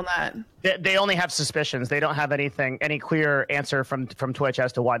blaming it on that. They only have suspicions. They don't have any clear answer from Twitch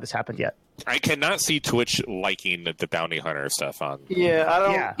as to why this happened yet. I cannot see Twitch liking the bounty hunter stuff on. Yeah, I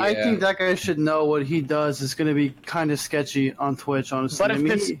don't. I think that guy should know what he does is going to be kind of sketchy on Twitch. Honestly, But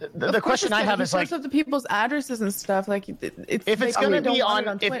if the question I have is like, up the people's addresses and stuff. Like if it's going to be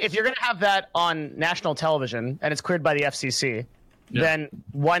on if you're going to have that on national television and it's cleared by the FCC, then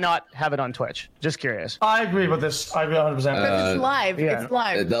why not have it on Twitch? Just curious. I agree with this. I agree 100%. Because it's live. yeah. It's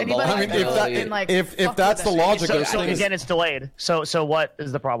live. I mean, if that's the logic of So things, again, it's delayed. So what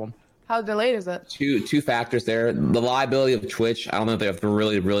is the problem? How delayed is it? Two factors there. The liability of Twitch, I don't know if they're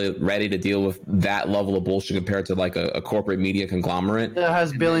really ready to deal with that level of bullshit compared to like a corporate media conglomerate. That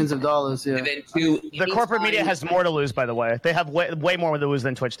has billions of dollars, yeah. And then two, The corporate media has more to lose, by the way. They have way more to lose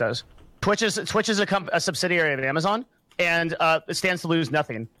than Twitch does. Twitch is a subsidiary of Amazon, and it stands to lose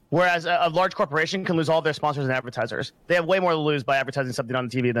nothing. Whereas a large corporation can lose all their sponsors and advertisers. They have way more to lose by advertising something on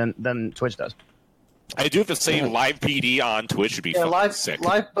TV than Twitch does. I do have to say, live PD on Twitch would be fucking sick.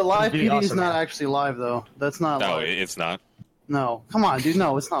 Live PD is awesome, not actually live though. That's not. No, live. it's not. No, come on, dude.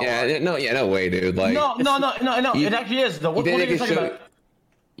 No, it's not. live. No way, dude. Like, No. It actually is. Though. What are you talking about?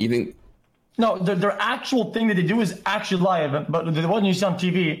 You think? No, their actual thing that they do is actually live, but the one you see on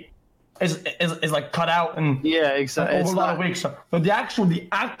TV is like cut out and exactly over a lot of weeks. But the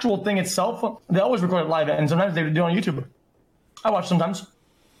actual thing itself, they always record it live, and sometimes they do it on YouTube. I watch sometimes.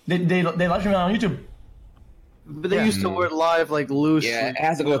 They live stream it on YouTube. But they used the word live like loose. Yeah, it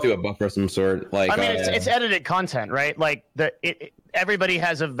has to go through a buffer of some sort. Like, I mean, it's edited content, right? Like everybody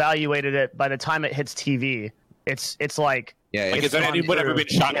has evaluated it by the time it hits TV. It's like like has anyone ever been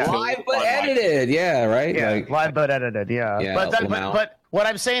shot live but edited? Yeah, right. Yeah, like, live but edited. Yeah, but what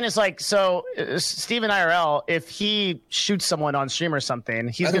I'm saying is like, so Steven IRL, if he shoots someone on stream or something,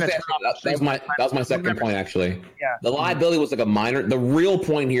 he's going to turn off. That was my second point, actually. Yeah. The liability was like a minor. The real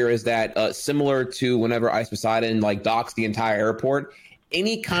point here is that similar to whenever Ice Poseidon like docks the entire airport,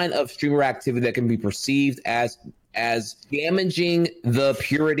 any kind of streamer activity that can be perceived as damaging the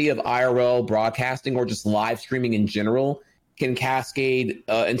purity of IRL broadcasting or just live streaming in general can cascade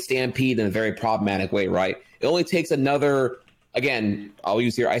and stampede in a very problematic way, right? It only takes another, again, I'll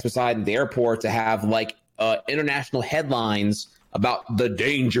use here Ice Poseidon, the airport, to have like international headlines about the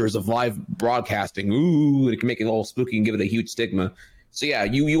dangers of live broadcasting. Ooh, it can make it all spooky and give it a huge stigma. So yeah,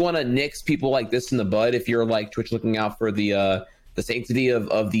 you want to nix people like this in the bud if you're like Twitch looking out for the sanctity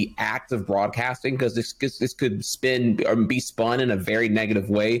of the act of broadcasting, because this could spin or be spun in a very negative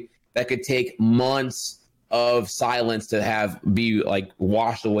way that could take months of silence to be like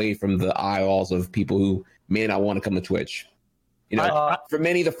washed away from the eyeballs of people who may not want to come to Twitch. You know, for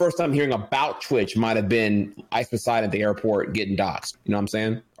many, the first time hearing about Twitch might have been Ice Poseidon at the airport getting doxxed. You know what I'm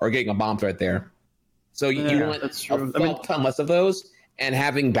saying? Or getting a bomb threat there. So you want a ton less of those, and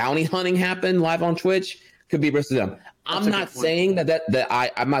having bounty hunting happen live on Twitch could be a risk to them. I'm not saying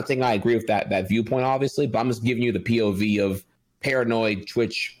I'm not saying I agree with that viewpoint, obviously, but I'm just giving you the POV of paranoid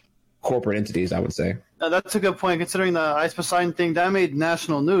Twitch corporate entities, I would say. That's a good point, considering the Ice Poseidon thing. That made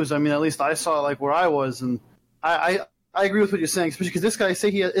national news. I mean, at least I saw like where I was, and I agree with what you're saying, especially because this guy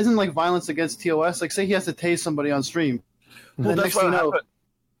say he isn't like violence against TOS. Like say he has to tase somebody on stream. Well, that's what happened.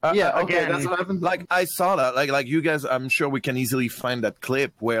 That's what happened. Like I saw that. Like you guys, I'm sure we can easily find that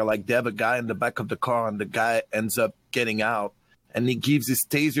clip where like they have a guy in the back of the car and the guy ends up getting out and he gives his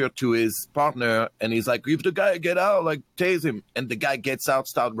taser to his partner and he's like, if the guy get out, like tase him. And the guy gets out,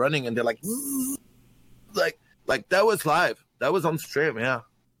 start running, and they're like that was live. That was on stream. Yeah.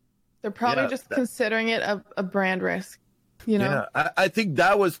 They're probably just considering it a brand risk. You know? Yeah, I think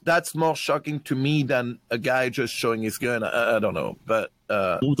that's more shocking to me than a guy just showing his gun. I don't know, but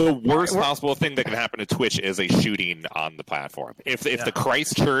the worst possible thing that can happen to Twitch is a shooting on the platform. If the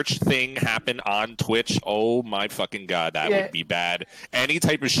Christchurch thing happened on Twitch, oh my fucking god, that would be bad. Any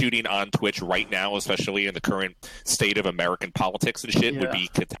type of shooting on Twitch right now, especially in the current state of American politics and shit, would be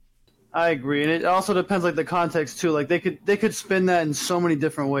catastrophic. I agree, and it also depends like the context too. Like they could spin that in so many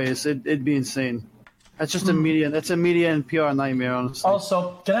different ways. It'd be insane. That's just a media and PR nightmare, honestly.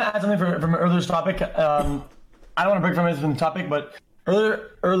 Also, can I add something from an earlier topic? I don't want to break from the topic, but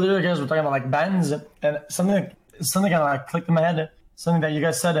earlier you guys were talking about like bans, and something kind of like clicked in my head. Something that you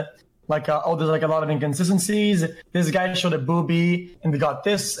guys said, like, there's like a lot of inconsistencies. This guy showed a boobie, and they got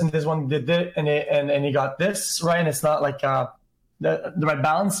this, and this one did it, and he got this, right? And it's not like the right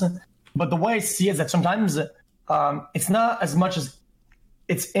balance. But the way I see it is that sometimes it's not as much as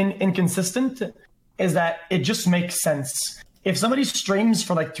it's inconsistent, is that it just makes sense. if somebody streams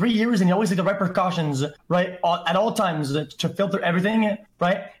for like 3 years and you always take the right precautions, right, at all times to filter everything,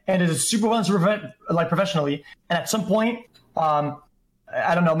 right, and it is super well like professionally, and at some point, I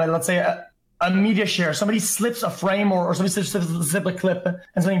don't know, let's say a media share, somebody slips a frame or somebody slips a clip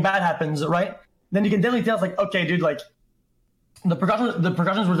and something bad happens, right? Then you can definitely tell it's like, okay, dude, like the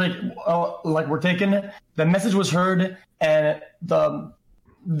precautions were taken, the message was heard, and the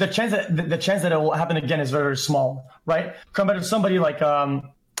chance that it will happen again is very, very small, right? Compared to somebody like,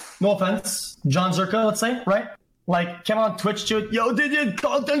 no offense, John Zerka, let's say, right? Like, came on Twitch to it, yo, did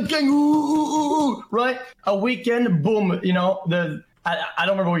content king, right? A weekend, boom, you know, I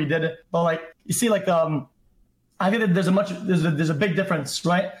don't remember what he did, but like, you see, like, I think that there's a big difference,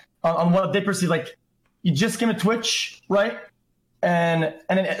 right? On what they perceive. Like, you just came to Twitch, right? And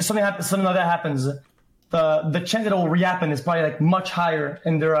then something like that happens. The chance that it will rehappen is probably like much higher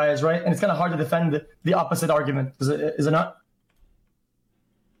in their eyes, right? And it's kind of hard to defend the opposite argument. Is it not?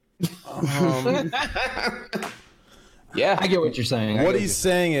 Yeah, I get what you're saying. What he's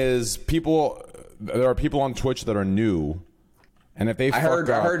saying is there are people on Twitch that are new, and if they I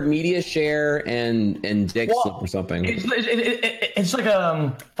heard media share and dick slip or something. It's like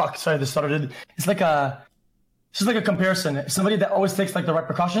fuck. Sorry, this started. It's like a comparison. Somebody that always takes like the right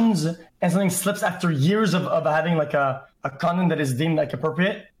precautions and something slips after years of having like a content that is deemed like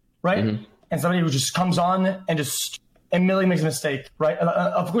appropriate, right? Mm-hmm. And somebody who just comes on and just immediately makes a mistake, right?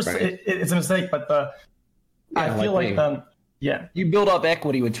 Of course, right. It's a mistake, but I feel like you build up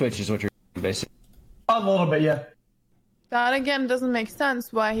equity with Twitch is what you're basically. A little bit, yeah. That again doesn't make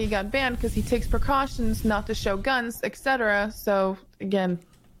sense why he got banned, because he takes precautions not to show guns, etc. So again.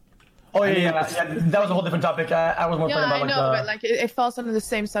 Oh yeah, that was a whole different topic. I was more talking about but like it falls under the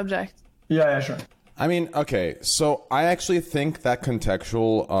same subject. Yeah, sure. I mean, okay, so I actually think that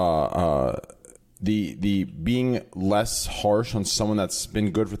contextual, the being less harsh on someone that's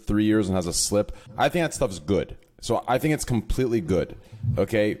been good for 3 years and has a slip, I think that stuff's good. So I think it's completely good,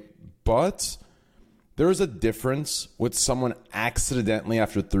 okay? But there is a difference with someone accidentally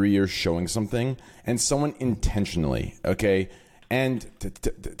after 3 years showing something and someone intentionally, okay? And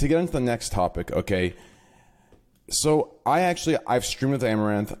to get into the next topic, okay? So I've streamed with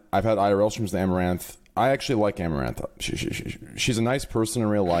Amaranth. I've had IRL streams with Amaranth. I actually like Amaranth. She's a nice person in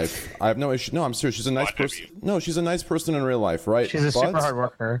real life. I have no issue. No, I'm serious. She's a nice person. No, she's a nice person in real life, right? She's a super hard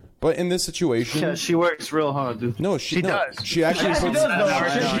worker. But in this situation, yeah, she works real hard, dude. No, she does. She actually she actually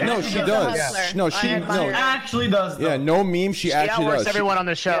does. Yeah, no meme. She actually does. Everyone on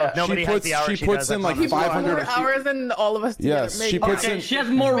the show. Yeah. Nobody has the hours she puts in like 500 more hours than all of us together. Yes, she puts in. She has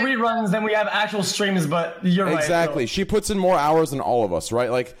more reruns than we have actual streams, but you're right. Exactly. She puts in more hours than all of us,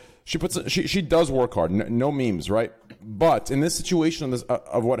 right? Like. She does work hard. No memes, right? But in this situation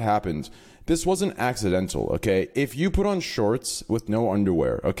of what happened, this wasn't accidental, okay? If you put on shorts with no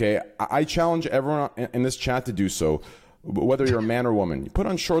underwear, okay, I challenge everyone in this chat to do so, whether you're a man or woman. Put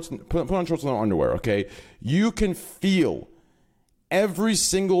on shorts with no underwear, okay? You can feel every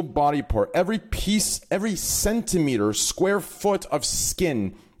single body part, every piece, every centimeter, square foot of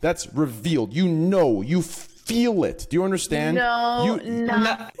skin that's revealed. You feel it. Do you understand? No,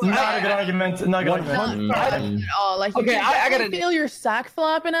 not a good argument. Not a good argument. Not at all. Like, okay, I gotta feel your sack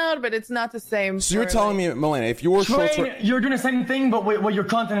flopping out, but it's not the same. So you're telling me, Milena, if your shorts were... You're doing the same thing, but with your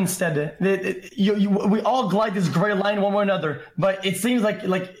content instead. We all glide this gray line one way or another, but it seems like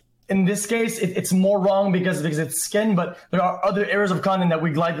in this case, it's more wrong because it's skin, but there are other areas of content that we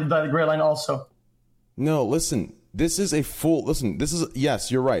glide the gray line also. No, listen. This is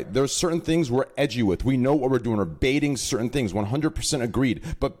yes, you're right. There's certain things we're edgy with. We know what we're doing. We're baiting certain things. 100% agreed.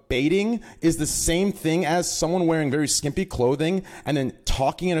 But baiting is the same thing as someone wearing very skimpy clothing and then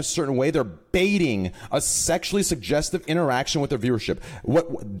talking in a certain way. They're baiting a sexually suggestive interaction with their viewership.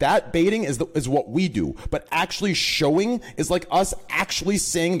 That baiting is what we do. But actually showing is like us actually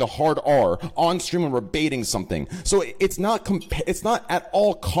saying the hard R on stream when we're baiting something. So it's not at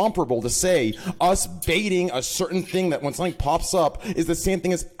all comparable to say us baiting a certain thing that when something pops up is the same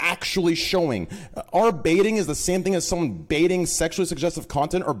thing as actually showing. Our baiting is the same thing as someone baiting sexually suggestive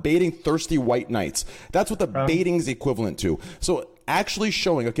content or baiting thirsty white knights. That's what the baiting is equivalent to. So actually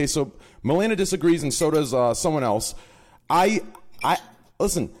showing, okay, so Milena disagrees and so does someone else. I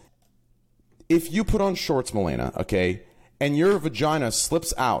listen, if you put on shorts, Milena, okay, and your vagina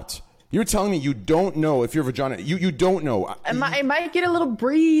slips out, you're telling me you don't know if your vagina, you don't know. It might get a little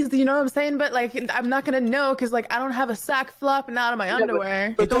breezed, you know what I'm saying? But like, I'm not going to know because like, I don't have a sack flopping out of my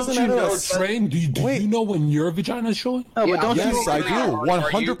underwear. But don't you know, Train, do you know when your vagina is showing? Oh, but don't yes, I do.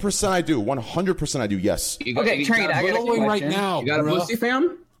 100% I do. 100% I do, yes. Okay, Train, I got a question right now. You got a pussy,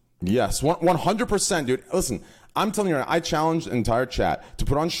 fam? Yes, 100%, dude. Listen, I'm telling you right now, I challenge the entire chat to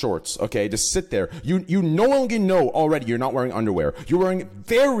put on shorts, okay? Just sit there. You no longer know already you're not wearing underwear. You're wearing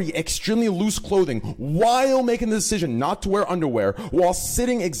very extremely loose clothing while making the decision not to wear underwear while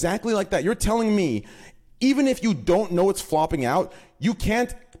sitting exactly like that. You're telling me, even if you don't know it's flopping out, you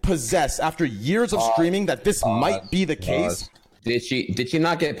can't possess after years of streaming that this might be the case. Did she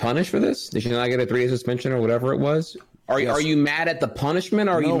not get punished for this? Did she not get a 3-day suspension or whatever it was? Are you mad at the punishment,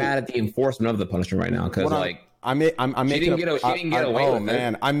 or are you mad at the enforcement of the punishment right now? Because I'm making she didn't get away with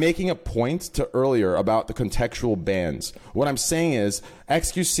it. I'm making a point to earlier about the contextual bans. What I'm saying is,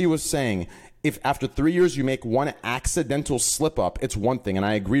 XQC was saying, if after 3 years you make one accidental slip up, it's one thing, and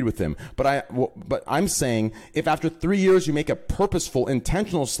I agreed with him. But I'm saying if after 3 years you make a purposeful,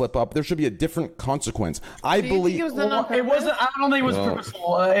 intentional slip up, there should be a different consequence. I believe it wasn't. I don't think it was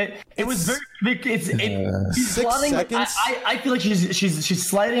purposeful. It was very. It's 6 seconds. I feel like she's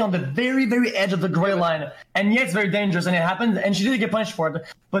sliding on the very, very edge of the gray line, and yeah, it's very dangerous, and it happened, and she didn't get punished for it.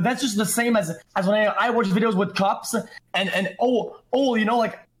 But that's just the same as when I watch videos with cops, and you know,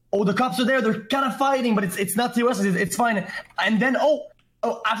 like. Oh, the cops are there. They're kind of fighting, but it's not TOS. It's fine. And then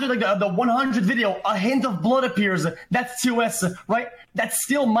after like the 100 video, a hint of blood appears. That's TOS, right? That's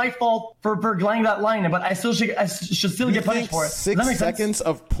still my fault for gliding that line, but I should still get punished for it. 6 seconds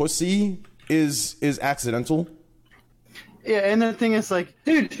of pussy is accidental. Yeah, and the thing is, like,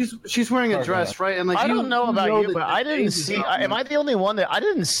 dude, she's wearing a dress, right? And like, I don't know about you, but I didn't see. Am I the only one that I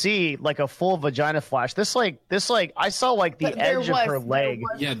didn't see like a full vagina flash? This I saw like the edge of her leg.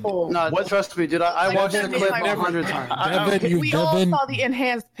 Yeah, no, trust me, dude. I watched the clip 100 times. We all saw the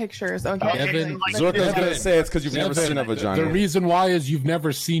enhanced pictures. Okay. Zorka's gonna say it's because you've never seen a vagina. The reason why is you've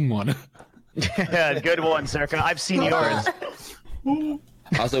never seen one. Yeah, good one, Zerka. I've seen yours.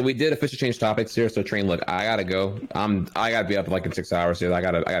 Also, we did officially change topics here, so Train, look, I gotta go. I gotta be up like in 6 hours here. I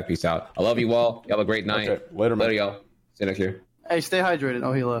gotta peace out. I love you all. You have a great night. Okay, later, y'all. See you next year. Hey, stay hydrated.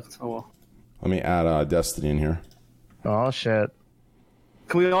 Oh, he left. Oh well. Let me add Destiny in here. Oh shit.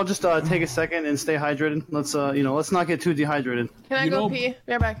 Can we all just take a second and stay hydrated? Let's not get too dehydrated. Can I go pee?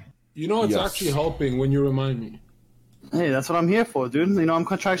 Be right back. You know, it's actually helping when you remind me. Hey, that's what I'm here for, dude. You know, I'm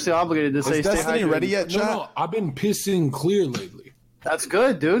contractually obligated to say Is Destiny stay hydrated. ready yet, chat? No, I've been pissing clear lately. That's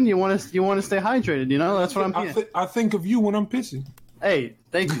good, dude. You want to stay hydrated, you know? That's what I'm here. I think of you when I'm pissing. Hey,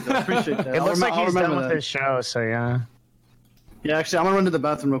 thank you. I appreciate that. It looks like he's done with his show, so yeah. Yeah, actually, I'm going to run to the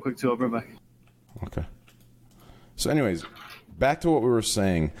bathroom real quick, too. I'll be right back. Okay. So anyways, back to what we were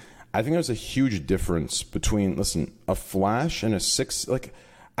saying. I think there's a huge difference between, a flash and a 6... Like,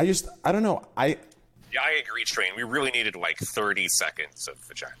 I don't know. Yeah, I agree, Train. We really needed like 30 seconds of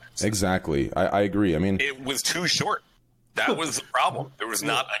vagina. Exactly. I agree. I mean... It was too short. That was the problem. There was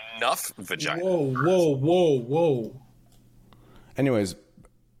not enough vagina. Whoa. Anyways,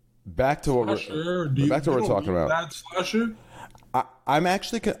 back to what we're talking about. Bad slasher? I'm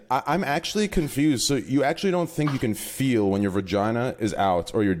actually confused. So you actually don't think you can feel when your vagina is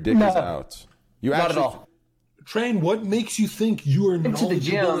out or your dick is out? Not at all. Train, what makes you think you are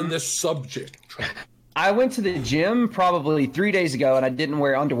knowledgeable in this subject? Train? I went to the gym probably 3 days ago, and I didn't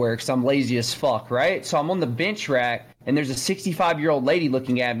wear underwear because I'm lazy as fuck, right? So I'm on the bench rack, and there's a 65-year-old lady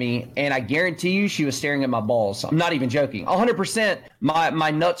looking at me, and I guarantee you she was staring at my balls. I'm not even joking. 100%, my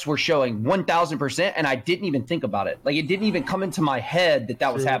nuts were showing 1,000%, and I didn't even think about it. Like, it didn't even come into my head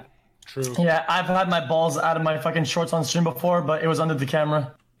that was happening. True. Yeah, I've had my balls out of my fucking shorts on stream before, but it was under the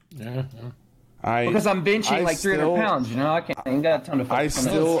camera. Yeah. Because I'm benching like 300 pounds, you know. I ain't got a ton of fucking.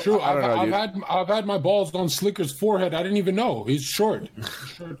 It's true. I've had my balls on Slicker's forehead. I didn't even know he's short.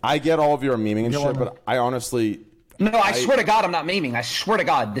 I get all of your memeing and shit, but I honestly. No, I swear to God, I'm not memeing. I swear to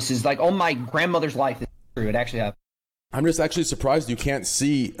God, this is like on my grandmother's life. This is true. It actually happened. I'm just actually surprised you can't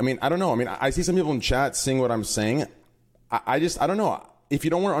see. I mean, I don't know. I mean, I see some people in chat seeing what I'm saying. I don't know. If you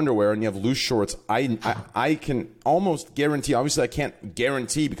don't wear underwear and you have loose shorts, I can almost guarantee. Obviously, I can't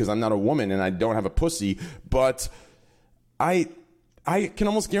guarantee because I'm not a woman and I don't have a pussy. But I can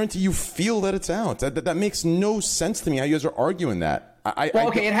almost guarantee you feel that it's out. That makes no sense to me. How you guys are arguing that?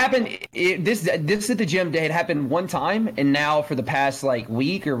 It happened. This at the gym day. It happened one time, and now for the past like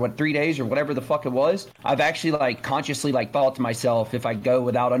week or 3 days or whatever the fuck it was, I've actually like consciously like thought to myself, if I go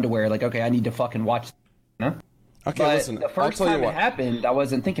without underwear, like okay, I need to fucking watch. You know? Okay, but listen. The first time it happened, I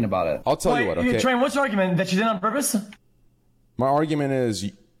wasn't thinking about it. I'll tell you what. Okay, Train, what's your argument? That she did it on purpose? My argument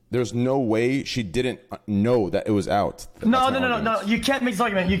is there's no way she didn't know that it was out. No. You can't make this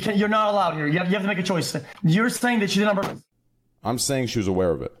argument. You're not allowed here. You have to make a choice. You're saying that she did it on purpose. I'm saying she was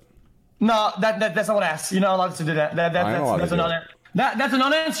aware of it. No, that's not what I asked. You're not allowed to do that. That's a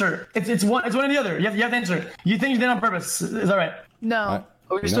non-answer. It's one or the other. You have to answer. You think she did it on purpose? Is that right? No.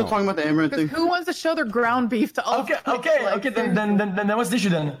 Are we still talking about the Amaranth thing? Who wants to show their ground beef to all? Okay. Then what's the issue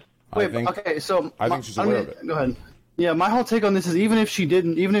then? Wait, okay, so I think she's aware of it. Go ahead. Yeah, my whole take on this is even if she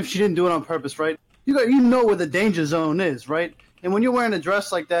didn't do it on purpose, right? You know where the danger zone is, right? And when you're wearing a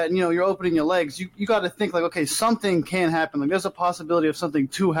dress like that and you're opening your legs, you got to think like, okay, something can happen. Like there's a possibility of something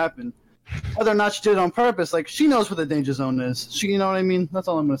to happen. Whether or not she did it on purpose, like she knows where the danger zone is. You know what I mean? That's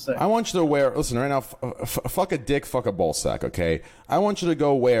all I'm gonna say. I want you to wear. Listen, right now, fuck a dick, fuck a ball sack. Okay, I want you to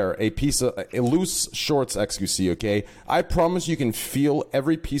go wear a loose shorts XQC. Okay, I promise you can feel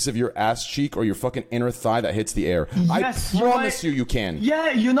every piece of your ass cheek or your fucking inner thigh that hits the air. Yes, I promise you can.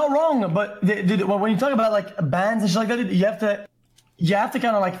 Yeah, you're not wrong. But when you talk about like bands and shit like that, you have to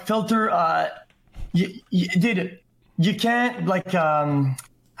kind of like filter. You can't like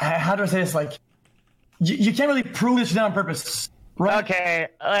how do I say this? Like, you can't really prove this on purpose, right? Okay,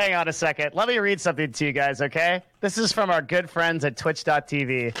 hang on a second. Let me read something to you guys, okay? This is from our good friends at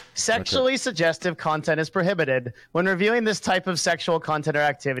Twitch.tv. Sexually suggestive content is prohibited. When reviewing this type of sexual content or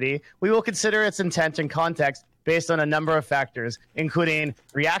activity, we will consider its intent and context based on a number of factors, including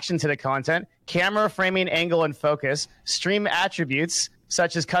reaction to the content, camera framing angle and focus, stream attributes,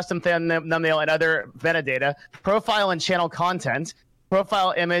 such as custom thumbnail and other metadata, profile and channel content,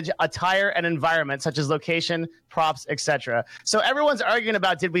 profile image, attire, and environment, such as location, props, etc. So everyone's arguing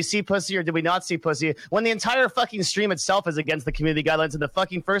about did we see pussy or did we not see pussy when the entire fucking stream itself is against the community guidelines in the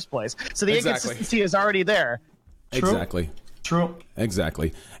fucking first place. So the inconsistency is already there. Exactly. True.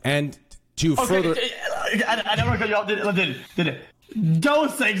 Exactly. And to further... I don't want to cut you off. Did it?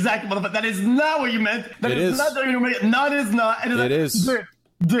 Don't say exactly, motherfucker. That is not what you meant. That is not what you meant. No, it is not. It is.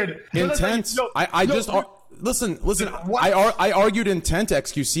 Dude. Intense. Listen. I argued intent,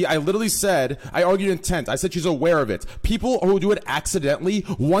 XQC. I literally said I argued intent. I said she's aware of it. People who do it accidentally,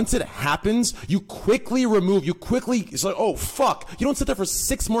 once it happens, you quickly remove. It's like, oh fuck. You don't sit there for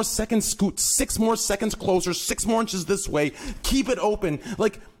 6 more seconds. Scoot 6 more seconds closer. 6 more inches this way. Keep it open.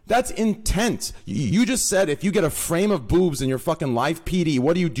 Like. That's intent. You just said if you get a frame of boobs in your fucking live PD,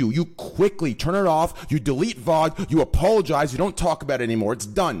 what do? You quickly turn it off, you delete VOD, you apologize, you don't talk about it anymore. It's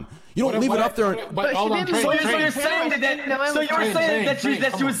done. You don't leave it up there. But so you're saying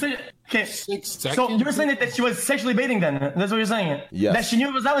that she was saying. Okay, so you're saying that she was sexually baiting then? That's what you're saying? Yes. That she knew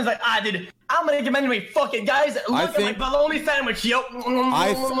it was that was like, dude, I'm gonna get anyway. Fuck it, guys. Look at my bologna sandwich, yo.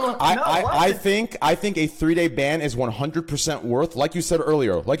 I think a 3-day ban is 100% worth. Like you said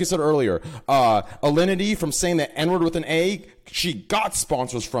earlier, Alinity from saying the N-word with an A, she got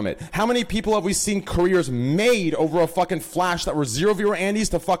sponsors from it. How many people have we seen careers made over a fucking flash that were 0 viewer Andes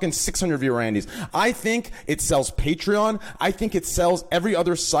to fucking 600 viewer Andes? I think it sells Patreon. I think it sells every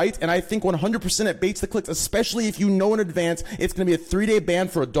other site, and I think 100% it baits the clicks, especially if you know in advance it's going to be a 3-day ban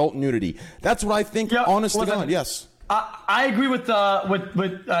for adult nudity. That's what I think. Yeah, honest to God, yes. I agree with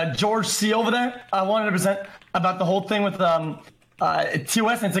George C over there, 100% about the whole thing with TOS,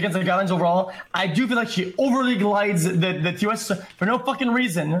 and it's against the guidelines overall. I do feel like she overly glides the TOS for no fucking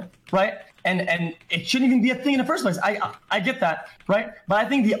reason, right? And it shouldn't even be a thing in the first place. I get that, right? But I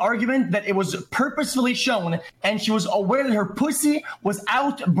think the argument that it was purposefully shown and she was aware that her pussy was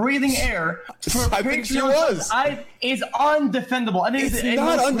out breathing air. I think she was. Is undefendable. I think it's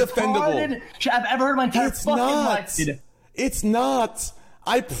not undefendable. I've ever heard in my entire fucking life. It's not.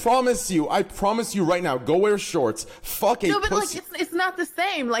 I promise you right now, go wear shorts. Fuck a pussy. No, but like, it's not the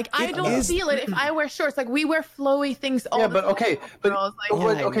same. Like, I don't feel it if I wear shorts. Like, we wear flowy things all the time.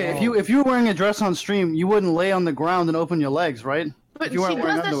 If you were wearing a dress on stream, you wouldn't lay on the ground and open your legs, right? But she does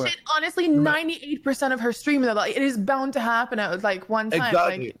that shit, honestly, 98% of her stream, though. Like, it is bound to happen at, like, one time.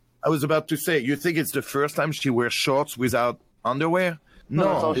 Exactly. Like, I was about to say, you think it's the first time she wears shorts without underwear? No,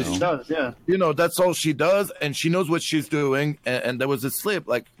 that's all she does. Yeah, that's all she does, and she knows what she's doing. And there was a slip.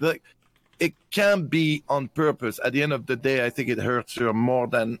 Like it can be on purpose. At the end of the day, I think it hurts her more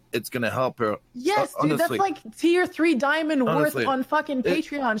than it's gonna help her. Yes, dude, that's like tier 3 diamond worth on fucking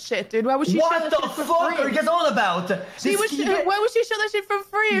Patreon shit, dude. Why would she? What the fuck are you guys all about? Why would she show that shit for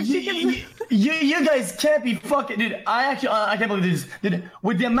free if she can? You guys can't be fucking, dude. I can't believe this, dude.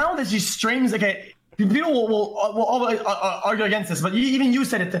 With the amount that she streams, okay. People will argue against this, but even you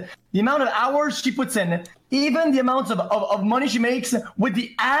said it. The amount of hours she puts in, even the amount of money she makes with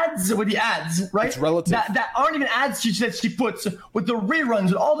the ads, right? It's relative. That aren't even ads she puts with the reruns,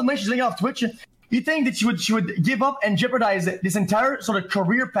 with all the money she's getting off Twitch. You think that she would give up and jeopardize this entire sort of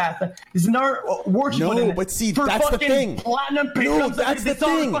career path, this entire work she put in? No, but see, that's the thing. Platinum no, that's the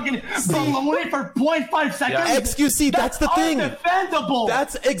thing. Fucking baloney for 0.5 seconds. Yeah. XQC, that's the thing. Undefendable.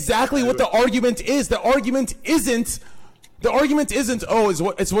 That's exactly what the argument is. The argument isn't. Oh,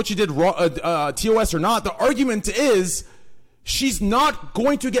 it's what you did TOS or not. The argument is She's not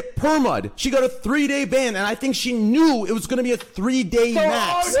going to get permud. She got a 3-day ban, and I think she knew it was going to be a 3-day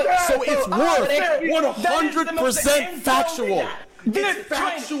max. So it's worth 100% factual. It's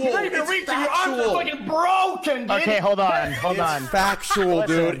factual. You're not even reaching. Your arms are fucking broken, dude. Okay, hold on. It's factual,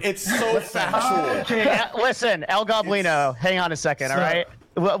 dude. It's so factual. Okay, listen, El Goblino, hang on a second, all right?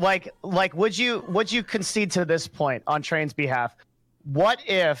 Like, would you concede to this point on Train's behalf? What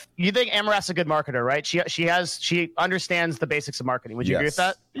if you think Amaranth's a good marketer, right? She understands the basics of marketing. Would you agree with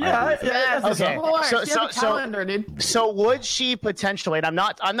that? Yeah. Okay. Calendar, dude. So would she potentially? And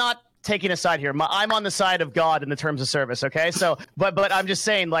I'm not taking a side here. I'm on the side of God in the terms of service. Okay. So, but I'm just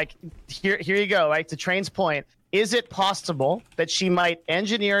saying, like, here you go. Right, to Train's point, is it possible that she might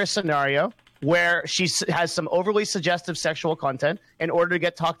engineer a scenario where she has some overly suggestive sexual content in order to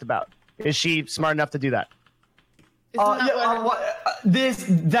get talked about? Is she smart enough to do that?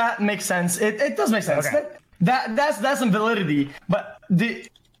 That makes sense. It does make sense. Okay. That's some validity. But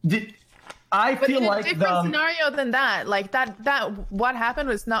I feel in a like different scenario than that, like that what happened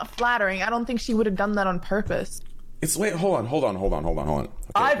was not flattering. I don't think she would have done that on purpose. Hold on. Okay.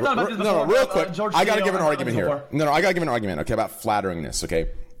 I've thought about this before. No, real quick. George I gotta Steele, give an argument here. before. No, I gotta give an argument. Okay, about flatteringness.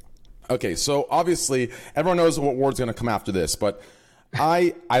 Okay. So obviously everyone knows what word's gonna come after this, but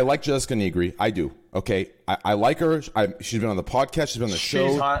I like Jessica Negri. I do. Okay. I like her. She's been on the podcast. She's been on the show.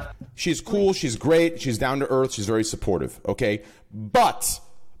 She's hot. She's cool. She's great. She's down to earth. She's very supportive. Okay. But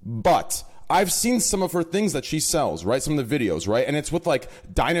I've seen some of her things that she sells, right? Some of the videos, right? And it's with like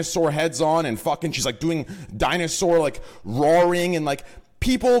dinosaur heads on and fucking, she's like doing dinosaur like roaring and like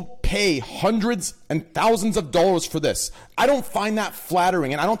people pay hundreds and thousands of dollars for this. I don't find that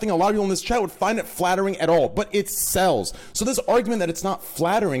flattering. And I don't think a lot of people in this chat would find it flattering at all, but it sells. So this argument that it's not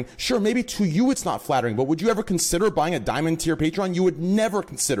flattering, sure, maybe to you it's not flattering, but would you ever consider buying a diamond tier Patreon? You would never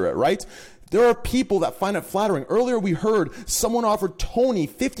consider it, right? There are people that find it flattering. Earlier we heard someone offered Tony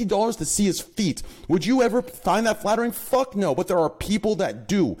 $50 to see his feet. Would you ever find that flattering? Fuck no, but there are people that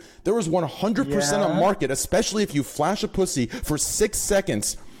do. There is 100% a market, especially if you flash a pussy for 6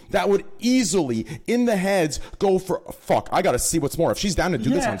 seconds, that would easily, in the heads, go for, fuck, I gotta see what's more. If she's down to do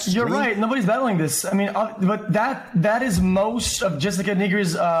this on stream. You're right. Nobody's battling this. I mean, but that is most of Jessica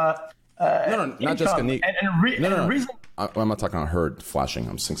Negri's no, not Jessica Negri. No. Reason. I'm not talking about her flashing.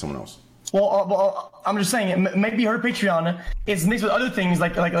 I'm saying someone else. Well, I'm just saying maybe her Patreon is mixed with other things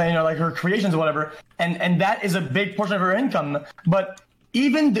like her creations or whatever, and that is a big portion of her income. But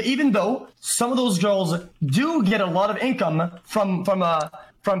even though some of those girls do get a lot of income from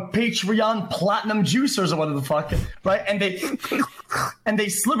Patreon platinum juicers or whatever the fuck, right? And they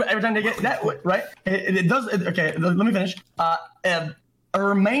slip it every time they get that way, right? It does. Okay, let me finish.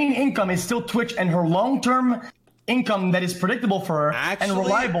 Her main income is still Twitch, and her long-term income that is predictable for her and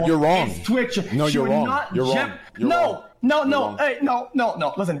reliable. You're wrong. Is Twitch. No, you're wrong. You're wrong. No. Hey,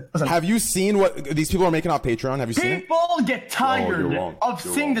 no. Listen. Have you seen what these people are making off Patreon? Have you seen it? People get tired of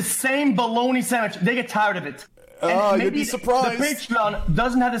seeing the same bologna sandwich. They get tired of it. You'd be surprised. The Patreon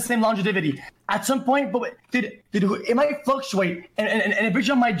doesn't have the same longevity. At some point, but it might fluctuate, and a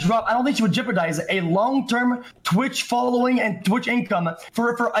Patreon might drop. I don't think she would jeopardize a long-term Twitch following and Twitch income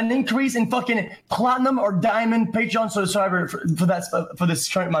for an increase in fucking platinum or diamond Patreon subscriber for this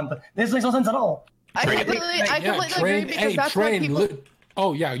current month. This makes no sense at all. I completely agree because that's what people.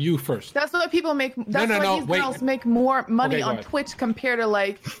 Oh yeah, you first. That's what people make. That's why these girls make more money on Twitch compared to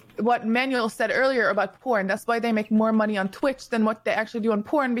like what Manuel said earlier about porn. That's why they make more money on Twitch than what they actually do on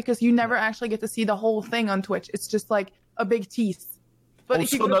porn, because you never actually get to see the whole thing on Twitch. It's just like a big tease. But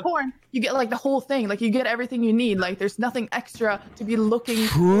if you go to porn, you get like the whole thing. Like you get everything you need. Like there's nothing extra to be looking.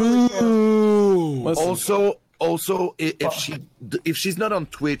 True. Also, if she's not on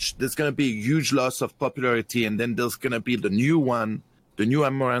Twitch, there's gonna be a huge loss of popularity, and then there's gonna be the new one. The new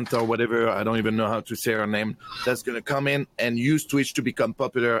Amaranth or whatever, I don't even know how to say her name, that's going to come in and use Twitch to become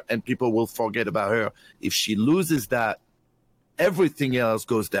popular, and people will forget about her. If she loses that, everything else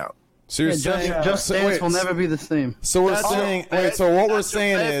goes down. So you're saying Just Dance will never be the same. So we're saying, so what we're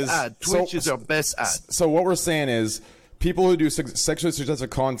saying is, Twitch is our best ad. So what we're saying is, people who do sexually suggestive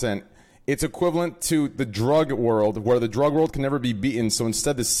content, it's equivalent to the drug world, where the drug world can never be beaten. So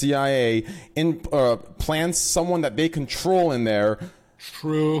instead, the CIA plants someone that they control in there.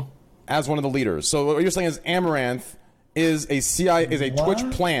 True. As one of the leaders. So what you're saying is Amaranth is a Twitch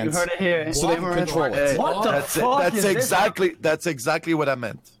plant. You heard it here. So they can control it. What the fuck is That's exactly what I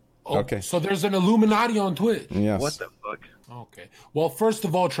meant. Oh, okay. So there's an Illuminati on Twitch. Yes. What the fuck? Okay. Well, first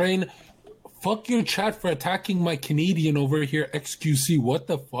of all, Train, fuck your chat for attacking my Canadian over here, XQC. What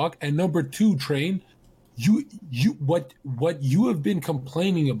the fuck? And number two, Train, what you have been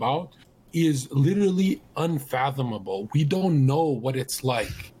complaining about is literally unfathomable. We don't know what it's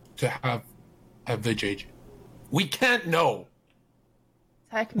like to have the JJ. We can't know.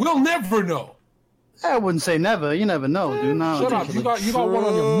 We'll never know. I wouldn't say never. You never know, dude. No, shut up. You got one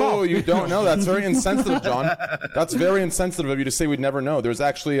on your mouth. You don't know. That's very insensitive, John. That's very insensitive of you to say we'd never know. There's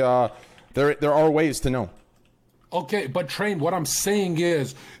actually there are ways to know. Okay, but Train, what I'm saying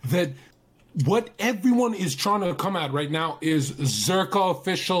is that what everyone is trying to come at right now is Zerka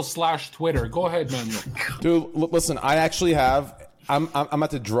official / Twitter. Go ahead, Manuel. Dude, listen. I actually have. I'm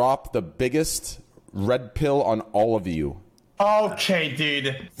about to drop the biggest red pill on all of you. Okay,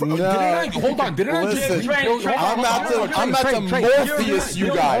 dude. No. Hold on. Didn't I just I'm about to Morpheus you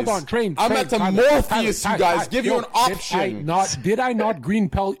guys. Hold on, Train. I'm about to Morpheus you guys. Give you an option. Did I not green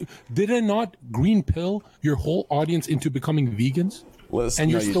pill your whole audience into becoming vegans? Listen,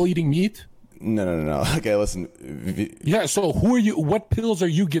 and you're still eating meat? No. Okay, listen. Yeah. So who are you? What pills are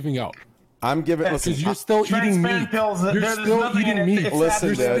you giving out? I'm giving. Listen, because you're still eating meat. You're still eating meat. Listen,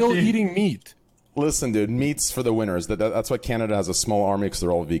 you're still eating meat. Listen, dude, meat's for the winners. That's why Canada has a small army, because they're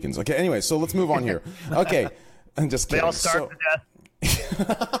all vegans. Okay, anyway, so let's move on here. Okay, I'm just kidding. They all starve to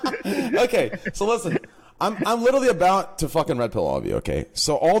death. Okay, so listen, I'm literally about to fucking red pill all of you, okay?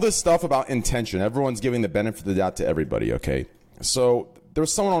 So all this stuff about intention, everyone's giving the benefit of the doubt to everybody, okay? So there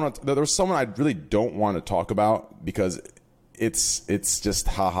was someone I really don't want to talk about because it's just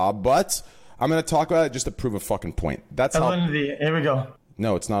haha, but I'm going to talk about it just to prove a fucking point. That's Alinity. Here we go.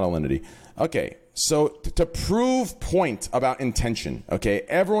 No, it's not Alinity. Okay, so to prove point about intention, okay,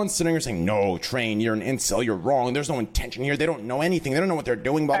 everyone's sitting here saying, no, Train, you're an incel, you're wrong, there's no intention here, they don't know anything, they don't know what they're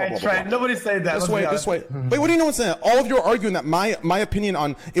doing, blah, blah, blah, blah. Nobody said that. This way. Wait, what do you know what's saying? All of you are arguing that my opinion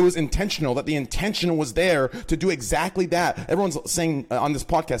on it was intentional, that the intention was there to do exactly that. Everyone's saying on this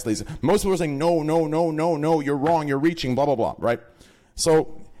podcast, ladies, most people are saying, no, you're wrong, you're reaching, blah, blah, blah, right?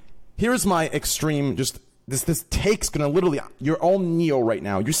 So here's my extreme, just... This take's gonna literally, you're all Neo right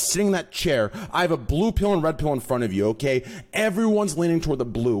now. You're sitting in that chair. I have a blue pill and red pill in front of you, okay? Everyone's leaning toward the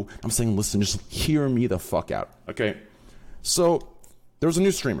blue. I'm saying, listen, just hear me the fuck out, okay? So, there's a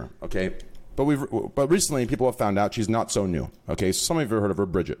new streamer, okay? But recently, people have found out she's not so new, okay? So some of you have heard of her,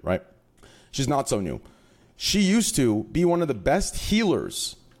 Bridget, right? She's not so new. She used to be one of the best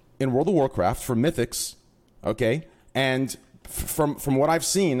healers in World of Warcraft for Mythics, okay? And... From what I've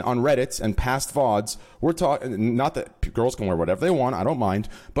seen on Reddit and past VODs, we're talking, not that girls can wear whatever they want, I don't mind,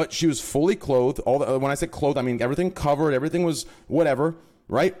 but she was fully clothed. When I say clothed, I mean everything covered, everything was whatever,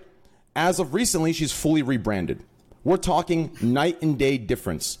 right? As of recently, she's fully rebranded. We're talking night and day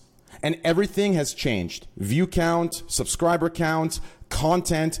difference. And everything has changed. View count, subscriber count,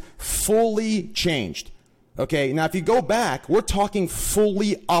 content, fully changed. Okay, now if you go back, we're talking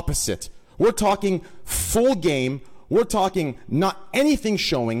fully opposite. We're talking full game. We're talking not anything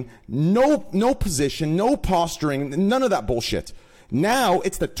showing, no position, no posturing, none of that bullshit. Now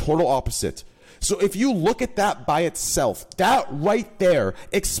it's the total opposite. So if you look at that by itself, that right there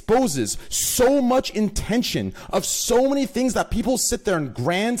exposes so much intention of so many things that people sit there and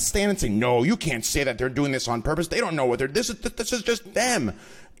grandstand and say, no, you can't say that they're doing this on purpose. They don't know what this is just them.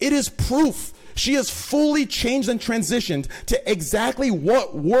 It is proof. She has fully changed and transitioned to exactly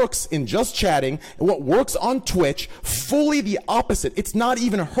what works in just chatting, what works on Twitch, fully the opposite. It's not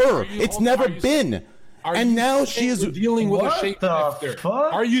even her. It's never been. And now she is dealing with a shapeshifter.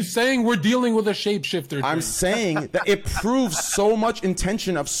 Are you saying we're dealing with a shapeshifter? I'm saying that it proves so much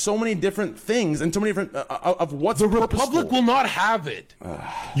intention of so many different things and so many different of what's the purposeful. Republic will not have it.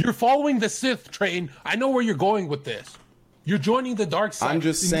 You're following the Sith train. I know where you're going with this. You're joining the dark side. I'm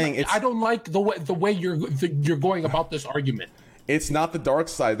just saying, I don't like the way you're going about this argument. It's not the dark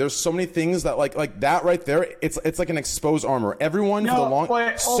side. There's so many things that like that right there. It's like an exposed armor. Everyone for the long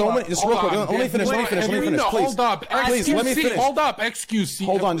many. Just real quick. Let me finish. Please. Hold up. Please let me finish. Hold up. Excuse me.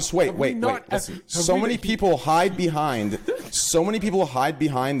 Hold on. Just wait. Listen. So many people hide behind. So many people hide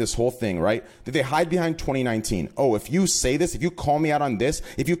behind this whole thing, right? That they hide behind 2019. Oh, if you say this, if you call me out on this,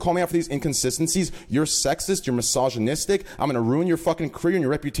 if you call me out for these inconsistencies, you're sexist. You're misogynistic. I'm gonna ruin your fucking career and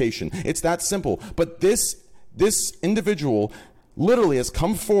your reputation. It's that simple. But this individual literally has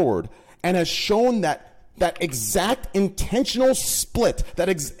come forward and has shown that exact intentional split, that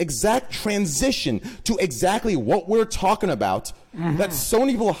exact transition to exactly what we're talking about, that so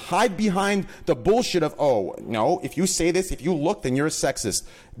many people hide behind the bullshit of, oh, no, if you say this, if you look, then you're a sexist.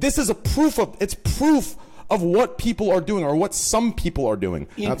 This is proof of what people are doing or what some people are doing.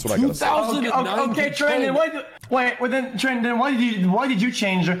 That's what I gotta say. Okay, Trent, why did you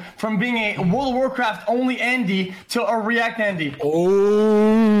change from being a World of Warcraft only Andy to a React Andy?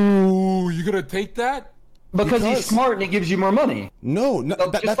 Oh, you gonna take that? Because he's smart and it gives you more money. No,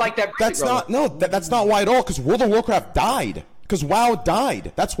 So just like that that's Brexit not that's not why at all. Because World of Warcraft died. Because WoW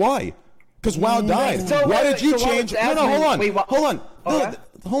died. That's why. Because WoW died. So why did you so what change? was No, hold on. Wait, Hold on. Okay.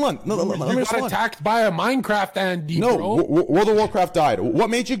 Hold on. No, let me You got respond. attacked by a Minecraft Andy, No, bro. World of Warcraft died. What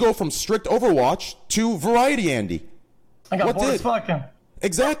made you go from strict Overwatch to variety, Andy? I got What bored did? as fuck.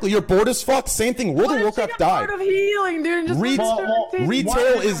 Exactly. You're bored as fuck. Same thing. World of Warcraft died. Part of healing, dude. Just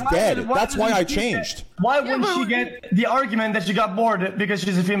Retail is dead. That's why I changed. Why wouldn't she get the argument that she got bored because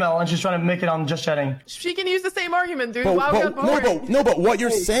she's a female and she's trying to make it on Just Chatting? She can use the same argument, dude. But, Why but, got bored? no, but what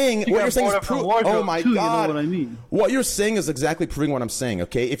you're saying, you what got you're saying is bored from proof. wardrobe Oh my too, you know god! what I mean? What you're saying is exactly proving what I'm saying.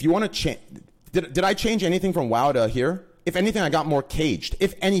 Okay, if you want to change, did I change anything from WoW to here? If anything, I got more caged.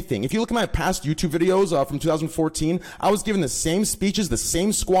 If anything, if you look at my past YouTube videos from 2014, I was given the same speeches, the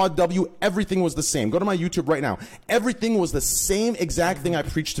same squad W. Everything was the same. Go to my YouTube right now. Everything was the same exact thing I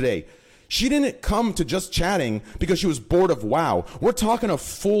preached today. She didn't come to Just Chatting because she was bored of WoW. We're talking a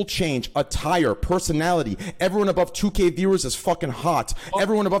full change, attire, personality. Everyone above 2K viewers is fucking hot.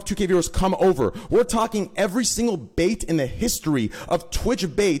 Everyone above 2K viewers come over. We're talking every single bait in the history of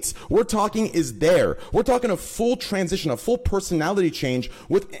Twitch baits. We're talking is there. We're talking a full transition, a full personality change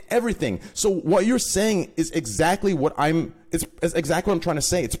with everything. So what you're saying is exactly what it's exactly what I'm trying to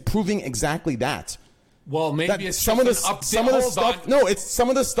say. It's proving exactly that. Well, maybe That it's some of just the an update. some of the Hold stuff. on. No, it's some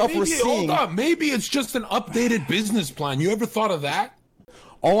of the stuff we're Maybe, seeing. hold on. Maybe it's just an updated business plan. You ever thought of that?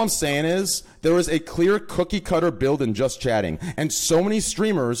 All I'm saying is there is a clear cookie cutter build in Just Chatting, and so many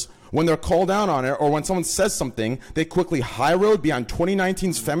streamers, when they're called out on it or when someone says something, they quickly high road beyond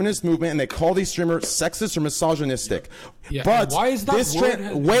 2019's feminist movement and they call these streamers sexist or misogynistic. Yeah, But and why is that this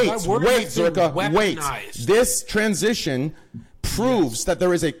word- wait, that word wait, has been Zerka, wait. weaponized? This transition proves that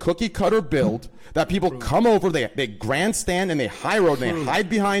there is a cookie cutter build. That people come over, they grandstand and they high road and they hide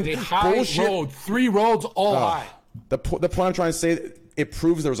behind They high bullshit. road, 3 roads all high. The point I'm trying to say, it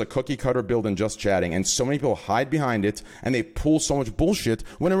proves there was a cookie cutter build in Just Chatting, and so many people hide behind it, and they pull so much bullshit,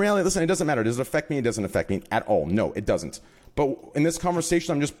 when in reality, listen, it doesn't matter. Does it affect me? It doesn't affect me at all. No, it doesn't. But in this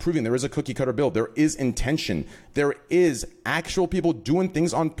conversation, I'm just proving there is a cookie cutter build. There is intention. There is actual people doing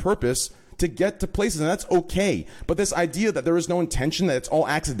things on purpose to get to places, and that's okay. But this idea that there is no intention, that it's all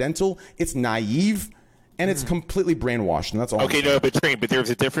accidental, it's naive, and it's completely brainwashed, and that's all. Okay, no, but there's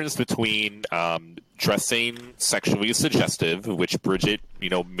a difference between dressing sexually suggestive, which Bridget,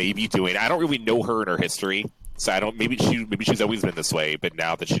 may be doing. I don't really know her and her history, so I don't. Maybe she's always been this way, but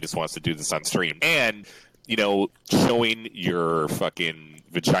now that she just wants to do this on stream, and showing your fucking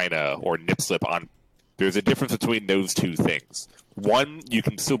vagina or nip slip on. There's a difference between those two things. One, you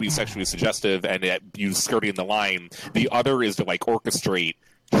can still be sexually suggestive and you skirting the line. The other is to orchestrate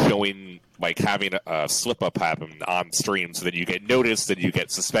showing, having a slip up happen on stream so that you get noticed, then you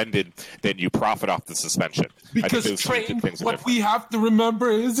get suspended, then you profit off the suspension. Because those two Train, things are what different. we have to remember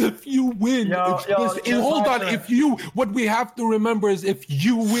is if you win. Hold on. What we have to remember is if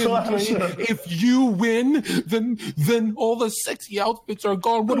you win, Train, if you win, then all the sexy outfits are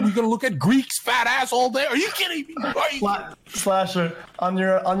gone. What are we gonna look at? Greek's fat ass all day? Are you kidding me? Slasher, on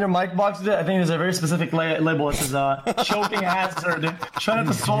your mic box, dude, I think there's a very specific label. It says choking hazard. Dude. Try not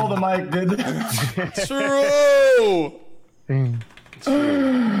to swallow the mic, dude. True.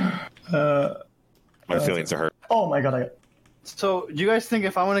 My feelings are hurt. Oh my god. So, do you guys think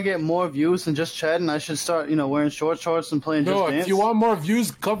if I want to get more views than Just Chatting, I should start, wearing shorts and playing Just Dance? If you want more views,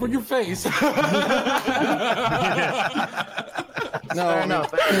 cover your face. No, fair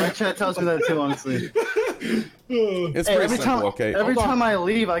enough. My chat tells me that too, honestly. It's pretty every simple, time, okay? Every time I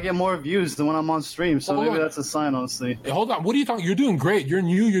leave, I get more views than when I'm on stream, so maybe that's a sign, honestly. Hey, hold on. What are you talking? You're doing great. You're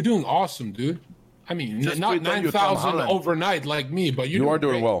new. You're doing awesome, dude. I mean, Just not pretend you're Tom 9,000 Holland. overnight like me, but You are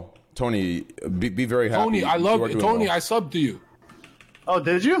doing great. well. Tony, be very happy. Tony, I You love are it. doing Tony, well. I subbed to you. Oh,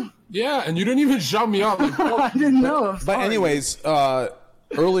 did you? Yeah, and you didn't even shout me out. I didn't know. But anyways,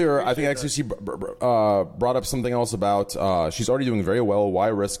 earlier I think XQC brought up something else about she's already doing very well. Why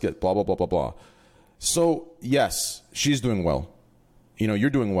risk it? Blah blah blah blah blah. So yes, she's doing well. You're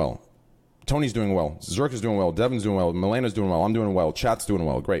doing well. Tony's doing well. Zerka's doing well. Devin's doing well. Milena's doing well. I'm doing well. Chat's doing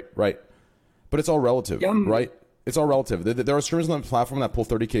well. Great, right? But it's all relative, right? It's all relative. There are streamers on the platform that pull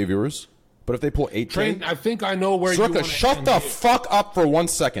 30K viewers, but if they pull 8K... Train, I think I know where you Zerka, want shut the fuck up for 1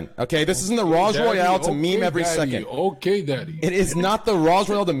 second, okay? This isn't the Raj Royale to meme every second. Okay, Daddy. It is not the Raj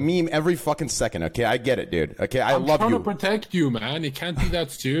Royale to meme every fucking second, okay? I get it, dude. Okay, I love I'm you. trying to protect you, man. It can't be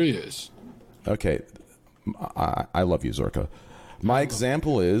that serious. Okay, I love you, Zerka. My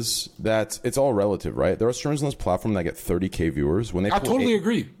example is that it's all relative, right? There are streamers on this platform that get 30K viewers. When they I pull totally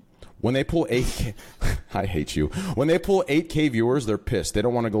agree. When they pull 8K, I hate you. When they pull 8K viewers, they're pissed. They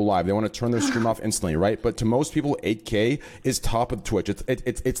don't want to go live. They want to turn their stream off instantly, right? But to most people, 8K is top of Twitch.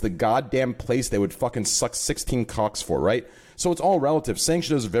 It's the goddamn place they would fucking suck 16 cocks for, right? So it's all relative. Saying she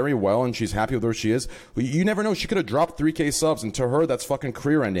does very well and she's happy with where she is, you never know. She could have dropped 3K subs, and to her, that's fucking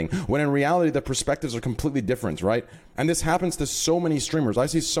career ending. When in reality, the perspectives are completely different, right? And this happens to so many streamers. I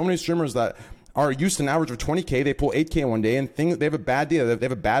see so many streamers that are used to an average of 20K, they pull 8K one day and think they have a bad day. They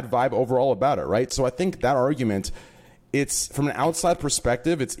have a bad vibe overall about it, right? So I think that argument, it's from an outside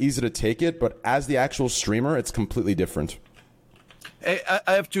perspective, it's easy to take it, but as the actual streamer, it's completely different. Hey,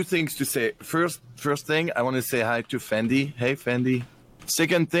 I have two things to say. First thing, I want to say hi to Fendi. Hey, Fendi.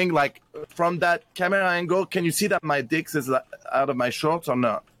 Second thing, like from that camera angle, can you see that my dick is out of my shorts or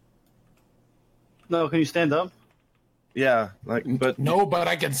not? No, can you stand up? Yeah, like, but no, but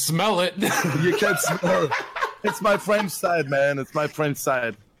I can smell it. You can smell it. It's my French side, man. It's my French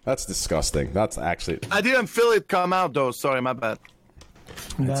side. That's disgusting. That's actually. I didn't feel it come out though. Sorry, my bad.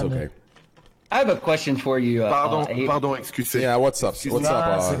 It's okay. I have a question for you. Pardon, excuse me. Yeah, what's up? What's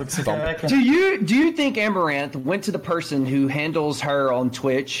up? Do you think Amaranth went to the person who handles her on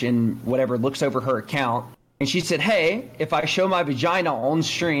Twitch and whatever, looks over her account, and she said, "Hey, if I show my vagina on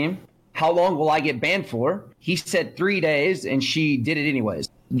stream, how long will I get banned for?" He said 3 days, and she did it anyways.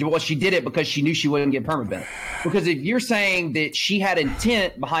 Well, she did it because she knew she wouldn't get permaban. Because if you're saying that she had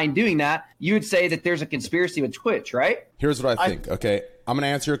intent behind doing that, you would say that there's a conspiracy with Twitch, right? Here's what I think, okay? I'm going to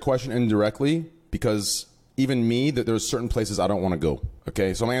answer your question indirectly because even me, that there's certain places I don't want to go,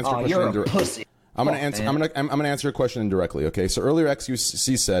 okay? So I'm going to answer your question indirectly. I'm going to answer your question indirectly, okay? So earlier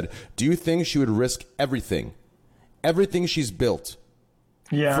XQC said, do you think she would risk everything she's built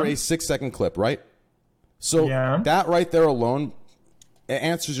for a 6-second clip, right? So that right there alone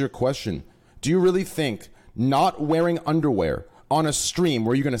answers your question. Do you really think not wearing underwear on a stream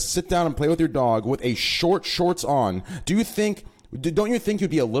where you're going to sit down and play with your dog with a shorts on, don't you think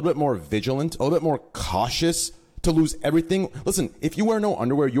you'd be a little bit more vigilant, a little bit more cautious to lose everything? Listen, if you wear no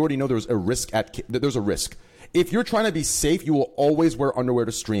underwear, you already know there's a risk. There's a risk. If you're trying to be safe, you will always wear underwear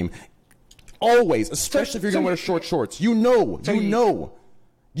to stream. Always, especially if you're going to wear shorts. You know.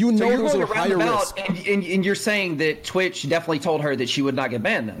 You know there's a higher risk. And you're saying that Twitch definitely told her that she would not get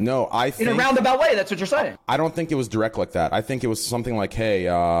banned then? No, I think... In a roundabout way, that's what you're saying. I don't think it was direct like that. I think it was something like, hey,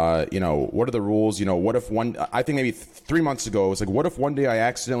 what are the rules? What if I think maybe 3 months ago, it was like, what if one day I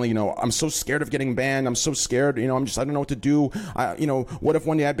accidentally, I'm so scared of getting banned. I'm so scared, I don't know what to do. What if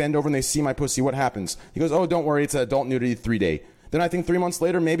one day I bend over and they see my pussy? What happens? He goes, oh, don't worry. It's an adult nudity 3-day. Then I think 3 months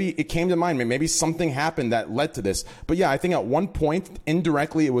later, maybe it came to mind. Maybe something happened that led to this. But yeah, I think at one point,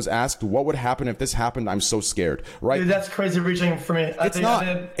 indirectly, it was asked, what would happen if this happened? I'm so scared, right? Dude, that's crazy reaching for me. It's not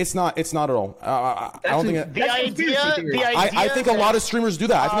at all. I don't think the idea. I think a lot of streamers do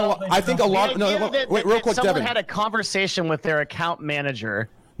that. Wait, real quick, someone Devin. had a conversation with their account manager.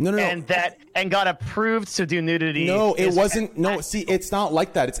 No. And got approved to do nudity. No, it wasn't. No, see, it's not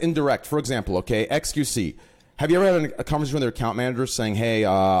like that. It's indirect. For example, okay, XQC. Have you ever had a conversation with your account manager saying, hey,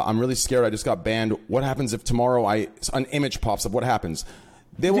 I'm really scared. I just got banned. What happens if tomorrow an image pops up? What happens?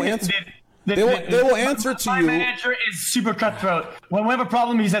 They will answer. They will answer to you. My manager is super cutthroat. When we have a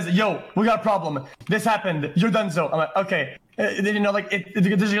problem, he says, yo, we got a problem. This happened. You're done so. I'm like, okay.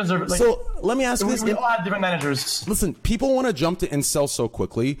 The decisions are like... So let me ask you this. We all have different managers. Listen, people want to jump to incel so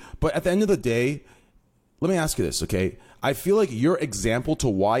quickly, but at the end of the day, let me ask you this, okay? I feel like your example to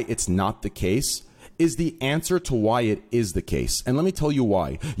why it's not the case is the answer to why it is the case. And let me tell you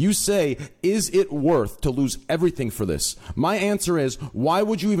why. You say, is it worth to lose everything for this? My answer is, why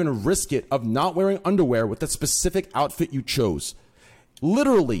would you even risk it of not wearing underwear with the specific outfit you chose?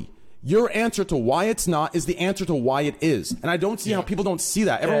 Literally, your answer to why it's not is the answer to why it is. And I don't see how people don't see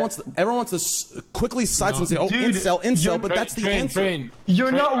that. Everyone wants to quickly side and say, oh, dude, incel, but that's the answer.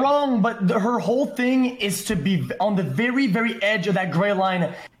 You're not wrong, but her whole thing is to be on the very, very edge of that gray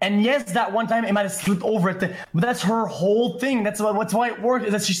line. And yes, that one time it might have slipped over it, but that's her whole thing. That's why it worked,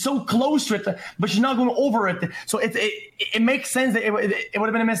 is that she's so close to it, but she's not going over it. So it makes sense that it would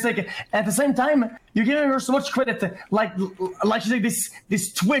have been a mistake. And at the same time, you're giving her so much credit, like she's like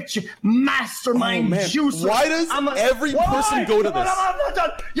this Twitch mastermind juicer. Why does every person go to this? I'm not done.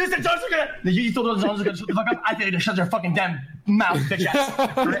 You said John's gonna. You told John's gonna shut the fuck up. I tell you to shut your fucking damn mouth, bitch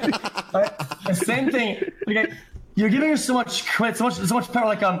ass. Right? The same thing. Okay, you're giving her so much credit, so much power.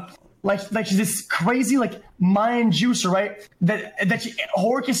 Like like she's this crazy like mind juicer, right? That she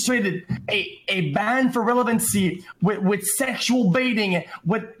orchestrated a ban for relevancy with sexual baiting,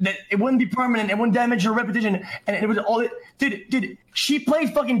 with that it wouldn't be permanent, it wouldn't damage her reputation, and it was all it. Dude, she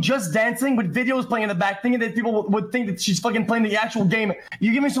played fucking Just Dancing with videos playing in the back, thinking that people would think that she's fucking playing the actual game.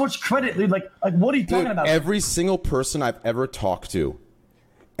 You give me so much credit, dude. Like what are you talking about? Every single person I've ever talked to,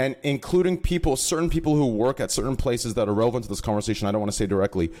 and including certain people who work at certain places that are relevant to this conversation, I don't want to say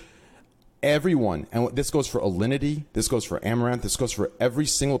directly, everyone, and this goes for Alinity, this goes for Amaranth, this goes for every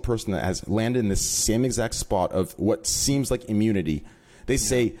single person that has landed in the same exact spot of what seems like immunity. They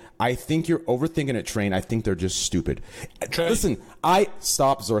say, I think you're overthinking it, Train. I think they're just stupid. Listen,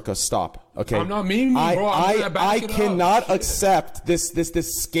 stop, Zerka, stop. Okay, I'm not meaning, bro. I cannot accept this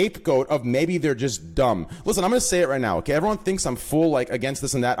scapegoat of maybe they're just dumb. Listen, I'm gonna say it right now. Okay, everyone thinks I'm full like against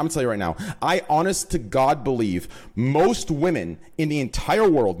this and that. I'm gonna tell you right now. I honest to God believe most women in the entire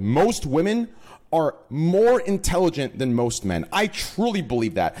world, most women are more intelligent than most men. I truly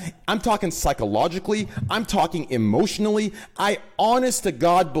believe that. I'm talking psychologically. I'm talking emotionally. I honest to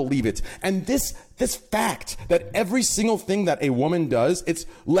God believe it. And this fact that every single thing that a woman does, it's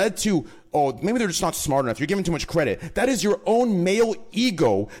led to, oh, maybe they're just not smart enough. You're giving too much credit. That is your own male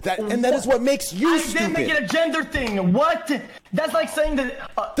ego. And that is what makes you stupid. I didn't make it a gender thing. What? That's like saying that.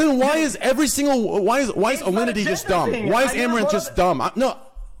 Then why is Alinity just dumb? Why is Amaranth just dumb?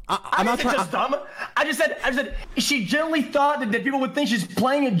 I'm not trying. Just dumb. I just said she generally thought that people would think she's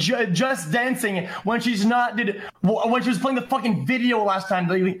playing Just Dancing when she's not. When she was playing the fucking video last time,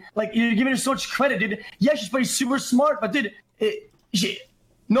 like you're giving her so much credit, dude. Yeah, she's probably super smart, but dude,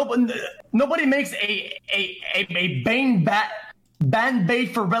 nobody makes a ban bait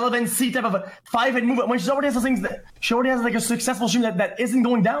for relevancy type of a 5-hit move when she already has those things that she already has like a successful stream that isn't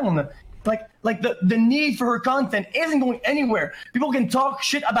going down. Like the need for her content isn't going anywhere. People can talk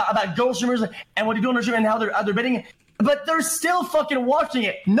shit about ghost streamers and what they do on their stream and how they're bidding, but they're still fucking watching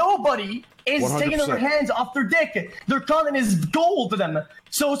it. Nobody is 100%. Taking their hands off their dick. Their content is gold to them.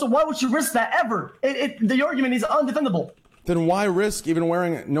 So why would you risk that ever? The argument is undefendable. Then why risk even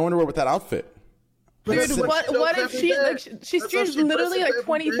wearing no underwear with that outfit? Dude, what if she streams literally like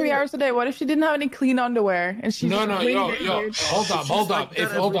 23 hours a day? What if she didn't have any clean underwear and she's hold up.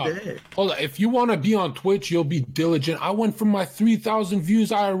 If you want to be on Twitch, you'll be diligent. I went from my 3,000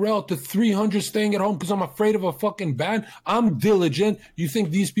 views IRL to 300 staying at home because I'm afraid of a fucking ban. I'm diligent. You think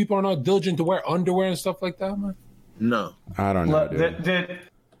these people are not diligent to wear underwear and stuff like that, man? No, I don't know, dude.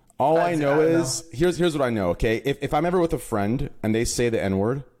 All I know is here's what I know. Okay, if I'm ever with a friend and they say the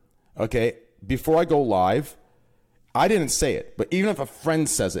N-word, okay. Before I go live, I didn't say it, but even if a friend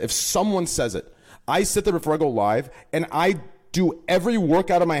says it, if someone says it, I sit there before I go live and I do every work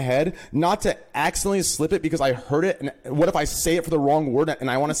out of my head not to accidentally slip it because I heard it. And what if I say it for the wrong word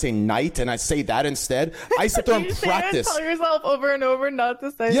and I want to say night and I say that instead? I sit there and practice. Tell yourself over and over not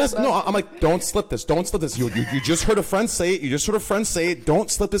to say yes, no, I'm like, don't slip this. Don't slip this. You just heard a friend say it. You just heard a friend say it.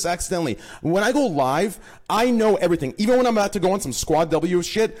 Don't slip this accidentally. When I go live, I know everything. Even when I'm about to go on some Squad W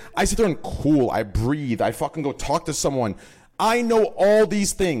shit, I sit there and cool. I breathe. I fucking go talk to someone. I know all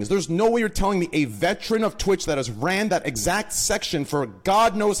these things. There's no way you're telling me a veteran of Twitch that has ran that exact section for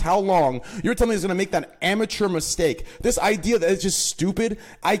God knows how long, you're telling me he's going to make that amateur mistake. This idea that it's just stupid,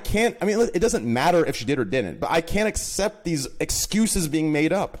 I mean, it doesn't matter if she did or didn't, but I can't accept these excuses being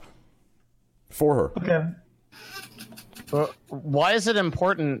made up for her. Okay. But why is it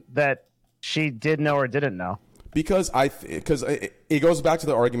important that she did know or didn't know? Because it goes back to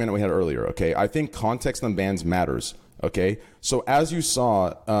the argument that we had earlier, okay? I think context on bans matters. Okay, so as you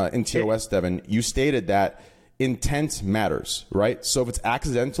saw in TOS, Devin, you stated that intent matters, right? So if it's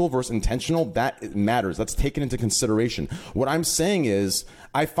accidental versus intentional, that matters. That's taken into consideration. What I'm saying is,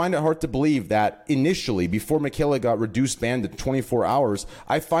 I find it hard to believe that initially, before Michaela got reduced banned to 24 hours,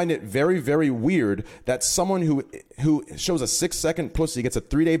 I find it very, very weird that someone who shows a 6-second pussy gets a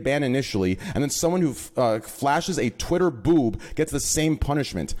 3-day ban initially, and then someone who flashes a Twitter boob gets the same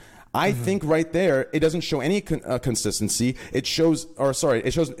punishment. I think right there it doesn't show any consistency. It shows no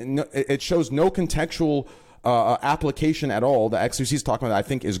contextual application at all. The XQC is talking about that I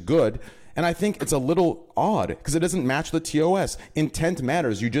think is good, and I think it's a little odd because it doesn't match the TOS. Intent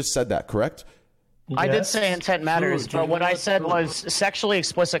matters. You just said that, correct? Yes. I did say intent matters, but what I said was sexually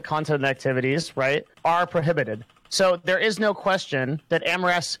explicit content and activities, right, are prohibited. So there is no question that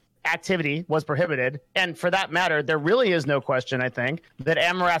Amaranth's activity was prohibited, and for that matter, there really is no question, I think, that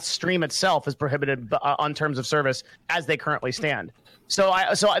Amaranth's stream itself is prohibited on terms of service as they currently stand. So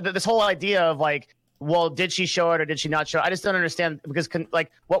this whole idea of like, well, did she show it or did she not show it? I just don't understand, because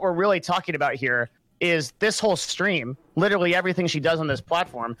like what we're really talking about here is this whole stream, literally everything she does on this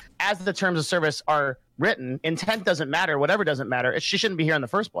platform, as the terms of service are written, intent doesn't matter, whatever doesn't matter. She shouldn't be here in the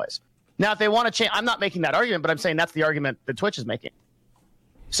first place. Now, if they want to change, I'm not making that argument, but I'm saying that's the argument that Twitch is making.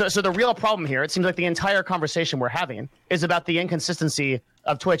 So the real problem here, it seems like the entire conversation we're having is about the inconsistency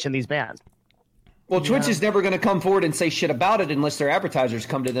of Twitch and these bans. Well, Twitch is never going to come forward and say shit about it unless their advertisers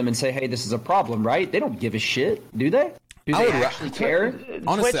come to them and say, hey, this is a problem, right? They don't give a shit, do they? Do they actually care?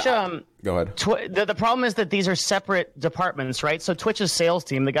 Honestly, Twitch, go ahead. The problem is that these are separate departments, right? So Twitch's sales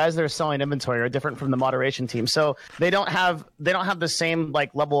team, the guys that are selling inventory, are different from the moderation team. So they don't have the same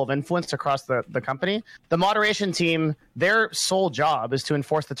like level of influence across the company. The moderation team, their sole job is to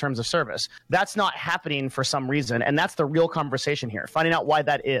enforce the terms of service. That's not happening for some reason, and that's the real conversation here, finding out why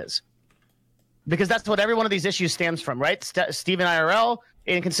that is. Because that's what every one of these issues stems from, right? Steven IRL,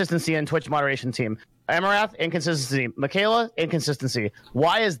 inconsistency in Twitch moderation team. Amarath, inconsistency. Michaela, inconsistency.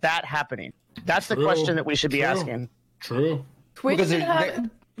 Why is that happening? That's the question that we should be asking. True. Twitch should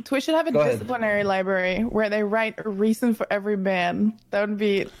have a disciplinary library where they write a reason for every ban. That would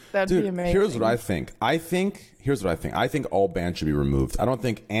be amazing. Here's what I think. I think all bans should be removed. I don't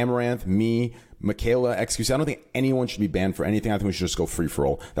think Amaranth, me, Michaela, XQC, I don't think anyone should be banned for anything. I think we should just go free for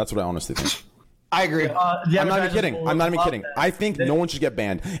all. That's what I honestly think. I agree. I'm not even kidding. I think no one should get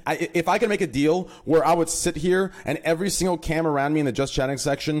banned. If I could make a deal where I would sit here and every single cam around me in the just chatting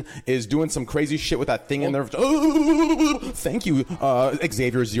section is doing some crazy shit with that thing in there. Thank you,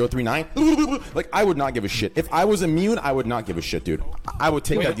 Xavier039. Like, I would not give a shit. If I was immune, I would not give a shit, dude. I would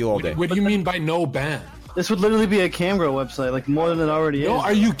take that deal all day. What do you mean by no ban? This would literally be a Camgrow website, like more than it already is. No,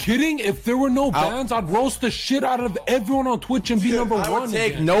 are you kidding? If there were no bans, I'd roast the shit out of everyone on Twitch and be number one. I would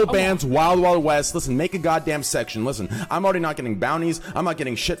take no bans, Wild Wild West. Listen, make a goddamn section. Listen, I'm already not getting bounties. I'm not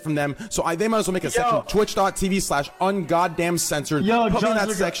getting shit from them. So they might as well make a section. Twitch.tv/ungoddamn-censored. Put me in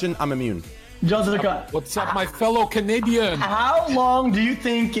that section. I'm immune. What's up, my fellow Canadian? How long do you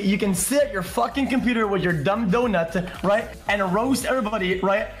think you can sit at your fucking computer with your dumb donut, right, and roast everybody,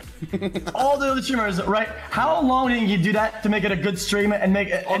 right? All the other streamers, right? How long do you do that to make it a good stream and make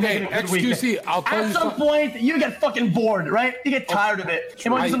it, make it a good week? XQC, I'll tell you At some point, you get fucking bored, right? You get tired of it.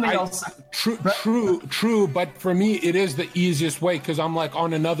 You want something else. True, but for me, it is the easiest way because I'm like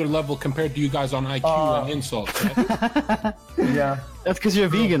on another level compared to you guys on IQ and insults. Right? Yeah. That's because you're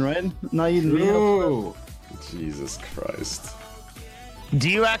vegan, right? Not eating meat. Jesus Christ. Do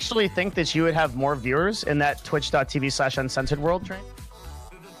you actually think that you would have more viewers in that twitch.tv/uncensored world, Train?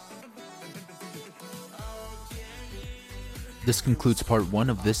 This concludes part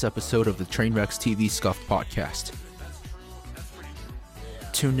 1 of this episode of the Trainwrecks TV Scuffed podcast.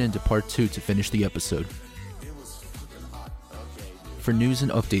 Tune in to part 2 to finish the episode. For news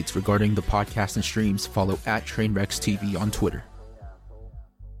and updates regarding the podcast and streams, follow @Trainwrecks TV on Twitter.